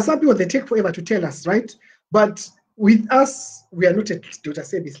 But some people, they take forever to tell us, right? But with us, we are not at Dr.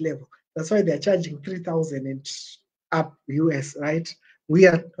 Sebi's level. That's why they're charging 3,000 and up US, right? We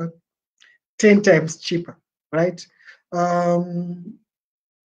are 10 times cheaper, right?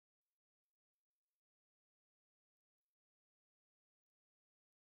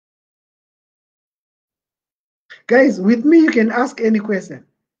 Guys, with me, you can ask any question.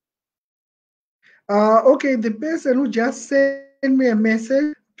 Okay, the person who just sent me a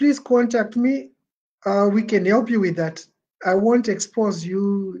message, please contact me. We can help you with that. I won't expose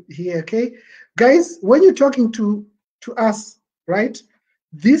you here, okay? Guys, when you're talking to us, right,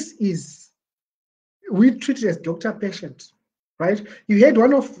 this is, we treat it as doctor-patient, right? You had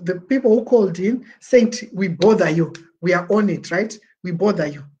one of the people who called in saying, we bother you. We are on it, right? We bother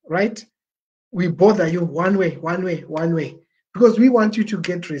you, right? We bother you one way, because we want you to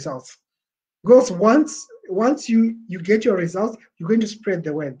get results. Because once you get your results, you're going to spread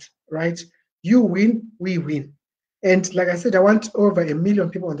the word, right? You win, we win. And like I said, I want over 1 million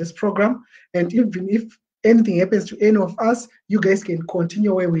people on this program. And even if anything happens to any of us, you guys can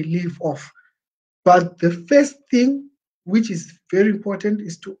continue where we leave off. But the first thing, which is very important,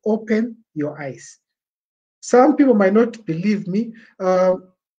 is to open your eyes. Some people might not believe me.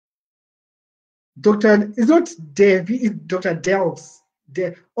 It's not Davy, it's Dr. Dels.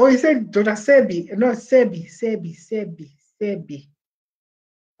 Oh, he said Dr. Sebi. No, Sebi.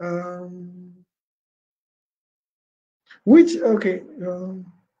 Okay.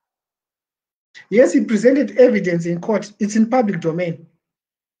 Yes, he presented evidence in court. It's in public domain.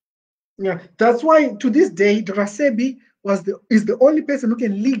 Yeah, that's why to this day, Dr. Sebi is the only person who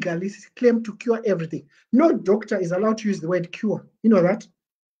can legally claim to cure everything. No doctor is allowed to use the word cure. You know that?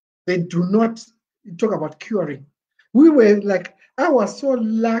 They do not talk about curing. We were like, I was so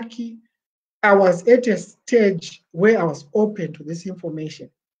lucky. I was at a stage where I was open to this information,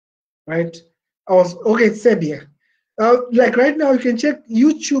 right? I was, okay, Serbia. Like right now, you can check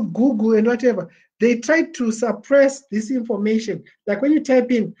YouTube, Google, and whatever. They try to suppress this information. Like when you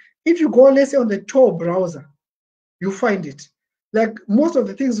type in, if you go, let's say, on the Tor browser, you find it. Like most of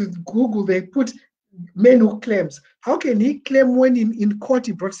the things with Google, they put men who claims. How can he claim when in court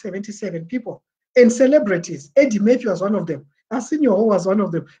he brought 77 people? And celebrities. Eddie Murphy was one of them. Arsenio was one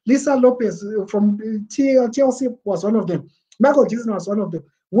of them. Lisa Lopez from TLC was one of them. Michael Jackson was one of them.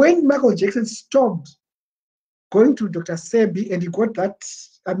 When Michael Jackson stopped going to Dr. Sebi and he got that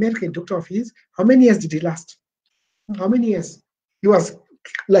American doctor of his, how many years did he last? How many years? He was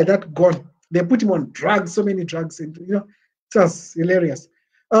like that, gone. They put him on drugs, so many drugs, and it was hilarious.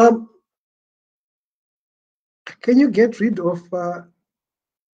 Can you get rid of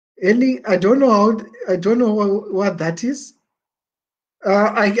Ellie? I don't know what that is.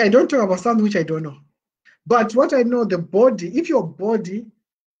 I don't talk about something which I don't know. But what I know, the body, if your body,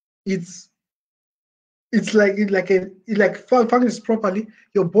 it's like functions properly,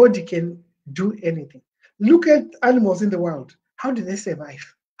 your body can do anything. Look at animals in the world. How do they survive?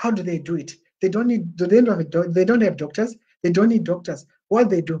 How do they do it? They don't have doctors. They don't need doctors. What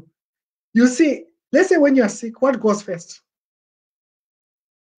they do? You see, let's say when you are sick, what goes first?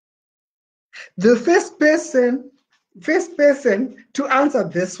 The first person to answer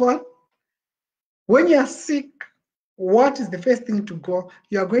this one, when you are sick, what is the first thing to go?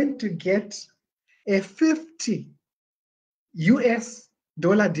 You are going to get a $50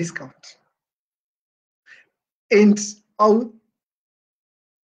 discount. And I'll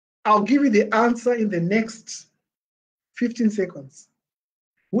give you the answer in the next 15 seconds.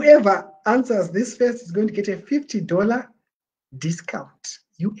 Whoever answers this first is going to get a $50 discount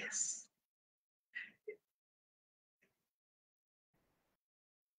US.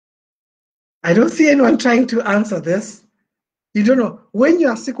 I don't see anyone trying to answer this. You don't know. When you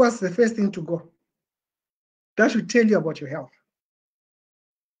are sick, what's the first thing to go? That should tell you about your health.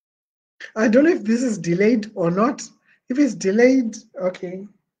 I don't know if this is delayed or not. If it's delayed, okay.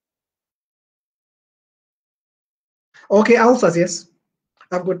 Okay, ulcers, yes.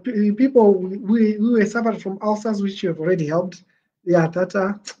 I've got people who were suffered from ulcers, which you have already helped. Yeah,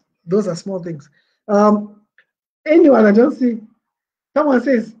 those are small things. Anyone, I don't see. Someone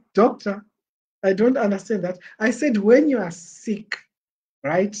says, doctor, I don't understand that. I said, when you are sick,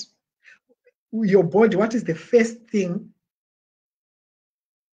 right? Your body, what is the first thing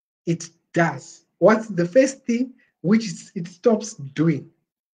it does? What's the first thing which it stops doing?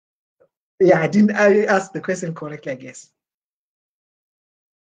 Yeah, I asked the question correctly, I guess.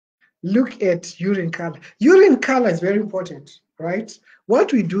 Look at urine color. Urine color is very important, right?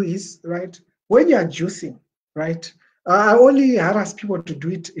 What we do is, right, when you are juicing, right, I only harass people to do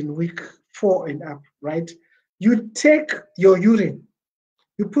it in week 4 and up, right? You take your urine,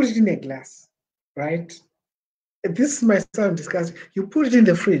 you put it in a glass, right? This might sound disgusting. You put it in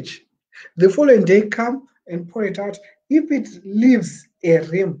the fridge. The following day, come and pour it out. If it leaves a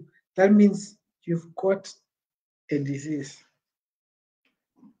rim, that means you've got a disease.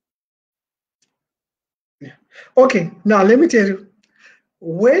 Yeah. Okay, now let me tell you,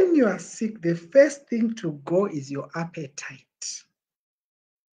 when you are sick, the first thing to go is your appetite.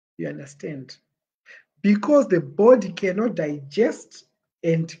 You understand? Because the body cannot digest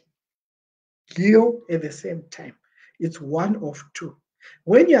and heal at the same time. It's one of two.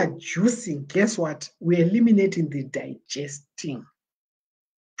 When you are juicing, guess what? We're eliminating the digesting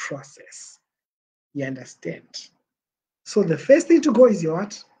process. You understand? So the first thing to go is your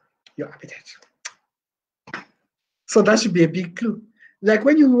what? Your appetite. So that should be a big clue. Like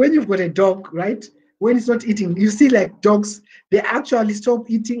when you've got a dog, right? When it's not eating, you see like dogs, they actually stop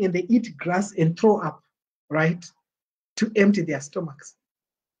eating and they eat grass and throw up, right? To empty their stomachs.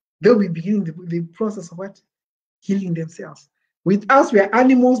 They'll be beginning the process of what? Healing themselves. With us, we are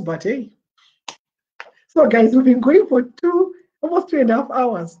animals, but hey. So guys, we've been going for almost 2.5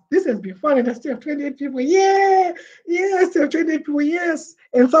 hours. This has been fun, and I still have 28 people. Yeah, I still have 28 people. Yes,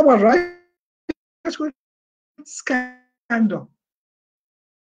 and someone right scandal.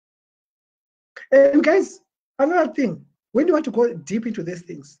 And guys, another thing, when you want to go deep into these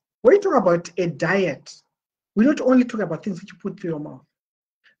things, when you talk about a diet, we not only talk about things that you put through your mouth,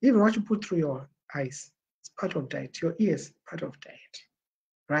 even what you put through your eyes, it's part of diet. Your ears, part of diet,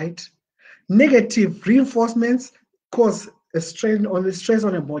 right? Negative reinforcements cause a stress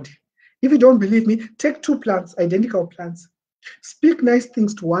on a body. If you don't believe me, take 2 plants, identical plants, speak nice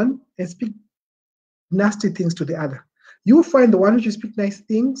things to one and speak nasty things to the other. You'll find the one which you speak nice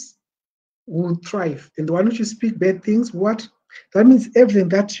things will thrive, and the one which you speak bad things, what? That means everything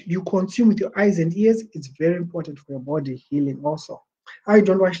that you consume with your eyes and ears is very important for your body healing also. I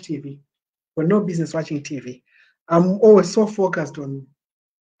don't watch TV. We're no business watching TV. I'm always so focused on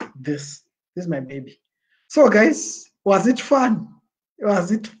this. This is my baby. So guys, was it fun?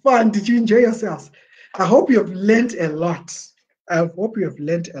 Was it fun? Did you enjoy yourselves? I hope you have learned a lot. I hope you have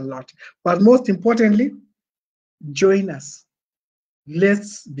learned a lot. But most importantly, join us.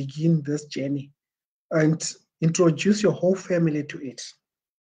 Let's begin this journey and introduce your whole family to it,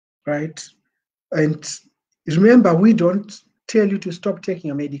 right? And remember, we don't tell you to stop taking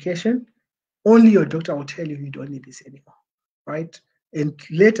your medication. Only your doctor will tell you don't need this anymore, right? And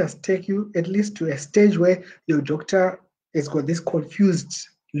let us take you at least to a stage where your doctor has got this confused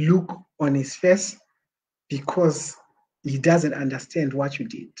look on his face because he doesn't understand what you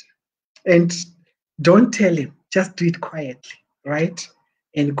did. And don't tell him, just do it quietly, right?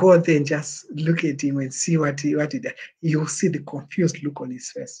 And go there and just look at him and see what he did. You'll see the confused look on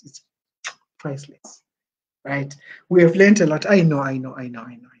his face. It's priceless, right? We have learned a lot. I know.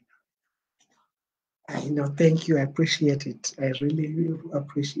 Thank you. I appreciate it. I really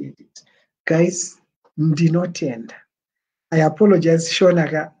appreciate it. Guys, ndinotenda. I apologize,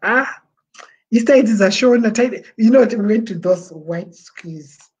 Shona. Easter eggs are Shona. We went to those white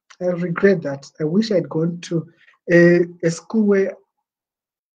skis. I regret that. I wish I'd gone to a school where,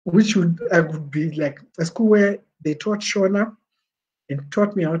 I would be like a school where they taught Shona and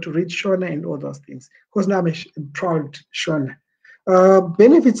taught me how to read Shona and all those things. Because now I'm a proud Shona.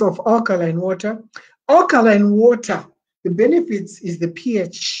 Benefits of alkaline water. Alkaline water, the benefits is the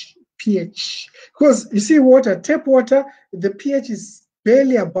pH. Because you see water, tap water, the pH is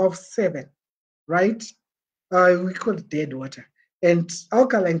barely above 7, right? We call it dead water. And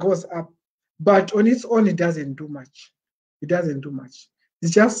alkaline goes up, but on its own, it doesn't do much. It doesn't do much.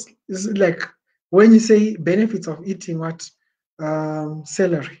 It's like when you say benefits of eating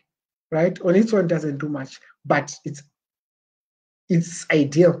celery, right? On its own, it doesn't do much, but it's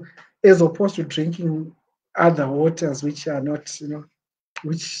ideal as opposed to drinking other waters which are not,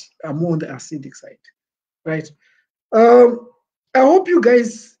 which are more on the acidic side, right? I hope you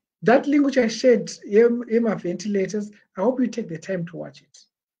guys That link which I shared in my ventilators, I hope you take the time to watch it.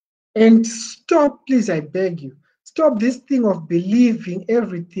 And stop, please, I beg you, stop this thing of believing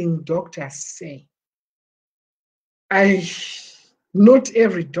everything doctors say. Not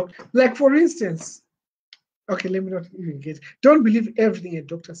every doctor, like for instance, okay, let me not even get it. Don't believe everything a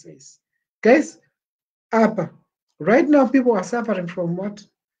doctor says. Guys, right now people are suffering from what?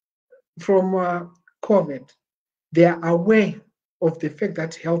 From COVID. They are aware of the fact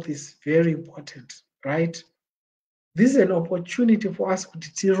that health is very important, right? This is an opportunity for us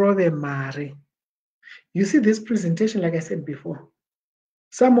to tiro the mare. You see this presentation, like I said before,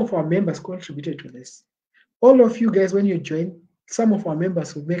 some of our members contributed to this. All of you guys, when you join, some of our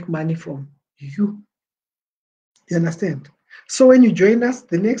members will make money from you. You understand? So when you join us,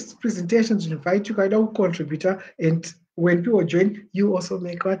 the next presentations will invite you kind of contributor, and when people join, you also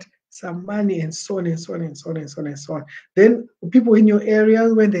make what? Some money, and so on and so on and so on and so on and so on. Then people in your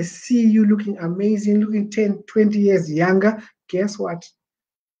area, when they see you looking amazing, looking 10, 20 years younger, guess what?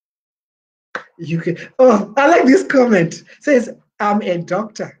 You can, oh, I like this comment. It says, I'm a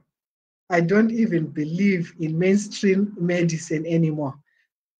doctor. I don't even believe in mainstream medicine anymore.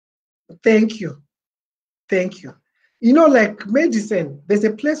 Thank you. Thank you. You know, like medicine, there's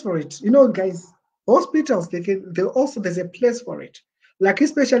a place for it. You know, guys, hospitals, there's a place for it. Like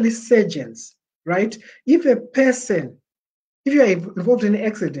especially surgeons, right? If you are involved in an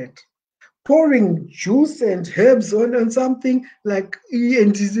accident, pouring juice and herbs on something, like,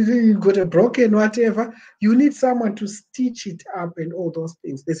 and you got a broken whatever, you need someone to stitch it up and all those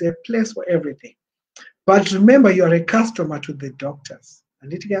things. There's a place for everything. But remember, you're a customer to the doctors.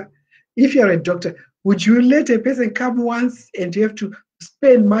 And if you're a doctor, would you let a person come once and you have to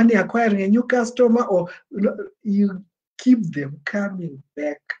spend money acquiring a new customer, or you keep them coming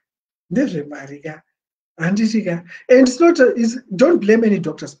back? And it's not, don't blame any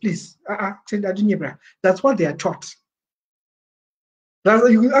doctors, please. That's what they are taught.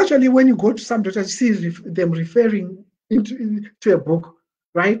 Actually, when you go to some doctors, you see them referring to a book,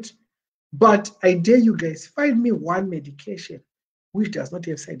 right? But I dare you guys, find me one medication which does not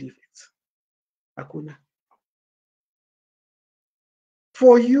have side effects. Hakuna.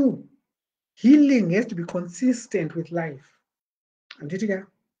 For you, healing has to be consistent with life. And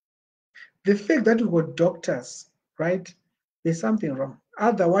the fact that we've got doctors, right? There's something wrong.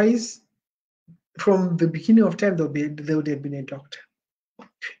 Otherwise, from the beginning of time, there would have been a doctor.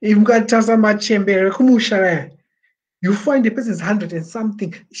 If you find the person's 100 and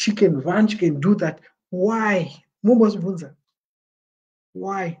something, she can run, she can do that. Why?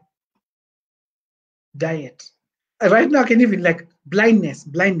 Why? Diet. Right now, I can even like blindness,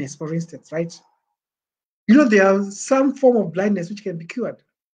 for instance, right? You know, there are some form of blindness which can be cured.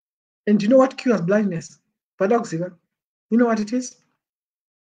 And do you know what cures blindness? Paradoxical. You know what it is?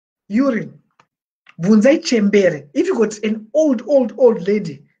 Urine. If you got an old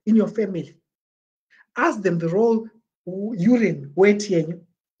lady in your family, ask them the role urine wet you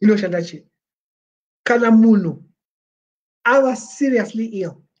know shandachi. Kana munu. I was seriously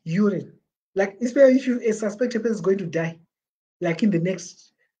ill. Urine. Like, especially if you suspect a person is going to die, like in the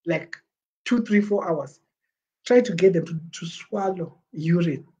next, like 2, 3, 4 hours, try to get them to swallow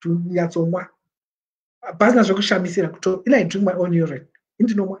urine. To yatsoma. I drink my own urine.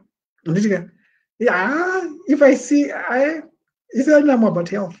 Yeah, if I see, it's not about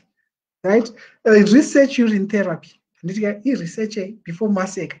health, right? Research urine therapy. Research before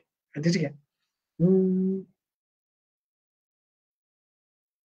massage.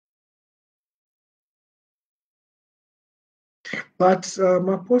 But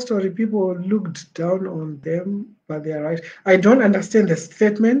my apostle people looked down on them, but they are right. I don't understand the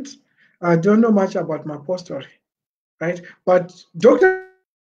statement. I don't know much about my apostle, right? But Dr.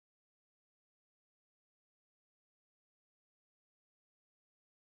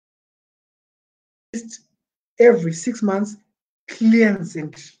 every 6 months, cleanse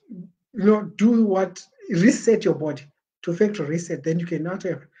and do what, reset your body to factory reset. Then you can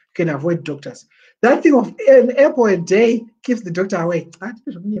avoid doctors. That thing of an apple a day keeps the doctor away.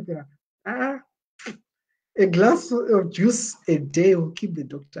 A glass of juice a day will keep the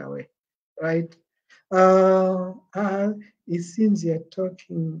doctor away, right? It seems you're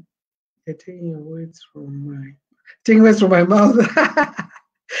taking words from my mouth.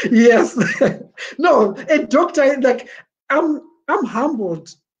 Yes. No, a doctor, like, I'm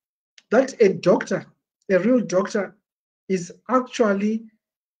humbled that a doctor, a real doctor, is actually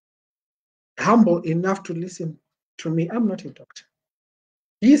humble enough to listen to me. I'm not a doctor.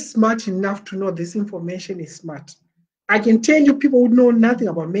 He's smart enough to know this information is smart. I can tell you people who know nothing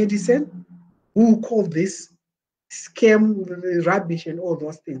about medicine who call this scam, rubbish, and all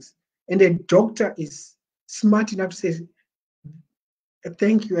those things. And the doctor is smart enough to say,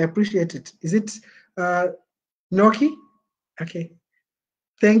 thank you, I appreciate it. Is it Noki? Okay.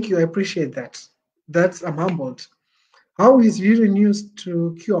 Thank you, I appreciate that. I'm humbled. How is urine used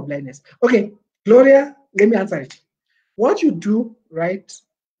to cure blindness? Okay, Gloria, let me answer it. What you do, right?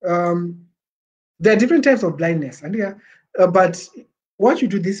 There are different types of blindness, and but what you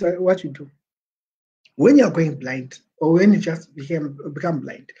do what you do when you're going blind, or when you just become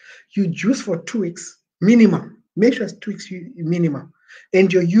blind, you juice for 2 weeks minimum. Make sure it's 2 weeks minimum,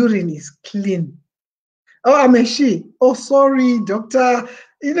 and your urine is clean. Oh, I'm a she. Oh, sorry, doctor.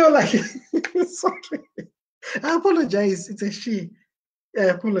 Like, sorry. I apologize. It's a she. I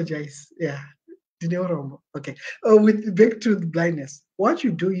apologize. Yeah. Okay. With back to the blindness. What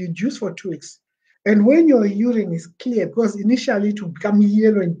you do, you juice for 2 weeks. And when your urine is clear, because initially to become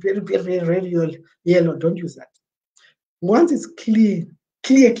yellow and very, very, very, very yellow, don't use that. Once it's clear,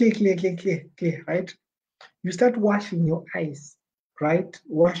 right? You start washing your eyes, right?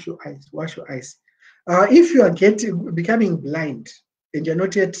 Wash your eyes. If you are becoming blind and you're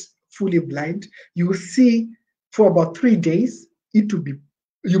not yet fully blind, you will see for about 3 days, you'll be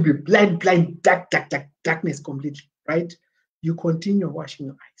blind, darkness completely, right? You continue washing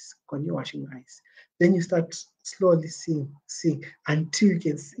your eyes. Then you start slowly seeing until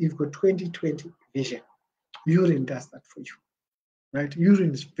you've got 20/20 vision. Urine does that for you, right?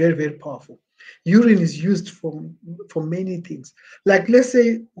 Urine is very, very powerful. Urine is used for many things. Like, let's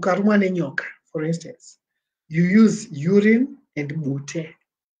say ukarumwa nenyoka, for instance, you use urine and bute.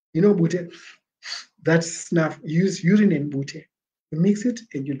 You know bute? That's snuff. You use urine and bute. You mix it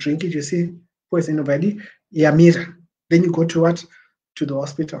and you drink it. You see poison in your body. Yamira. Then you go to the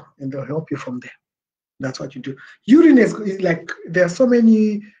hospital, and they'll help you from there. That's what you do. Urine is like, there are so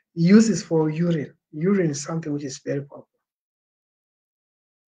many uses for urine. Urine is something which is very powerful.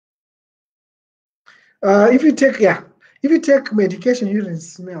 If you take medication, urine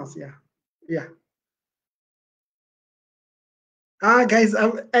smells. Yeah. Guys,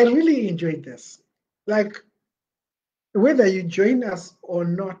 I really enjoyed this. Like, whether you join us or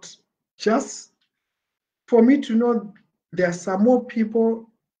not, just for me to know there are some more people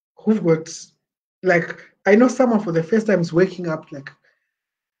who've got, like, I know someone for the first time is waking up,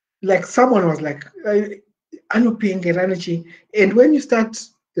 like someone was like, and when you start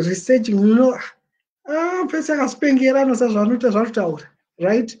researching,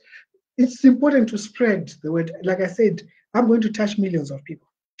 right? It's important to spread the word. Like I said, I'm going to touch millions of people.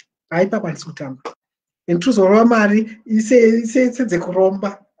 In truth,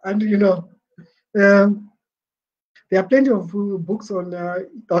 and there are plenty of books on.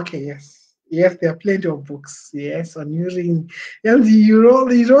 Yes, there are plenty of books. Yes, on urine. And the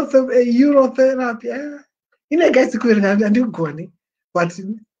urotherapy. Guys, but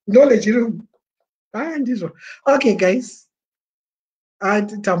knowledge. Okay, guys.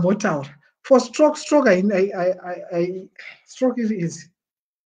 For stroke, stroke is easy.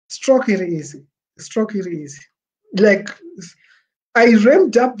 Stroke is easy. Like, I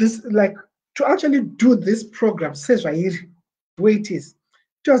ramped up this, like, to actually do this program, says the way it is,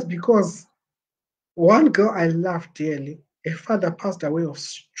 just because one girl I love dearly, a father passed away of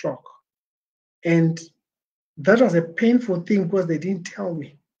stroke. And that was a painful thing because they didn't tell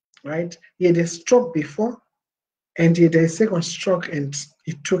me, right? He had a stroke before, and he had a second stroke, and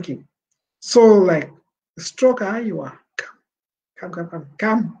it took him. So, like, stroke, you are.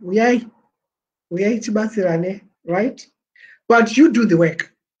 Come. We are right? But you do the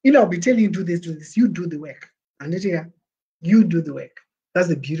work. I'll be telling you, do this. You do the work. And you do the work. That's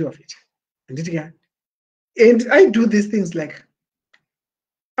the beauty of it. And I do these things like,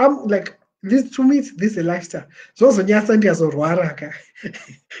 I'm like, this, to me, this is a lifestyle. So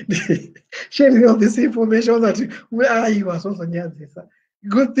sharing all this information that where you was also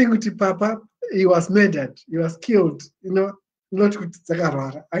good thing with Papa, he was murdered, he was killed, not with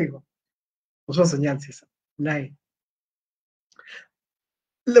Zagarwara.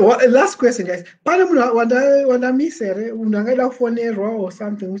 Last question, guys. When I miss phone error or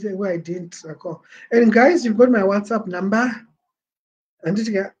something where I didn't call. And guys, you've got my WhatsApp number. And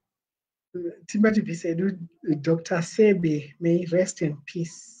Timothy said, Dr. Sebi, may he rest in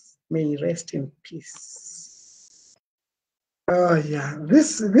peace. May he rest in peace. Oh yeah,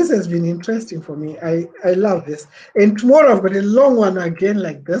 this has been interesting for me. I love this. And tomorrow I've got a long one again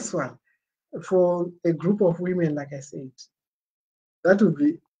like this one for a group of women, like I said. That would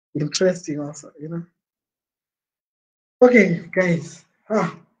be interesting also, Okay, guys.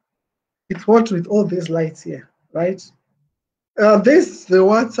 It's what with all these lights here, right? This is the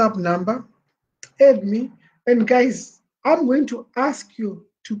WhatsApp number. Add me. And guys, I'm going to ask you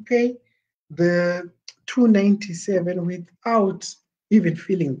to pay the $297 without even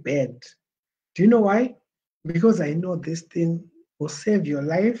feeling bad. Do you know why? Because I know this thing will save your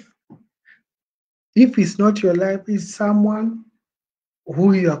life. If it's not your life, it's someone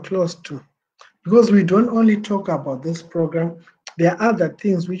who you are close to. Because we don't only talk about this program, there are other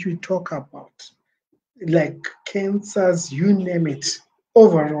things which we talk about, like cancers, you name it,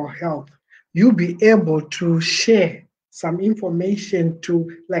 overall health. You'll be able to share some information to,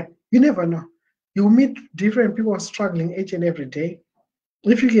 like, you never know. You meet different people struggling each and every day.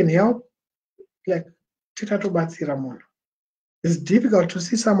 If you can help, like, it's difficult to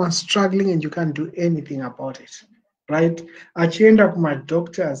see someone struggling and you can't do anything about it, right? I end up with my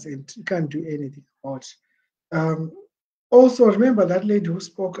doctors and you can't do anything about it. Also, remember that lady who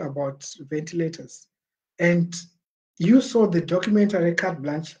spoke about ventilators, and you saw the documentary Carte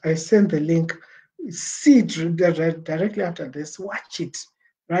Blanche. I sent the link. See it directly after this. Watch it,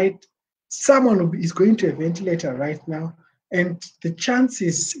 right? Someone is going to a ventilator right now, and the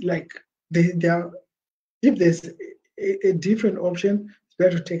chances, like, they are, if there's a different option, it's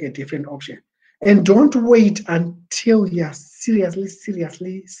better to take a different option. And don't wait until you're seriously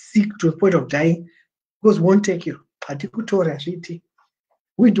sick to the point of dying, because it won't take you.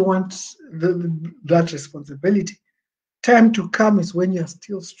 We don't want that responsibility. Time to come is when you're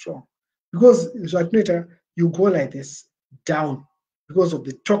still strong. Because you go like this, down, because of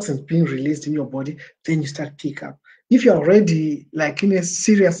the toxins being released in your body, then you start pick up. If you're already like in a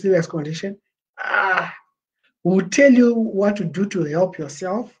serious condition, we'll tell you what to do to help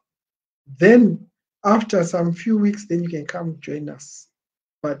yourself. Then after some few weeks, then you can come join us.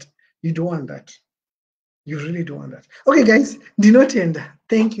 But you don't want that. You really don't want that. Okay, guys, do not end.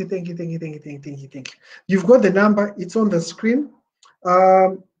 Thank you. You've got the number. It's on the screen.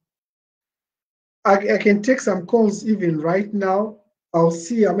 I can take some calls even right now. I'll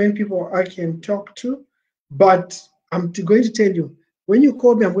see how many people I can talk to. But I'm going to tell you, when you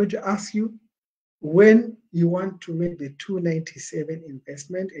call me, I'm going to ask you when you want to make the 297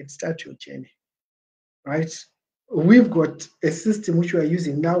 investment and start your journey, right? We've got a system which we are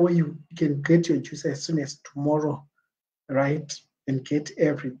using now where you can get your juice as soon as tomorrow, right? And get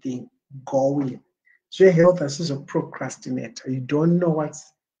everything going. So your health as a procrastinator. You don't know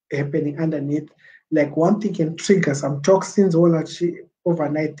what's happening underneath. Like one thing can trigger some toxins, all that shit,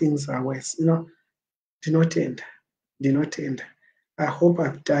 overnight things are worse. Do not end. I hope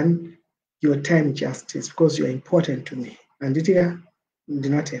I've done your time justice because you're important to me. And do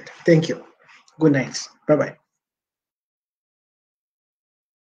not end. Thank you. Good night. Bye-bye.